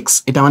এক্স,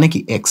 এটা মানে কি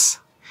এক্স।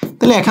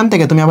 তাহলে এখান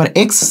থেকে তুমি আবার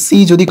এক্স সি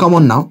যদি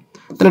কমন নাও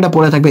তাহলে এটা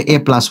পড়ে থাকবে এ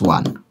প্লাস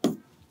 1,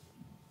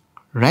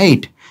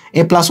 রাইট?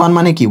 এ প্লাস 1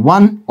 মানে কি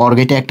 1, অর্গ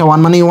এটা একটা 1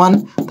 মানে 1,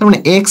 তার মানে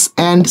এক্স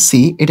অ্যান্ড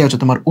সি এটা হচ্ছে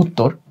তোমার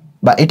উত্তর।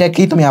 বা এটা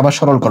কি তুমি আবার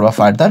সরল করবা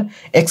ফার্দার,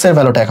 এক্স এর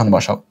ভ্যালুটা এখন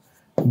বসাও,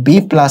 বি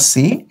প্লাস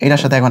সি,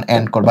 এটার সাথে এখন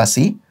অ্যান্ড করবা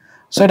সি।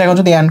 সো এটা এখন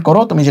যদি অ্যান্ড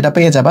করো তুমি যেটা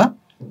পেয়ে যাবা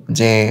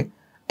যে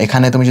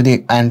এখানে তুমি যদি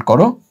অ্যান্ড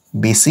করো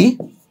বিসি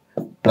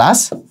প্লাস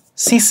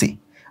সিসি,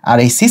 আর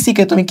এই সিসি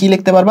কে তুমি কি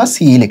লিখতে পারবা?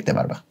 সি লিখতে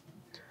পারবা।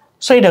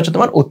 সো এটা হচ্ছে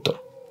তোমার উত্তর,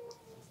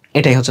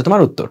 এটাই হচ্ছে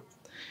তোমার উত্তর।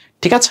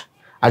 ঠিক আছে?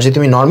 আর যদি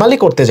তুমি নর্মালি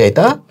করতে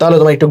যাইতা তাহলে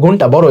তোমার একটু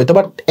গুণটা বড় হইতো,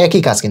 বাট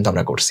একই কাজ কিন্তু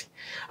আমরা করছি,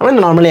 আমরা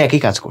নর্মালি একই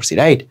কাজ করছি,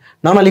 রাইট?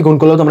 নর্মালি গুণ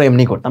করলেও তোমরা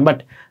এমনি করতাম, বাট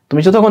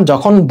তুমি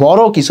যখন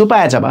বড় কিছু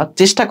পাওয়া যাবা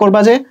চেষ্টা করবা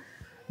যে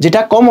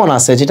যেটা কমন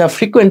আছে, যেটা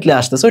ফ্রিকুয়েন্টলি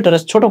আসতেছে ওইটা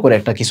ছোট করে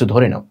একটা কিছু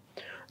ধরে নাও,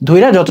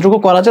 ধইরা যতটুকু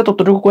করা যায়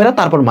ততটুকু কইরা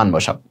তারপর মান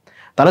বসাও।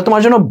 তাহলে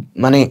তোমার জন্য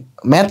মানে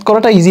ম্যাথ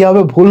করাটা ইজি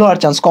হবে, ভুল হওয়ার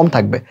চান্স কম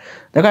থাকবে।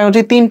 দেখো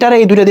যদি 3টারে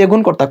এই 2টা দিয়ে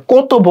গুণ করতা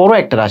কত বড়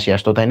একটা রাশি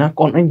আসতো, তাই না?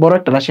 অনেক বড়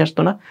একটা রাশি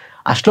আসতো না?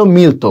 আসলেও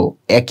মিলতো,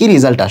 একই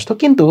রেজাল্ট আসতো।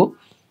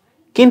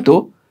 কিন্তু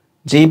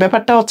যেই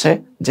ব্যাপারটা হচ্ছে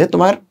যে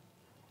তোমার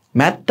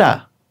ম্যাথটা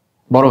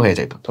বড় হয়ে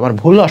যেত, তোমার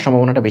ভুল হওয়ার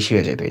সম্ভাবনাটা বেশি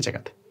হয়ে যেত এই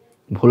জায়গাতে।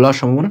 ভুল হওয়ার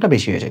সম্ভাবনাটা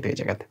বেশি হয়ে যেত এই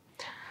জায়গাতে।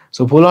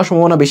 সো ভুল হওয়ার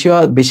সম্ভাবনা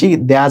বেশি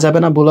দেওয়া যাবে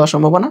না। ভুল হওয়ার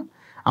সম্ভাবনা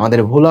আমাদের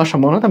ভুল হওয়ার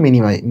সম্ভাবনাটা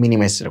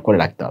মিনিমাইজ করে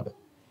রাখতে হবে।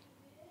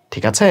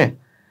 ঠিক আছে?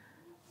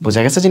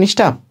 বোঝা গেছে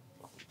জিনিসটা?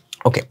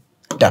 ওকে,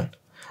 ডান।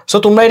 সো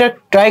তোমরা এটা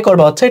ট্রাই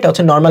করবা হচ্ছে, এটা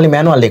হচ্ছে নর্মালি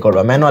ম্যানুয়ালি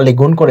করবা, ম্যানুয়ালি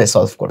গুণ করে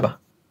সলভ করবা,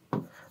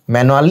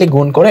 ম্যানুয়ালি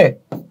গুণ করে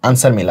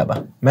আনসার মিলাবা,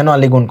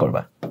 ম্যানুয়ালি গুণ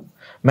করবা,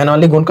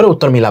 ম্যানুয়ালি গুণ করে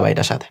উত্তর মিলাবা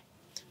এটার সাথে,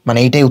 মানে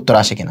এইটাই উত্তর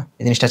আসে কিনা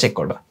এই জিনিসটা চেক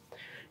করবা।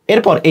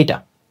 এরপর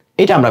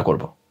এইটা আমরা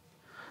করব।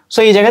 সো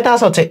এই জায়গাতে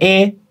আসা হচ্ছে A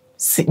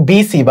B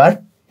C bar,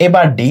 A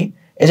bar D,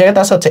 এই জায়গাতে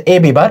আসা হচ্ছে A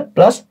B bar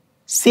plus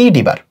C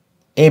D bar,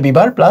 A B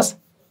bar plus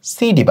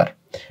C D বার,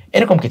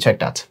 এরকম কিছু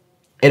একটা আছে,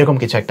 এরকম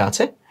কিছু একটা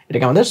আছে।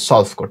 এটাকে আমাদের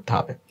সলভ করতে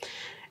হবে,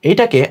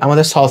 এইটাকে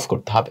আমাদের সলভ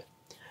করতে হবে।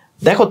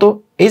 দেখো তো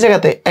এই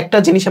জায়গাতে একটা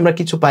জিনিস আমরা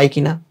কিছু পাই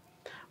কিনা,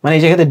 মানে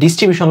এই জায়গাতে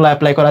ডিস্ট্রিবিউশন ল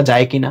অ্যাপ্লাই করা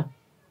যায় কিনা,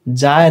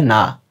 যায়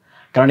না,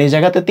 কারণ এই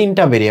জায়গাতে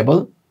তিনটা ভেরিয়েবল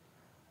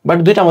বাট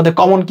দুইটার মধ্যে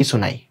কমন কিছু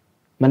নাই,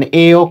 মানে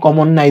এ ও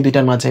কমন নাই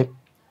দুইটার মাঝে,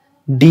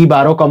 ডি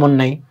বারও কমন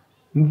নাই,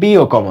 বি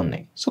ও কমন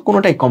নাই, সো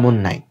কোনোটাই কমন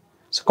নাই।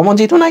 সো কমন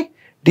যেহেতু নাই,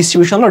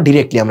 ডিস্ট্রিবিউশন ল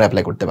ডিরেক্টলি আমরা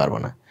অ্যাপ্লাই করতে পারবো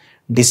না,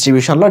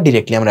 ডিস্ট্রিবিউশন ল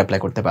ডিরেক্টলি আমরা অ্যাপ্লাই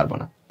করতে পারবো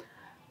না।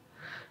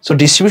 সো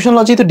ডিস্ট্রিবিউশন ল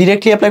যেহেতু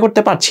ডিরেক্টলি অ্যাপ্লাই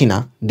করতে পারছি না,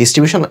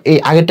 ডিস্ট্রিবিউশন এই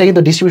আগেরটা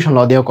কিন্তু ডিস্ট্রিবিউশন ল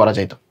দিয়েও করা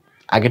যাইতো,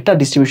 আগেরটা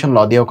ডিস্ট্রিবিউশন ল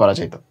দিয়েও করা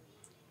যাইতো।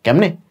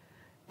 কেমনে?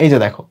 এই যে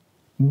দেখো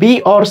বি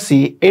অর সি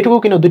এটুকু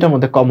কিন্তু দুইটার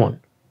মধ্যে কমন,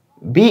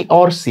 বি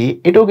অর সি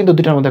এটাও কিন্তু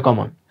দুইটার মধ্যে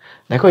কমন।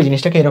 দেখো এই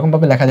জিনিসটাকে এরকম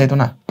ভাবে লেখা যাইতো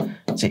না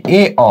যে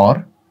a or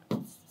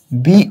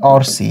be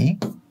or C,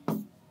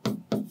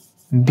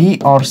 be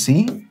or C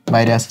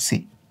বাইরে আছে সি,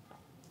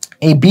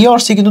 এই বি অর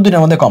সি কিন্তু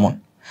দুইটার মধ্যে কমন।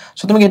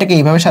 সো তুমি কি এটাকে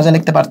এইভাবে সাজা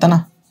লিখতে পারতা না,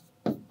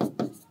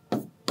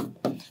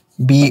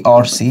 be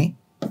or C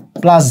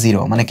plus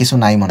zero, মানে কিছু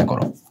নাই মনে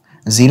করো,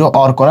 জিরো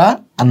অর করা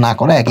আর না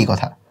করা একই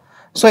কথা।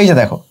 সো এই যে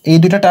দেখো এই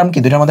দুইটা টার্ম কি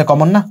দুইটার মধ্যে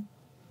কমন না,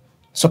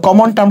 সো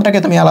কমন টার্মটাকে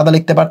তুমি আলাদা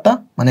লিখতে পারতা,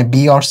 মানে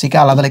বি অর সি কে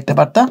আলাদা লিখতে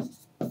পারতা,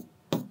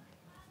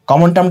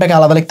 কমন টার্মটাকে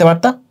আলাদা লিখতে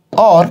পারতা,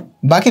 অর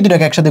বাকি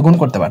দুটাকে একসাথে গুণ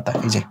করতে পারতা,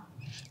 এই যে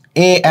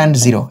এ অ্যান্ড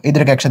জিরো এই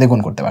দুটাকে একসাথে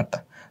গুণ করতে পারতা।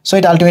 সো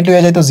এটা আলটিমেটলি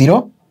হয়ে যেত জিরো,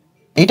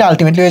 এইটা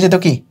আলটিমেটলি হয়ে যেত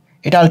কি,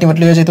 এটা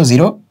আলটিমেটলি হয়ে যেত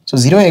জিরো। সো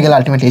জিরো হয়ে গেলে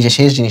আলটিমেটলি এই যে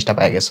শেষ জিনিসটা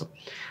পেয়ে গেছো।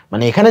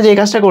 মানে এখানে যে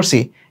কাজটা করছি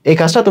এই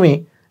কাজটা তুমি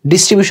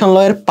ডিস্ট্রিবিউশন ল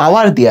এর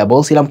পাওয়ার দিয়া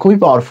বলছিলাম খুবই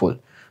পাওয়ারফুল,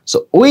 সো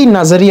ওই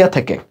নাজারিয়া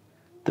থেকে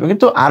তুমি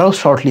কিন্তু আরো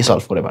শর্টলি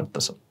সলভ করে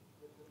পারতেছো।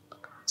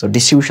 সো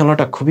ডিস্ট্রিবিউশন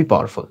লটা খুবই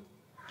পাওয়ারফুল,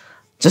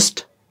 জাস্ট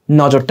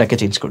নজরটাকে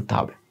চেঞ্জ করতে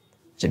হবে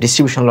যে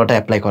ডিস্ট্রিবিউশন লটা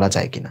অ্যাপ্লাই করা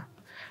যায় কিনা।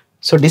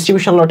 সো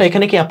ডিস্ট্রিবিউশন লটা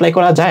এখানে কি অ্যাপ্লাই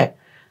করা যায়?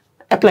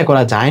 অ্যাপ্লাই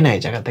করা যায় না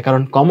এই জায়গাতে,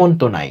 কারণ কমন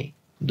তো নাই,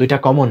 দুইটা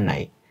কমন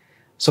নাই।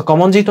 সো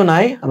কমন যেহেতু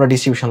নাই আমরা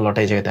ডিস্ট্রিবিউশন লটা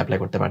এই জায়গাতে অ্যাপ্লাই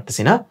করতে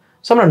পারতেছি না।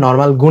 সো আমরা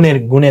নর্মাল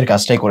গুণের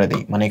কাজটাই করে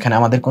দিই, মানে এখানে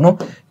আমাদের কোনো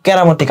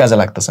কেরামতি কাজে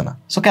লাগতেছে না।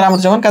 সো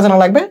কেরামতি যখন কাজে না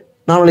লাগবে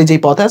নর্মালি যেই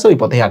পথে আছে ওই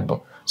পথেই আঁকবো।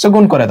 সো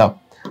গুণ করে দাও,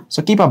 সো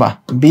কি পাবা,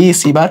 B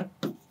C bar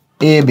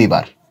A B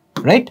bar,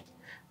 right?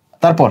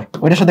 তারপর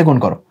ওইটার সাথে গুণ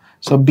করো,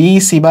 সো বি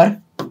সি বার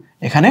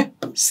এখানে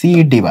সি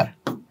ডি বার,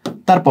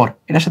 তারপর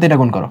এটার সাথে এটা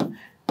গুণ করো,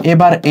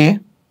 এবার এ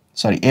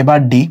সরি এবার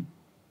ডি,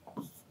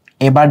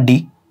 এবার ডি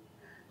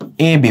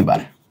এ বি বার,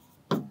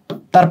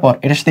 তারপর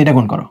এটার সাথে এটা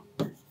গুণ করো,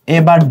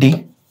 এবার ডি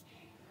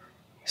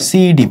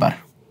সি ডি বার।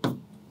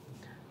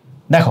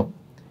 দেখো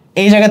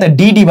এই জায়গাতে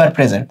ডি ডি বার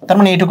প্রেজেন্ট, তার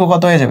মানে এইটুকু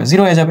কত হয়ে যাবে,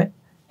 জিরো হয়ে যাবে।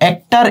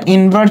 একটার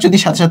ইনভার্স যদি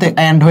সাথে সাথে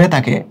অ্যান্ড হয়ে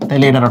থাকে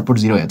তাহলে এটার আউটপুট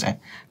জিরো হয়ে যায়,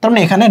 তার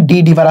মানে এখানে ডি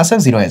ডি বার আছে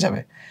জিরো হয়ে যাবে,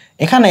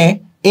 এখানে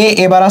এ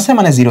এবার আছে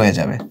মানে জিরো হয়ে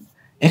যাবে,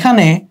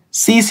 এখানে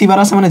সি সি বার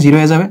আছে মানে জিরো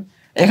হয়ে যাবে,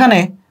 এখানে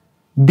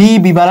বি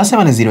বি বার আছে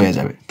মানে জিরো হয়ে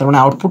যাবে। তার মানে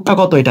আউটপুটটা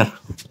কত এটার,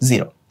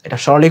 জিরো। এটা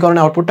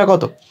সরলীকরণের আউটপুটটা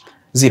কত,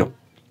 জিরো।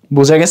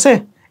 বোঝা গেছে?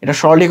 এটা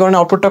সরলীকরণের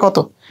আউটপুটটা কত,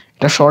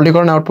 এটা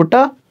সরলীকরণের আউটপুটটা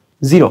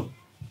জিরো।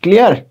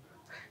 ক্লিয়ার?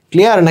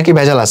 ক্লিয়ার নাকি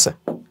ভেজাল আছে?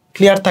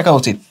 ক্লিয়ার থাকা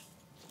উচিত।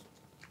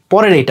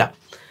 পরের এইটা,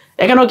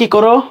 এখানেও কি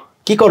করো,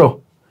 কি করো,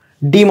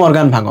 ডি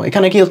মর্গান ভাঙো।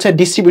 এখানে কি হচ্ছে,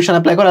 ডিস্ট্রিবিউশন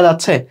অ্যাপ্লাই করা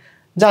যাচ্ছে,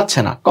 যাচ্ছে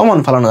না, কমন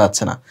ফেলানো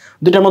যাচ্ছে না।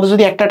 দুইটার মধ্যে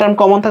যদি একটা টার্ম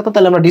কমন থাকতো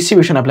তাহলে আমরা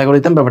ডিস্ট্রিবিউশন অ্যাপ্লাই করে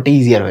দিতাম, ব্যাপারটা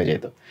ইজিয়ার হয়ে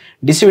যেত।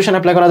 ডিস্ট্রিবিউশন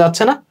অ্যাপ্লাই করা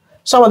যাচ্ছে না,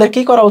 সো আমাদের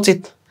কি করা উচিত,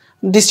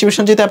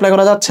 ডিস্ট্রিবিউশন যেহেতু অ্যাপ্লাই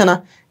করা যাচ্ছে না,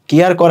 কি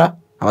আর করা,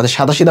 আমাদের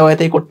সাদা সিধা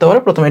ওয়েতেই করতে হবে।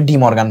 প্রথমে ডি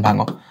মর্গান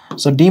ভাঙো,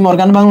 সো ডি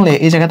মর্গান ভাঙলে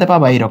এই জায়গাতে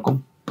পাবা এইরকম,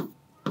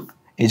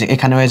 এই যে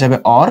এখানে হয়ে যাবে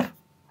অর,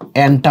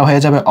 এনটা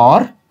হয়ে যাবে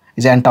অর,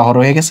 এই যে এনটা অর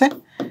হয়ে গেছে,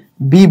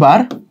 বি বার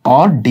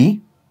অর ডি,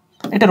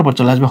 এটার উপর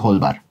চলে আসবে হোল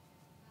বার,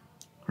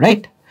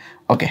 রাইট?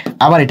 ওকে,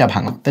 আবার এটা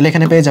ভাঙো, তাহলে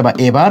এখানে পেয়ে যাবা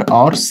এবার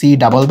or C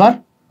double bar,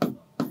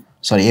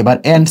 sorry এবার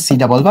এন্ড সি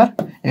ডাবল বার,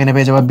 এখানে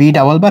পেয়ে যাবা B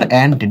double bar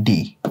and D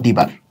D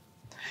বার।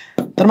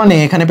 তার মানে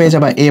এখানে পেয়ে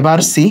যাবা এবার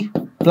সি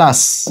প্লাস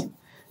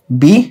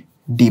বি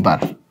ডি বার।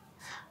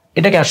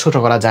 এটাকে আর ছোট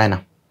করা যায় না,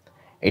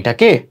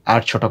 এটাকে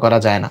আর ছোট করা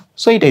যায় না।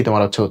 সো এটাই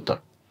তোমার হচ্ছে উত্তর,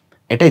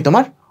 এটাই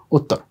তোমার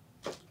উত্তর।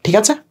 ঠিক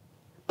আছে,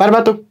 পারবা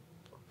তো?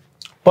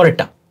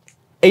 পরেরটা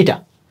এইটা,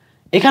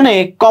 এখানে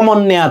কমন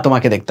নেওয়া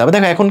তোমাকে দেখতে হবে।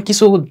 দেখো এখন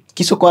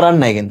কিছু করার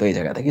নাই, কিন্তু এই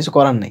জায়গাতে কিছু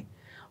করার নাই,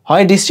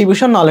 হয়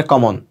ডিস্ট্রিবিউশন নাহলে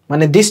কমন,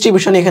 মানে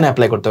ডিস্ট্রিবিউশন এখানে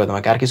অ্যাপ্লাই করতে হবে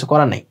তোমাকে, আর কিছু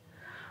করার নেই।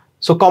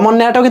 সো কমন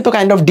নেওয়াটাও কিন্তু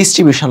kind of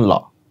distribution law.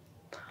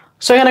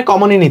 So এখানে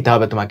কমনই নিতে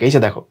হবে তোমাকে। এই যে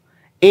দেখো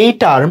এই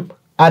টার্ম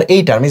আর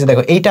এই টার্ম, এই যে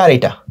দেখো এইটা আর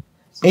এইটা,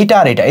 এইটা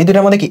আর এইটা, এই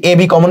দুটার মধ্যে কি এ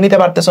বি কমন নিতে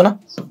পারতেছো না?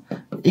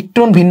 একটু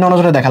ভিন্ন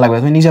নজরে দেখা লাগবে,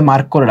 তুমি নিজে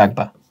মার্ক করে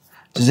রাখবা,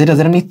 যেটা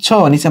যেটা নিচ্ছ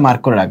নিচে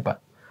মার্ক করে রাখবা।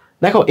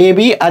 দেখো A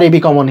B R A B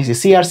common নিছি,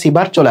 সি আর সি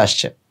বার চলে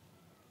আসছে।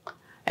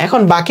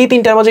 এখন বাকি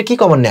তিনটার মধ্যে কি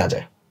কমন নেওয়া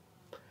যায়?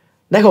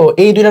 দেখো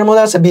এই দুইটার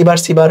মধ্যে আছে B bar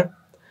C bar,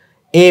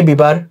 A B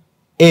bar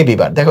A B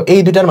বার। দেখো এই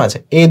দুইটার মাঝে,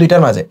 এই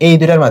দুইটার মাঝে, এই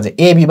দুইটার মাঝে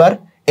A B bar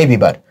A B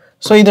bar.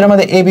 So এই দুইটার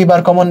মধ্যে এ বি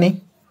বার কমন নেই,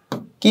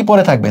 কি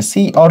পরে থাকবে,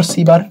 সি অর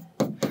সি বার।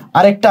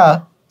 আরেকটা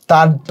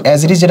তার অ্যাজ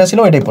ইট ইজ যেটা ছিল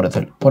ওইটাই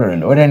পরে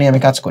রইল, ওইটা নিয়ে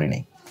আমি কাজ করি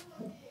নাই।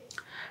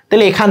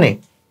 তাহলে এখানে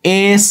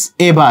S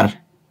A bar,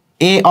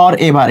 a or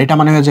a বার, এটা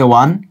মানে হচ্ছে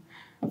 1,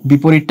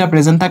 বিপরীতটা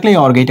প্রেজেন্ট থাকলে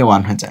অর গেটে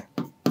 1 হয়ে যায়।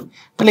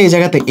 তাহলে এই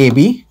জায়গাতে A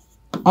be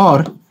or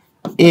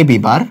A B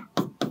bar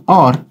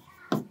or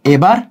a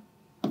bar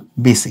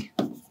BC.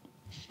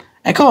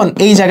 এখন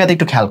এই জায়গাতে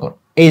একটু খেয়াল করো,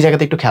 এই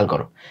জায়গাতে একটু খেয়াল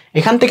করো,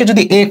 এখান থেকে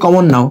যদি এ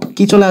কমন নাও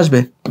কি চলে আসবে?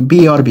 বি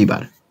অর বি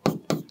বার,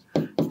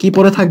 কি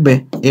পড়ে থাকবে?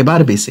 এ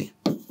বার বিসি,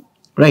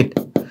 রাইট?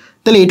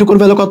 তাহলে এইটুকুর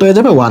ভ্যালু কত হয়ে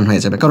যাবে? 1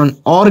 হয়ে যাবে, কারণ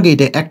অর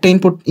গেটে একটা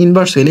ইনপুট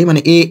ইনভার্স হইলেই মানে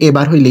এ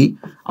বার হইলেই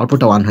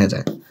আউটপুটটা 1 হয়ে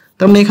যায়।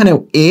 তার মানে এখানে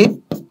a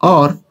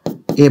or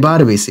a bar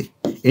BC,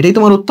 এটাই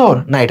তোমার উত্তর?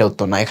 না, এটা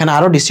উত্তর না, এখানে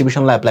আরো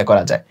ডিস্ট্রিবিউশন ল অ্যাপ্লাই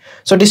করা যায়।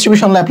 সো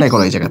ডিস্ট্রিবিউশন ল অ্যাপ্লাই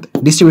করো, এই জায়গাতে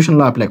ডিস্ট্রিবিউশন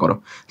ল অ্যাপ্লাই করো,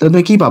 তাহলে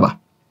তুমি কি পাবা?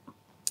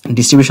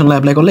 ডিস্ট্রিবিউশন ল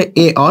অ্যাপ্লাই করলে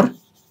a or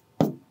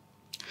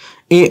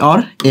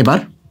a bar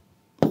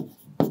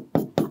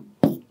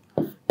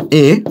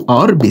a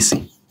or BC,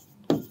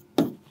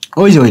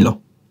 ওই যে হইল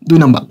 2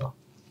 নাম্বার।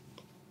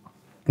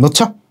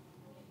 বুঝছো?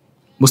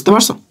 বুঝতে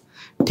পারছো?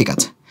 ঠিক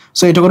আছে।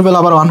 সো এটা করবে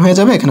আবার 1 হয়ে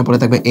যাবে, এখানে পড়ে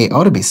থাকবে এ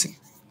অর বিসি।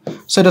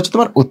 সো এটা হচ্ছে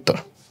তোমার উত্তর,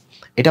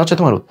 এটা হচ্ছে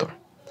তোমার উত্তর,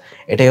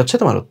 এটাই হচ্ছে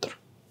তোমার উত্তর।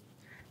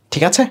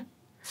 ঠিক আছে?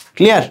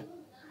 ক্লিয়ার?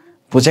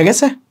 বুঝে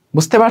গেছে?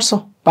 বুঝতে পারছো?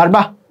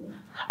 পারবা?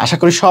 আশা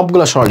করি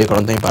সবগুলো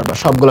সরলীকরণ তুমি পারবা,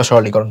 সবগুলো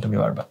সরলীকরণ তুমি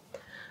পারবা।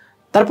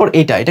 তারপর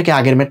এটা কি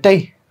আগের ম্যাটটাই?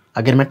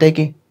 আগের ম্যাটটাই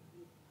কি?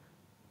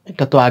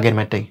 এটা তো আগের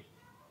ম্যাটটাই,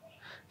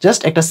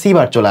 জাস্ট একটা সি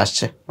বার চলে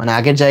আসছে, মানে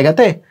আগের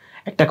জায়গাতে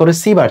একটা করে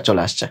সি বার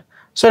চলে আসছে।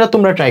 সো এটা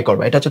তোমরা ট্রাই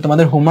করবে, এটা হচ্ছে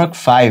তোমাদের হোমওয়ার্ক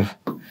 5।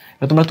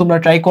 এটা তোমরা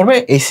ট্রাই করবে,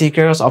 এই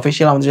সিক্রেটস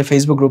অফিসিয়াল আমাদের যে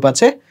ফেসবুক গ্রুপ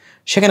আছে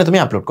সেখানে তুমি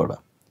আপলোড করবা।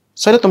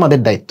 সো এটা তোমাদের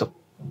দায়িত্ব।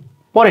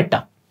 পরেরটা,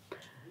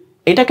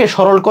 এটাকে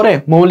সরল করে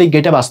মৌলিক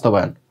গেটে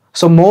বাস্তবায়ন।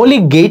 সো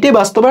মৌলিক গেটে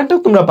বাস্তবায়নটাও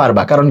তোমরা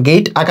পারবা, কারণ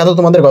গেট আঁকা তো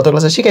তোমাদের গত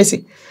ক্লাসে শিখাইছি।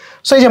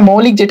 সো এই যে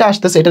মৌলিক যেটা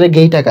আসতেছে এটার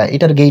গেট আঁকা,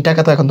 এটার গেট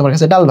আঁকা তো এখন তোমার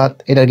কাছে ডাল ভাত,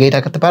 এটার গেট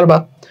আঁকাতে পারবা।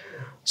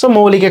 সো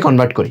মৌলিকে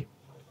কনভার্ট করি।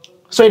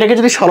 সো এটাকে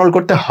যদি সরল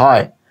করতে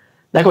হয়,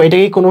 দেখো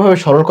এটাকে কোনোভাবে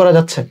সরল করা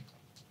যাচ্ছে?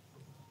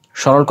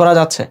 সরল করা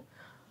যাচ্ছে?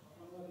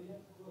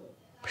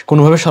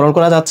 কোনোভাবে সরল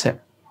করা যাচ্ছে?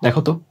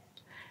 দেখো তো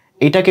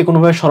এটাকে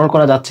কোনোভাবে সরল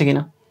করা যাচ্ছে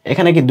কিনা।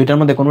 এখানে কি দুইটার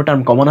মধ্যে কোনো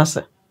টার্ম কমন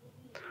আছে?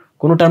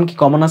 কোনো টার্ম কি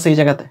কমন আছে এই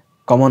জায়গাতে?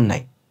 কমন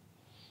নাই।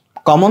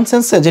 কমন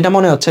সেন্সে যেটা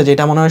মনে হচ্ছে,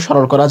 যেটা মনে হয়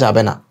সরল করা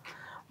যাবে না,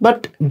 বাট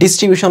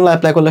ডিস্ট্রিবিউশন ল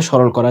অ্যাপ্লাই করলে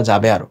সরল করা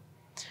যাবে, আরো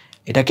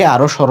এটাকে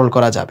আরো সরল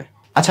করা যাবে।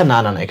 আচ্ছা না,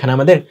 এখানে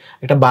আমাদের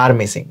একটা বার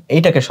মিসিং,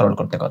 এইটাকে সরল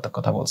করতে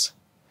কথা বলছে,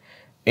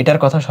 এটার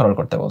কথা সরল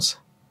করতে বলছে।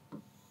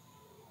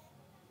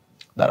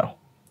 দাঁড়াও,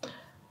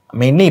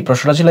 মেইনলি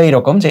প্রশ্নটা ছিল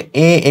এইরকম যে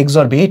এ এক্স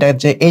অর বি, এটা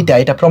যে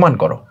এটা প্রমাণ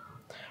করো,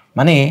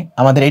 মানে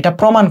আমাদের এটা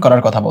প্রমাণ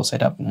করার কথা বলছে।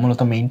 এটা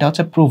মূলত মেইনটা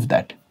হচ্ছে প্রুফ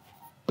দ্যাট।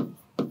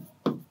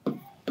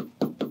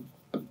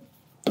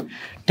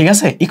 ঠিক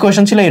আছে?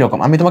 ইকুয়েশন ছিল এইরকম,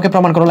 আমি তোমাকে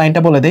প্রমাণ করো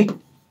লাইনটা বলে দেই।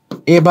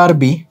 এ বার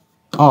বি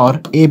অর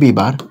এ বি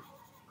বার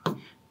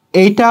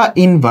এইটা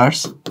ইনভার্স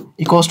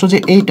ইকুয়ালস টু যে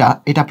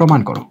এটা প্রমাণ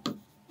করো,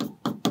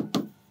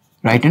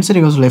 right hand side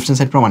equals left hand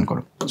side প্রমাণ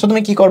করো। সো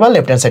তুমি কি করবা?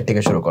 লেফট হ্যান্ড সাইড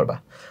থেকে শুরু করবা।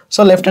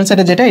 সো লেফট হ্যান্ড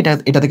সাইডে যেটা,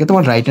 এটা থেকে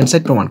তোমার রাইট হ্যান্ড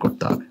সাইড প্রমাণ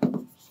করতে হবে।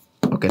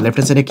 ওকে, লেফট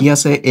হ্যান্ড সাইডে কি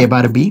আছে? এ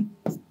বার বি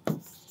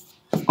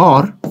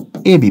অর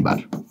এ বি বার,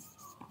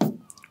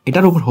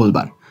 এটার উপর হোল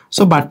বার।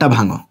 সো বারটা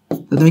ভাঙো,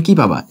 তো তুমি কি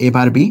পাবা? এ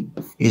বার বি,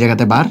 এই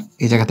জায়গাতে বার,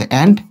 এই জায়গাতে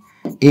অ্যান্ড,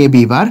 এ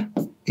বি বার,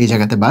 এই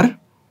জায়গাতে বার,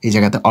 এই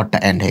জায়গাতে অরটা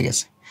অ্যান্ড হয়ে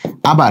গেছে।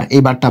 আবার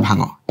এই বারটা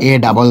ভাঙো, এ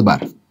ডাবল বার,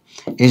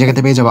 এই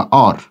জায়গাতে পেয়ে যাবা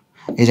অর,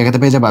 এই জায়গাতে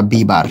পেয়ে যাবা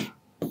বি বার,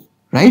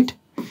 রাইট?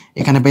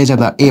 এখানে পেয়ে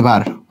যাবা এ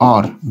বার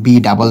অর বি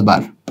ডাবল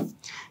বার।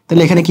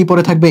 তাহলে এখানে কি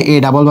পড়ে থাকবে? এ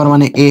ডাবল বার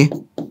মানে এ,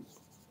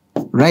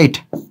 রাইট?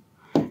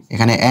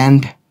 এখানে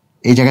অ্যান্ড,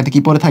 এই জায়গাতে কি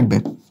পড়ে থাকবে?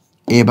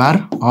 এ বার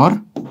অর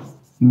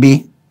বি।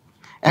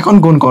 এখন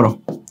গুণ করো,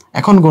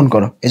 এখন গুণ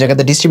করো। এই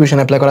জায়গাতে ডিস্ট্রিবিউশন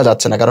অ্যাপ্লাই করা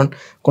যাচ্ছে না, কারণ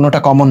কোনোটা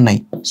কমন নাই।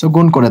 সো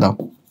গুণ করে দাও,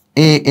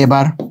 এ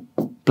বার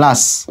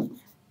plus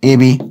A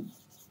B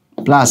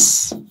plus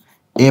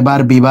A bar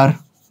B bar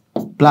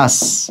plus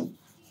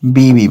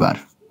B B bar.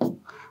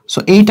 So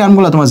এই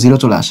টার্মগুলো তোমার 0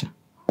 চলে আসে।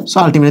 সো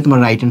আলটিমেটলি তোমার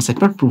রাইট হ্যান্ড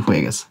সাইডটা প্রুফ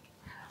হয়ে গেছে।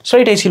 সো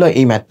এটাই ছিল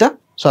এই ম্যাথটা।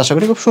 সো আশা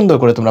করি খুব সুন্দর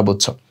করে তোমরা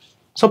বুঝছো।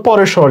 সো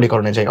পরের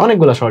সরলীকরণে যাই,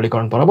 অনেকগুলো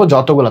সরলীকরণ পড়াবো,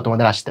 যতগুলো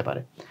তোমাদের আসতে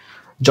পারে,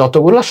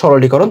 যতগুলো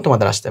সরলীকরণ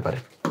তোমাদের আসতে পারে।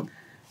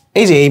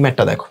 এই যে এই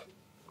ম্যাথটা দেখো,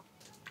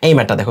 এই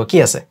ম্যাথটা দেখো কি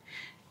আছে?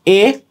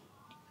 এ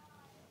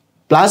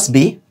প্লাস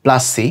বি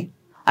প্লাস সি,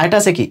 আরেকটা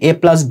আছে কি? এ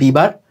প্লাস বি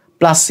বার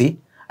প্লাস সি,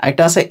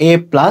 আরেকটা আছে এ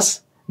প্লাস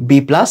বি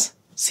প্লাস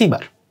সি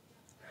বার।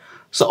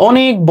 সো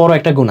অনেক বড়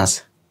একটা গুণ আছে,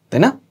 তাই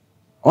না?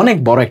 অনেক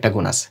বড় একটা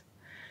গুণ আছে।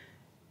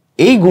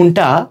 এই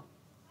গুণটা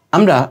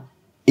আমরা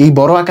এই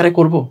বড় আকারে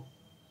করব?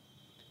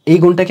 এই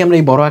গুণটাকে আমরা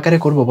এই বড় আকারে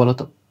করব? বলো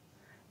তো।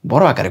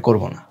 বড় আকারে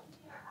করব না,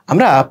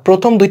 আমরা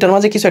প্রথম দুইটার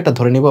মাঝে কিছু একটা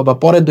ধরে নিব, বা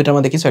পরের দুইটার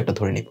মাঝে কিছু একটা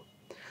ধরে নিব,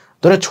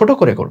 ধরে ছোট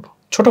করে করব,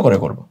 ছোট করে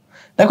করব।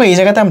 দেখো এই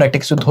জায়গাতে আমরা একটা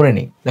কিছু ধরে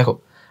নিই। দেখো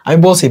আমি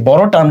বলছি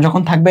বড় টার্ম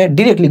যখন থাকবে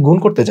ডিরেক্টলি গুণ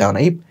করতে যাও না।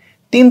 এই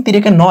 3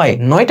 3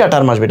 9টা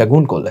টার্ম আসবে এটা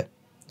গুণ করলে,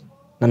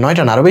 না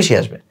 9টা না আরো বেশি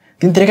আসবে।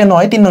 3 3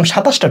 9 3 9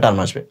 27টা টার্ম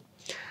আসবে।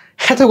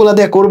 এতগুলা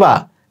দিয়ে করবা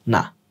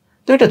না,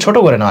 তো এটা ছোট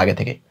করে নাও আগে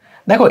থেকে।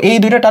 দেখো এই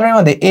দুইটা টার্মের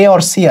মধ্যে এ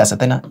অর সি আছে,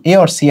 তাই না? এ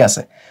অর সি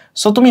আছে।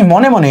 সো তুমি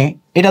মনে মনে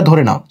এটা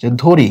ধরে নাও, যে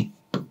ধরি,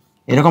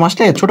 এরকম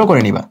আসলে ছোট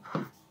করে নিবা,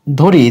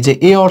 ধরি যে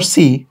এ অর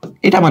সি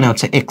এটা মানে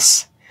হচ্ছে এক্স।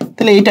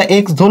 তাহলে এটা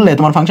এক্স ধরলে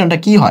তোমার ফাংশনটা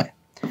কি হয়?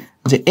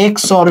 যে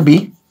এক্স অর বি,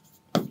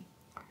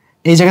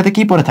 এই জায়গাতে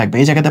কি পড়ে থাকবে?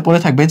 এই জায়গাতে পড়ে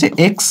থাকবে যে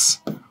এক্স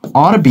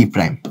অর বি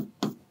প্রাইম,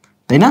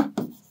 তাই না?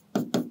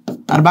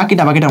 আর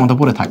বাকিটার মতো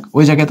পড়ে থাক,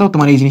 ওই জায়গাতেও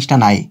তোমার এই জিনিসটা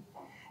নাই,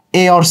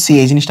 এ অর সি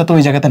এই জিনিসটা তো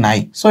ওই জায়গাতে নাই,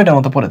 সো এটার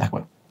মতো পড়ে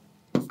থাকবে।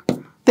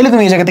 তাহলে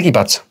তুমি এই জায়গাতে কি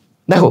পাচ্ছ?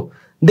 দেখো,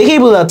 দেখেই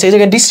বোঝা যাচ্ছে এই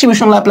জায়গায়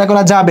ডিস্ট্রিবিউশন অ্যাপ্লাই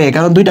করা যাবে,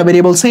 কারণ দুইটা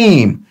ভেরিয়েবল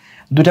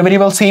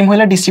সেম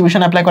হলে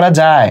ডিস্ট্রিবিউশন অ্যাপ্লাই করা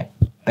যায়,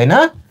 তাই না?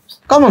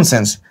 Common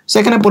sense. সো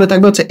এখানে পড়ে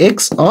থাকবে হচ্ছে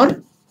এক্স অর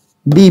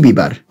বি বি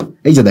বার।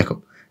 এই যে দেখো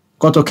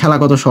খেলা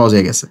কত সহজ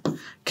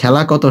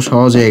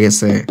হয়ে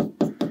গেছে,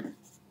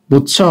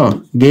 বুঝছো?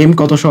 গেম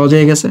কত সহজ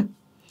হয়ে গেছে।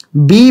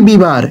 বি বি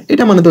বার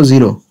এটা মানে তো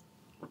 0,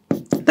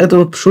 তাহলে তো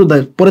শুধু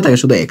পড়ে থাকে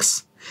শুধু এক্স,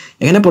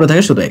 এখানে পড়ে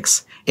থাকে শুধু এক্স।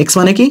 এক্স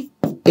মানে কি?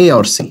 A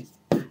or C.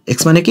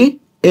 এক্স মানে কি?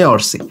 A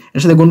or C. এর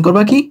সাথে গুণ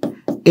করবা কি?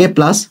 এ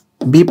প্লাস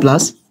বি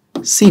প্লাস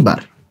সি বার।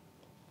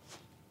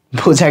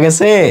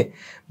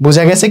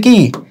 বোঝা গেছে কি?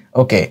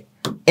 ওকে,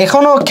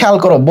 এখনো খেয়াল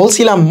করো,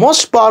 বলছিলাম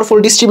মোস্ট পাওয়ারফুল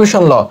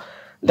ডিস্ট্রিবিউশন ল।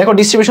 দেখো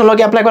ডিস্ট্রিবিউশন ল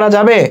কি অ্যাপ্লাই করা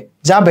যাবে?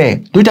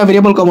 দুইটা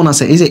ভেরিয়েবল কমন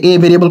আছে, এই যে এ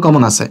ভেরিয়েবল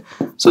কমন আছে,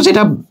 সো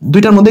যেটা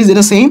দুইটার মধ্যে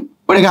যেটা সেম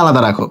ওটাকে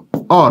আলাদা রাখো,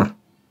 অর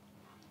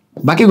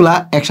বাকিগুলা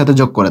একসাথে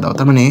যোগ করে দাও।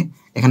 তার মানে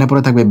এখানে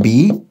পড়ে থাকবে be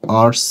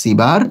or C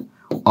bar,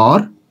 or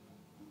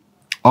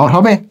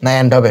হবে না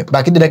এন্ড হবে?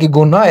 বাকি দুটা কি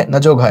গুণ হয় না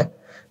যোগ হয়?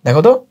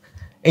 দেখো তো,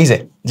 এই যে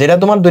যেটা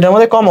তোমার দুইটার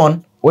মধ্যে কমন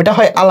ওইটা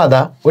হয়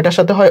আলাদা, ওইটার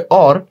সাথে হয়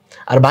অর,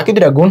 আর বাকি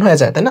দুটা গুণ হয়ে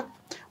যায়, তাই না?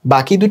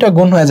 বাকি দুইটা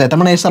গুণ হয়ে যায়, তার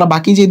মানে এছাড়া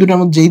বাকি যেই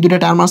দুইটা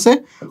টার্ম আছে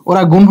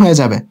ওরা গুণ হয়ে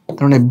যাবে,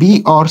 তার মানে বি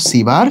অর সি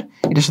বার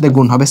এটার সাথে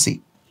গুণ হবে সি।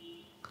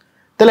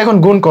 তাহলে এখন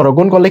গুণ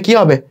করলে কি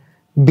হবে?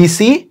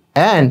 বিসি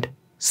অ্যান্ড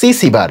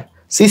সি বার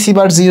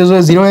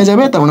 0 হয়ে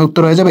যাবে, তার মানে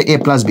উত্তর হয়ে যাবে এ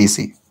প্লাস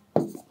বিসি।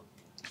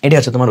 এটা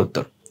হচ্ছে তোমার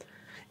উত্তর।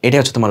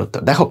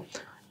 দেখো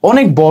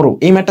অনেক বড়,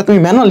 এই ম্যাথটা তুমি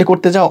ম্যানুয়ালি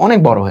করতে যাও অনেক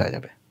বড় হয়ে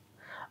যাবে,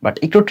 বাট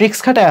একটু ট্রিক্স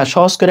খাটায়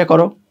সহজ করে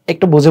করো,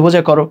 একটু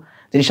বুঝে করো,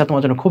 জিনিসটা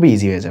তোমার জন্য খুবই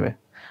ইজি হয়ে যাবে।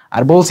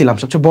 আর বলছিলাম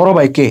সবচেয়ে বড়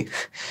ভাই কে?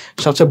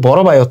 সবচেয়ে বড়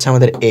ভাই হচ্ছে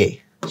আমাদের এ।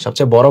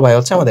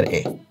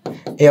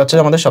 এ হচ্ছে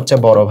আমাদের সবচেয়ে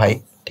বড় ভাই,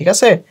 ঠিক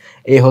আছে?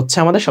 এ হচ্ছে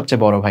আমাদের সবচেয়ে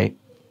বড় ভাই।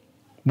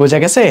 বোঝা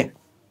গেছে?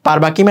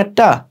 পারবা কি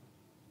ম্যাথটা?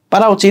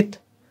 পারা উচিত,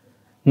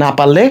 না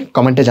পারলে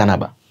কমেন্টে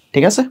জানাবা,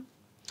 ঠিক আছে?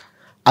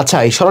 আচ্ছা,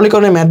 এই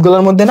সরলীকরণের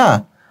ম্যাথগুলোর মধ্যে না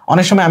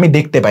অনেক সময় আমি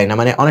দেখতে পাই না,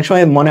 মানে অনেক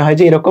সময় মনে হয়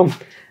যে এরকম,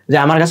 যে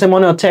আমার কাছে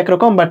মনে হচ্ছে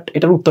একরকম বাট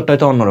এটার উত্তরটা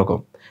হয়তো অন্যরকম,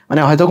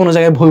 মানে হয়তো কোনো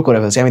জায়গায় ভুল করে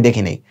ফেলছি, আমি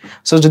দেখি নাই।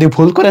 সো যদি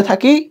ভুল করে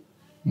থাকি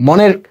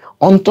মনের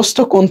অন্তস্থ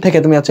কোণ থেকে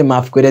তুমি হচ্ছে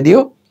মাফ করে দিও,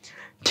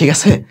 ঠিক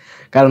আছে?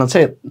 কারণ হচ্ছে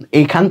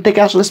এইখান থেকে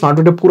আসলে স্মার্ট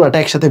বোর্ডে পুরোটা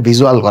একসাথে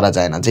ভিজুয়াল করা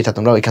যায় না, যেটা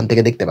তোমরা ওইখান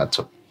থেকে দেখতে পাচ্ছ,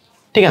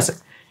 ঠিক আছে?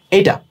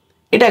 এটা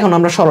এখন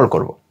আমরা সরল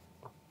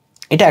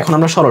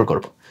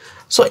করব।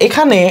 সো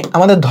এখানে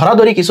আমাদের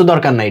ধরাধরি কিছু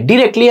দরকার নাই,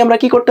 ডিরেক্টলি আমরা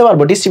কি করতে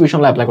পারবো? ডিস্ট্রিবিউশন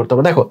ল অ্যাপ্লাই করতে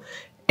পারবো। দেখো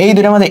এই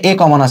দুটোর মধ্যে এ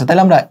কমন আছে,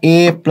 তাহলে আমরা এ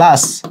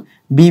প্লাস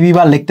বি বি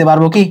বার লিখতে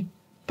পারবো কি?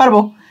 পারবো।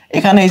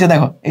 এখানে এই যে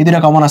দেখো এই দুটো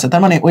কমন আছে,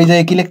 তার মানে ওই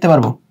জায়গায় কি লিখতে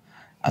পারবো?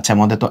 আচ্ছা,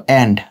 মধ্যে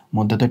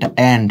তো এটা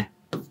এন্ড,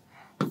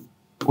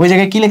 ওই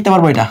জায়গায় কি লিখতে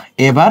পারবো? এটা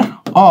এ বার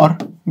অর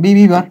বি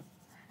বি বার।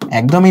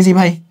 একদম ইজি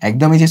ভাই,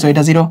 একদম ইজি। সো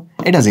এটা 0,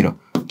 এটা 0,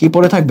 কি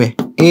পড়ে থাকবে?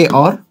 A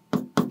or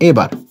a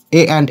bar,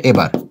 A and a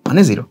বার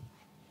মানে 0।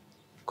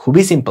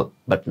 খুবই সিম্পল,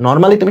 বাট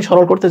নর্মালি তুমি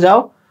সরল করতে যাও,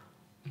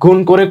 গুণ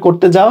করে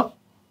করতে যাও,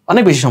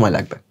 অনেক বেশি সময়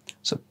লাগবে।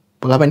 সো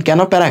বলবেন কেন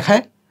প্যারা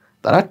খায়?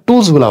 তারা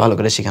টুলসগুলো ভালো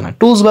করে শিখে না।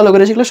 টুলস ভালো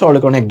করে শিখলে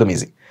সরলীকরণ একদম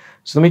ইজি।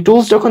 সো তুমি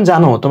টুলস যখন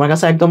জানো, তোমার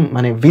কাছে একদম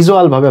মানে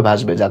ভিজুয়াল ভাবে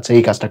ভাসবে যাচ্ছে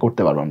এই কাজটা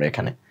করতে পারবো আমরা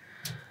এখানে,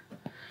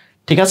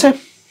 ঠিক আছে?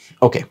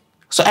 ওকে,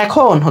 সো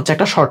এখন হচ্ছে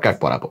একটা শর্টকাট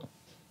পড়াবো।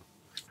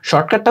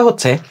 শর্টকাটটা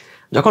হচ্ছে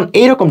যখন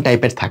এইরকম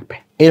টাইপের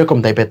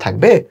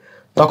থাকবে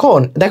তখন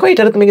দেখো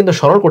এটারে তুমি কিন্তু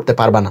সরল করতে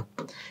পারবা না।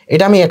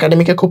 এটা আমি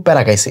একাডেমিকে খুব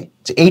প্যারা খাইছি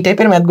যে এই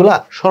টাইপের ম্যাথগুলা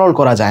সরল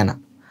করা যায় না।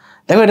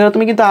 দেখো এটা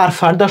তুমি কিন্তু আর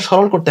ফার্দার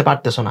সরল করতে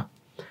পারতেছো না,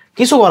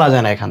 কিছু করা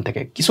যায় না, এখান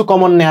থেকে কিছু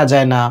কমন নেওয়া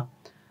যায় না।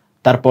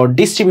 তারপর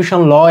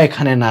ডিস্ট্রিবিউশন ল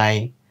এখানে নাই,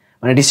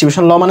 মানে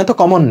ডিস্ট্রিবিউশন ল মানে তো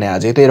কমন নেওয়া,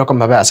 যেহেতু এরকম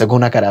ভাবে আছে,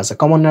 গুণাকারে আছে,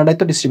 কমন নেওয়াটাই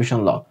তো ডিস্ট্রিবিউশন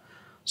ল।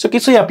 সো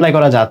কিছুই অ্যাপ্লাই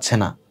করা যাচ্ছে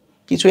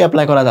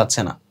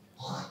না।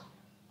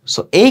 সো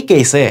এই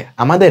কেসে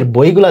আমাদের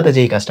বইগুলাতে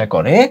যেই কাজটা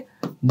করে,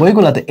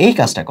 এই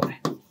কাজটা করে।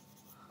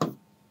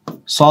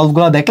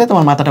 সলভগুলো দেখলে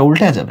তোমার মাথাটা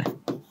উল্টে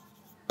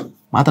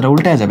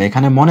যাবে।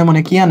 এখানে মনে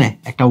মনে কি আনে?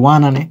 একটা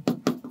 1 আনে।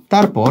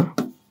 তারপর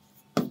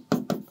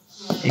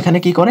এখানে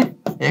কি করে?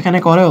 এখানে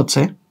করে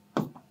হচ্ছে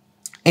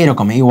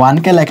এইরকম, এই 1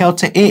 কে লেখা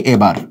হচ্ছে এ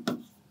এবার।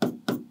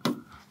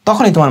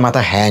 তখনই তোমার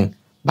মাথা হ্যাং,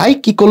 ভাই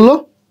কি করলো?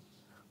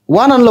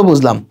 1 আনলো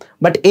বুঝলাম,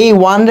 বাট এই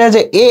 1 রে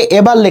যে এ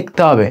এবার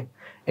লিখতে হবে,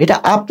 এটা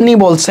আপনি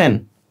বলছেন,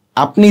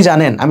 আপনি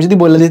জানেন। আমি যদি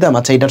বলে দিতাম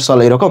আচ্ছা এটার সল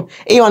এরকম,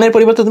 এই 1 এর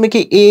পরিবর্তে তুমি কি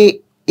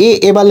এ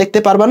এবার লিখতে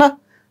পারবা না?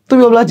 তুমি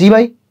বলবা জি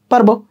ভাই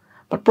পারবো।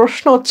 বাট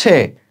প্রশ্ন হচ্ছে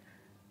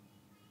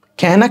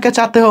কেন কে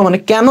চাতে হো, মানে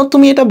কেন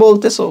তুমি এটা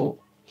বলতেছো?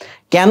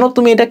 কেন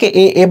তুমি এটাকে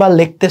এ এবার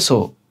লিখতেছো?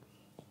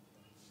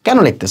 কেন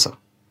লিখতেছো?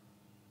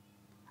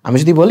 আমি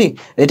যদি বলি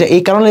এটা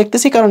এই কারণে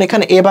লিখতেছি, কারণ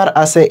এখানে এবার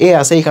আছে, এ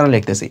আছে, এই কারণে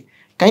লিখতেছি,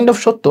 কাইন্ড অফ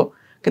সত্য,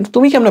 কিন্তু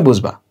তুমি কেমনে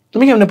বুঝবা?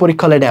 তুমি কেমনে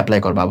পরীক্ষা হলে এটা অ্যাপ্লাই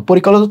করবা?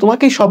 পরীক্ষা হলে তো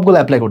তোমাকেই সবগুলো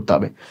অ্যাপ্লাই করতে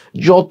হবে,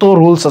 যত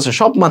রুলস আছে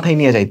সব মাথায়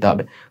নিয়ে যাইতে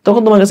হবে,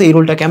 তখন তোমার কাছে এই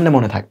রুলটা কেমনে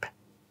মনে থাকবে?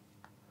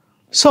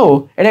 সো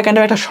এটা কিন্তু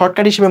একটা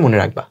শর্টকাট হিসেবে মনে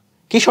রাখবা।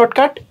 কি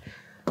শর্টকাট?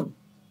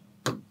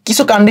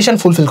 কিছু কন্ডিশন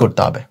ফুলফিল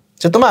করতে হবে,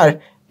 যে তোমার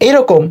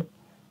এইরকম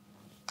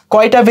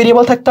কয়টা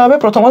ভেরিয়েবল থাকতে হবে?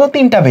 প্রথমত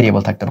 3টা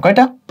ভেরিয়েবল থাকতে হবে।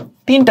 কয়টা?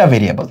 3টা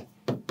ভেরিয়েবল।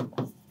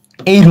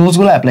 এই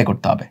রুলসগুলো অ্যাপ্লাই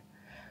করতে হবে।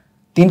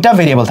 3টা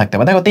ভেরিয়েবল থাকতে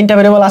হবে। দেখো 3টা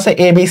ভেরিয়েবল আছে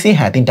এ বি সি,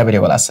 হ্যাঁ 3টা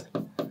ভেরিয়েবল আছে।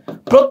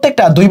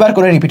 প্রত্যেকটা 2বার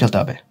করে রিপিট হতে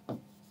হবে,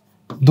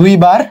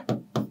 2বার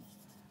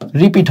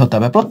রিপিট হতে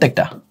হবে।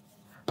 প্রত্যেকটা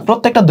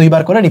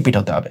 2বার করে রিপিট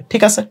হতে হবে,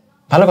 ঠিক আছে,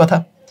 ভালো কথা।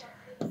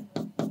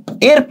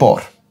 এরপর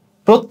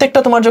প্রত্যেকটা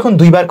তোমার যখন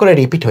 2বার করে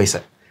রিপিট হয়েছে,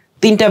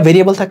 3টা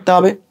ভেরিয়েবল থাকতে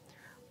হবে,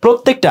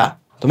 প্রত্যেকটা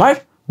তোমার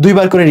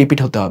 2বার করে রিপিট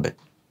হতে হবে।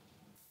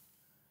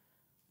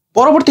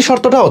 পরবর্তী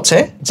শর্তটা হচ্ছে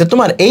যে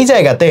তোমার এই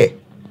জায়গাতে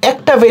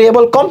একটা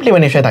ভেরিয়েবল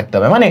কমপ্লিমেন্ট হিসেবে থাকতে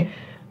হবে, মানে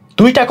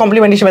 2টা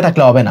কমপ্লিমেন্ট হিসেবে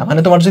থাকলে হবে না। মানে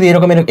তোমার যদি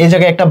এরকম এই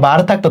জায়গায় একটা বার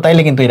থাকতো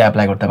তাইলে কিন্তু এটা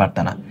অ্যাপ্লাই করতে পারতে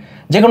না।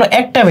 যে কোনো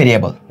একটা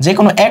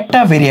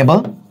ভেরিয়েবল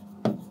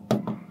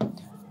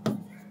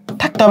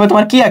থাকতে হবে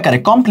তোমার কি আকারে?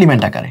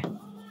 কমপ্লিমেন্ট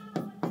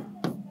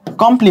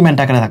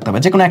আকারে থাকতে হবে।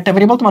 যে কোনো একটা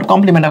ভেরিয়েবল তোমার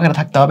কমপ্লিমেন্ট আকারে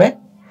থাকতে হবে।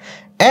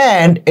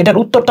 এন্ড এটার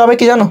উত্তরটা হবে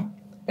কি জানো?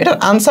 এটার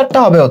আনসারটা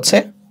হবে হচ্ছে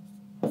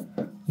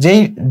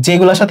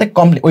যেগুলোর সাথে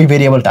ওই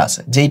ভেরিয়েবলটা আছে,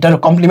 যেইটার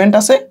কমপ্লিমেন্ট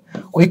আছে,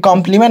 ওই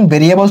কমপ্লিমেন্ট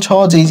ভেরিয়েবল সহ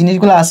যেই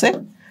জিনিসগুলো আছে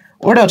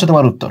ওটা হচ্ছে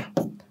তোমার উত্তর।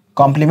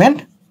 কমপ্লিমেন্ট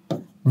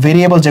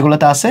ভেরিয়েবল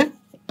যেগুলোতে আছে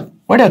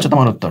ওইটা হচ্ছে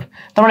তোমার উত্তর।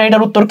 তার মানে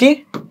এটার উত্তর কি?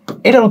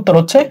 এটার উত্তর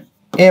হচ্ছে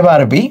এ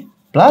বার বি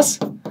প্লাস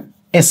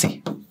এসি।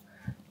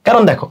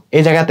 কারণ দেখো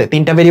এই জায়গাতে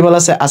 3টা ভেরিয়েবল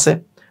আছে,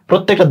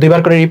 প্রত্যেকটা 2বার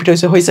করে রিপিট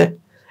হয়েছে।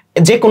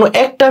 যে কোনো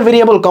একটা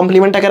ভেরিয়েবল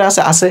কমপ্লিমেন্ট আকারে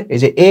আছে, এই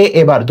যে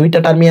এবার 2টা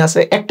টার্মই আছে,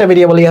 একটা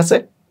ভেরিয়েবলই আছে,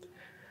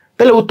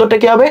 তাহলে উত্তরটা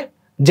কি হবে?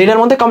 যেটার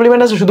মধ্যে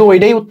কমপ্লিমেন্ট আছে শুধু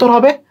ওইটাই উত্তর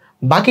হবে,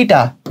 বাকিটা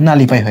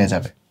নালিফাই হয়ে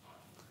যাবে।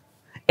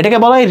 এটাকে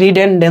বলা হয়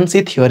রিডেন্ডেন্সি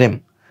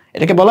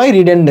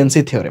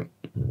থিওরেম।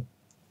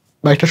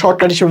 বা একটা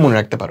শর্টকাট হিসেবে মনে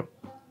রাখতে পারো।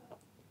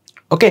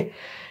 ওকে,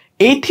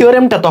 এই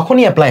থিওরেমটা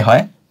তখনই অ্যাপ্লাই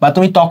হয় বা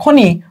তুমি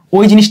তখনই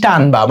ওই জিনিসটা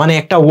আনবা, মানে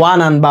একটা 1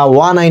 আনবা,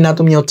 1 আইনা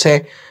তুমি হচ্ছে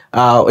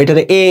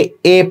ওইটাতে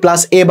এ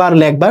প্লাস এ বার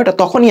লিখবা, ওটা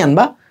তখনই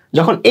আনবা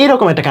যখন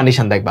এইরকম একটা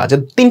কন্ডিশন দেখবা যে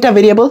 3টা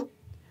ভেরিয়েবল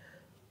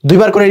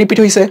 2বার করে রিপিট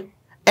হয়েছে,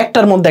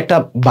 একটার মধ্যে একটা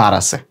বার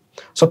আছে।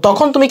 সো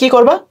তখন তুমি কি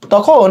করবা?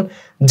 তখন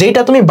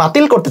যেটা তুমি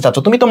বাতিল করতে চাচ্ছ,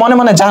 তুমি তো মনে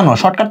মনে জানো,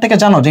 শর্টকাট থেকে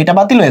জানো যে এটা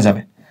বাতিল হয়ে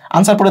যাবে,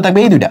 আনসার পড়ে থাকবে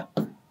এই 2টা।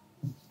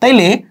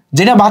 তাইলে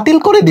যেটা বাতিল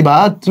করে দিবা,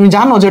 তুমি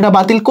জানো যেটা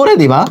বাতিল করে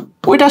দিবা,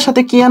 ওইটার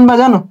সাথে কি আনবা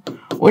জানো?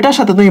 ওইটার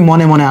সাথে তুমি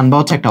মনে মনে আনবা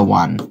হচ্ছে একটা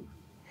 1।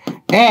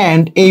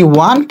 এন্ড এই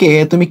 1 কে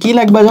তুমি কি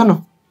লিখবা জানো?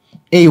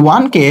 এই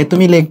 1 কে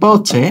তুমি লিখবা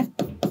হচ্ছে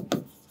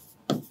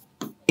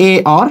এ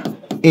অর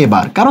এ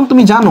বার, কারণ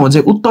তুমি জানো যে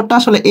উত্তরটা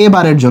আসলে এ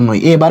বারের জন্যই,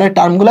 এ বারের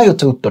টার্মগুলাই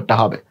হচ্ছে উত্তরটা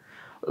হবে।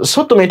 সো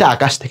তুমি এটা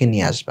আকাশ থেকে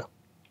নিয়ে আসবা।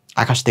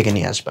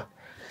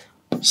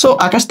 সো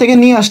আকাশ থেকে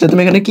নিয়ে আসলে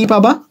তুমি এখানে কি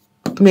পাবা?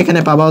 তুমি এখানে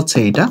পাবা হচ্ছে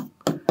এইটা,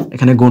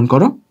 এখানে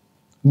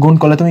গুণ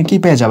করলে তুমি কি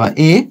পেয়ে যাবা?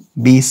 A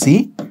B C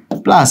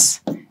plus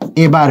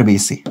A bar B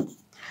C.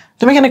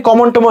 তুমি এখানে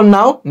কমন টমন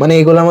নাও, মানে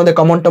এগুলোর মধ্যে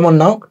কমন টমন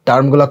নাও,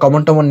 টার্মগুলো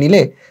কমন টমন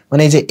নিলে,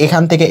 মানে এই যে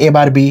এখান থেকে এ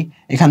বার বি,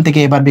 এখান থেকে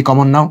এ বার বি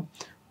কমন নাও,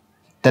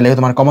 তাহলে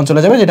তোমার কমন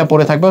চলে যাবে, যেটা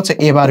পড়ে থাকবে হচ্ছে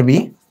এ বার বি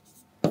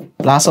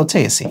প্লাস হচ্ছে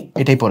এসি,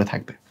 এটাই পড়ে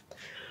থাকবে।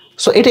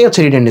 সো এটাই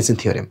হচ্ছে রিডেন্ডেন্সি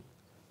থিওরেম।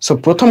 সো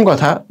প্রথম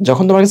কথা,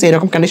 যখন তোমার কাছে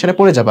এরকম কন্ডিশনে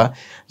পড়ে যাবা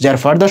যে আর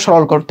ফার্দার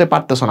সরল করতে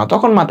পারতেছো না,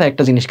 তখন মাথায়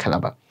একটা জিনিস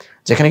খেলাবা,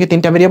 যেখানে কি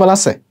 3টা ভেরিয়েবল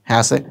আছে, হ্যাঁ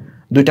আছে,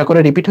 2টা করে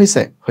রিপিট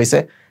হয়েছে,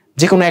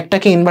 যে কোনো একটা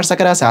কি ইনভার্স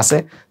আকারে আছে,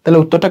 তাহলে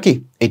উত্তরটা কি?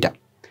 এইটা।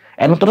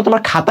 এর উত্তরটা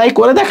তোমার খাতায়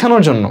করে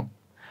দেখানোর জন্য,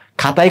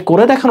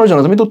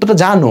 তুমি তো উত্তরটা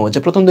জানো যে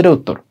প্রথম 2টা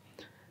উত্তর,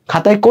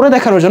 খাতায় করে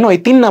দেখানোর জন্য ওই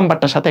 3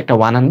 নাম্বারটার সাথে একটা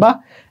 1 আনবা,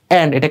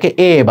 এন্ড এটাকে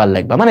এ বার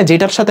লিখবা, মানে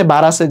যেটার সাথে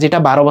বার আছে, যেটা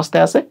বার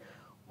অবস্থায় আছে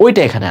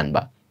ওইটা এখানে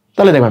আনবা,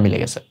 তাহলে দেখবা মিলে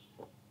গেছে।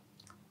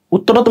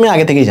 উত্তরটা তুমি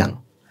আগে থেকেই জানো,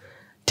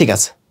 ঠিক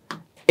আছে।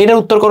 এটার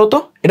উত্তর করো তো,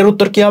 এটার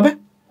উত্তর কি হবে?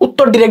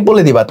 উত্তর ডিরেক্ট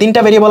বলে দিবা।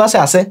 3টা ভেরিয়েবল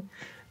আছে,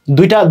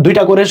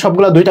 2টা করে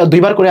সবগুলা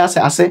 2বার করে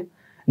আছে,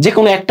 যে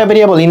কোনো একটা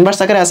ভেরিয়েবল ইনভার্স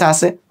আকারে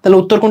আছে, তাহলে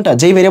উত্তর কোনটা?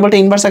 যেই ভেরিয়েবলটা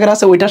ইনভার্স আকারে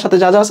আছে ওইটার সাথে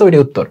যা যা আছে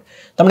ওইটাই উত্তর।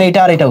 তার মানে এটা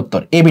আর এটা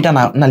উত্তর, এ বিটা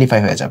নালিফাই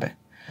হয়ে যাবে।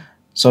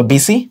 So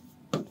BC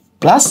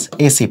plus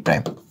AC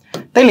prime.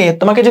 তাইলে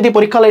তোমাকে যদি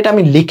পরীক্ষা হলে এটা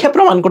আমি লিখে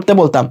প্রমাণ করতে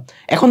বলতাম,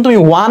 এখন তুমি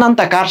 1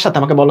 আনতা কার সাথে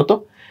আমাকে বলো তো?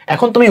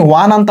 এখন তুমি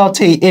 1 আনতা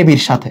হচ্ছে এই এ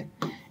বির সাথে,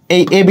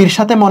 এই এ বির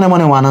সাথে মনে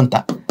মনে 1 আনতা,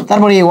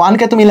 তারপরে এই 1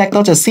 কে তুমি লিখতে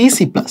হচ্ছে সি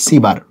সি প্লাস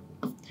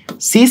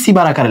সি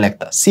বার আকারে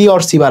লিখতা, সি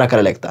অর সি বার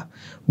আকারে লিখতা,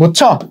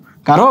 বুঝছো?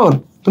 কারণ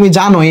তুমি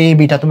জানো এই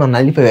বিটা তোমার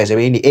নালিফাই হয়ে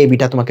যাবে, এই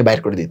বিটা তোমাকে বাইর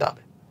করে দিতে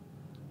হবে,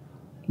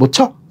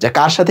 বুঝছো যে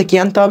কার সাথে কি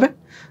আনতে হবে।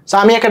 সো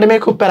আমি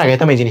একাডেমিতে খুব প্যারা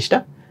খাইতাম এই জিনিসটা,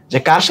 যে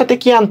কার সাথে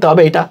কি আনতে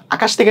হবে, এটা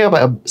আকাশ থেকে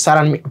স্যার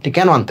আপনি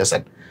কেন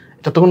আনতেছেন,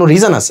 এটা তো কোনো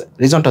রিজন আছে,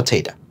 রিজনটা হচ্ছে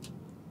এইটা।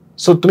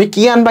 সো তুমি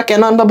কি আনবা,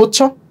 কেন আনবা,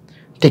 বুঝছো?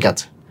 ঠিক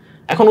আছে,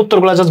 এখন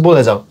উত্তরগুলো জাস্ট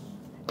বলে যাও।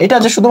 এটা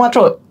যে শুধুমাত্র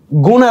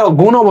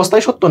গুণ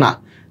অবস্থায় সত্য না,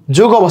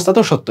 যোগ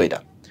অবস্থাতেও সত্য। এটা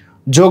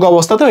যোগ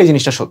অবস্থাতেও এই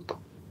জিনিসটা সত্য।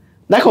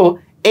 দেখো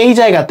এই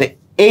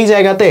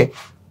জায়গাতে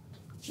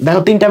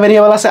দেখো 3টা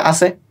ভেরিয়েবল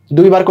আছে,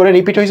 2বার করে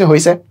রিপিট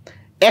হয়েছে,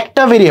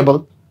 একটা ভেরিয়েবল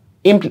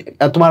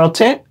তোমার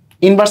হচ্ছে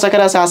ইনভার্স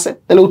আকারে আছে,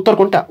 তাহলে উত্তর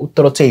কোনটা?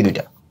 উত্তর হচ্ছে এই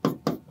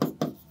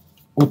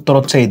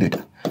 2টা,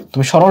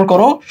 তুমি সরল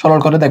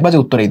করে দেখবা যে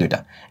উত্তর এই দুইটা।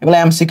 এগুলো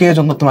এমসিকিউ এর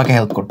জন্য তোমাকে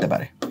হেল্প করতে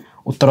পারে।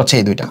 উত্তর হচ্ছে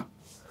এই দুইটা,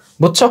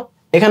 বুঝছো?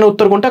 এখানে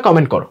উত্তর কোনটা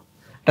কমেন্ট করো।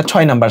 এটা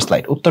 6 নাম্বার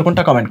স্লাইড। উত্তর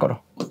কোনটা কমেন্ট করো,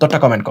 উত্তরটা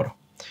কমেন্ট করো,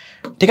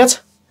 ঠিক আছে?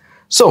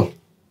 সো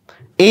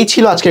এই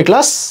ছিল আজকের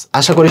ক্লাস।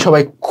 আশা করি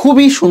সবাই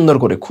খুবই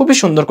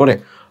সুন্দর করে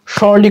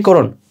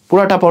সরলীকরণ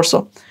পুরাটা পড়ছো।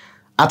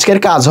 আজকের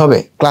কাজ হবে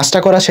ক্লাসটা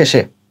করা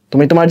শেষে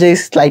তুমি তোমার যে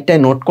স্লাইডটায়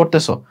নোট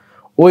করতেছো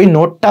ওই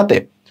নোটটাতে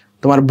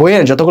তোমার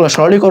বইয়ের যতগুলো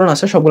সরলীকরণ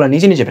আছে সবগুলো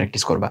নিজে নিজে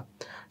প্র্যাকটিস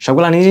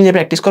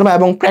করবা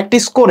এবং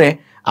প্র্যাকটিস করে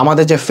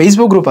আমাদের যে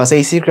ফেসবুক গ্রুপ আছে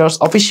এই সিক্রেটস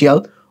অফিসিয়াল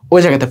ওই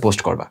জায়গাতে পোস্ট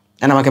করবা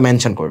এন্ড আমাকে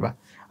মেনশন করবা।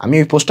 আমি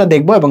ওই পোস্টটা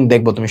দেখবো এবং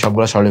দেখবো তুমি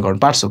সবগুলো সরলীকরণ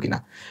পারছো কিনা।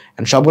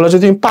 এন্ড সবগুলো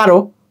যদি তুমি পারো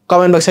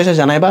কমেন্ট বক্সে এসে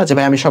জানাইবা যে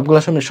ভাই আমি সবগুলো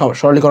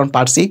সরলীকরণ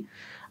পারছি,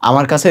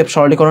 আমার কাছে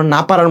সরলীকরণ না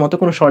পারার মতো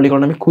কোনো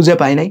সরলীকরণ আমি খুঁজে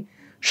পাই নাই,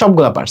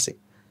 সবগুলো পারছি।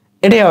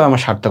 এটাই হবে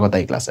আমার সার্থকতা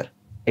এই ক্লাসের,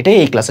 এটাই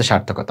এই ক্লাসের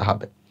সার্থকতা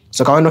হবে।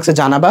 সো কমেন্ট বক্সে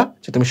জানাবা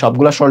যে তুমি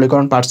সবগুলো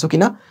সরলীকরণ পারছো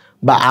কিনা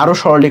বা আরো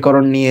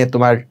সরলীকরণ নিয়ে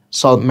তোমার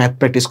ম্যাথ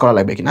প্র্যাকটিস করা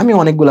লাগবে কিনা। আমি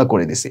অনেকগুলা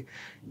করে দিছি,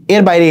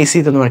 এর বাইরে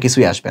এসিতে তোমার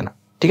কিছুই আসবে না,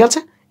 ঠিক আছে?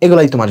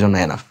 এগুলাই তোমার জন্য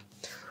এনাফ।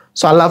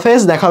 সো আল্লাহ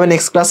হাফেজ, দেখা হবে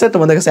নেক্সট ক্লাসে।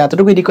 তোমাদের কাছে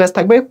এতটুকুই রিকোয়েস্ট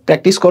থাকবে,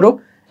 প্র্যাকটিস করো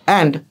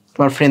অ্যান্ড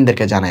তোমার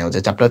ফ্রেন্ডদেরকে জানাও যে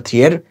চ্যাপ্টার 3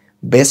 এর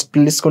বেস্ট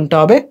প্লেলিস্ট কোনটা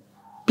হবে।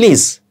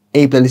 প্লিজ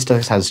এই প্লেলিস্টটা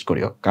সাজেস্ট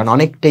করিও, কারণ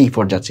অনেকটাই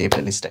ইফোর্ট যাচ্ছে এই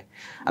প্লেলিস্টে।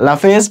 আল্লাহ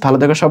হাফেজ, ভালো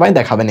থেকো সবাই,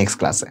 দেখা হবে নেক্সট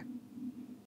ক্লাসে।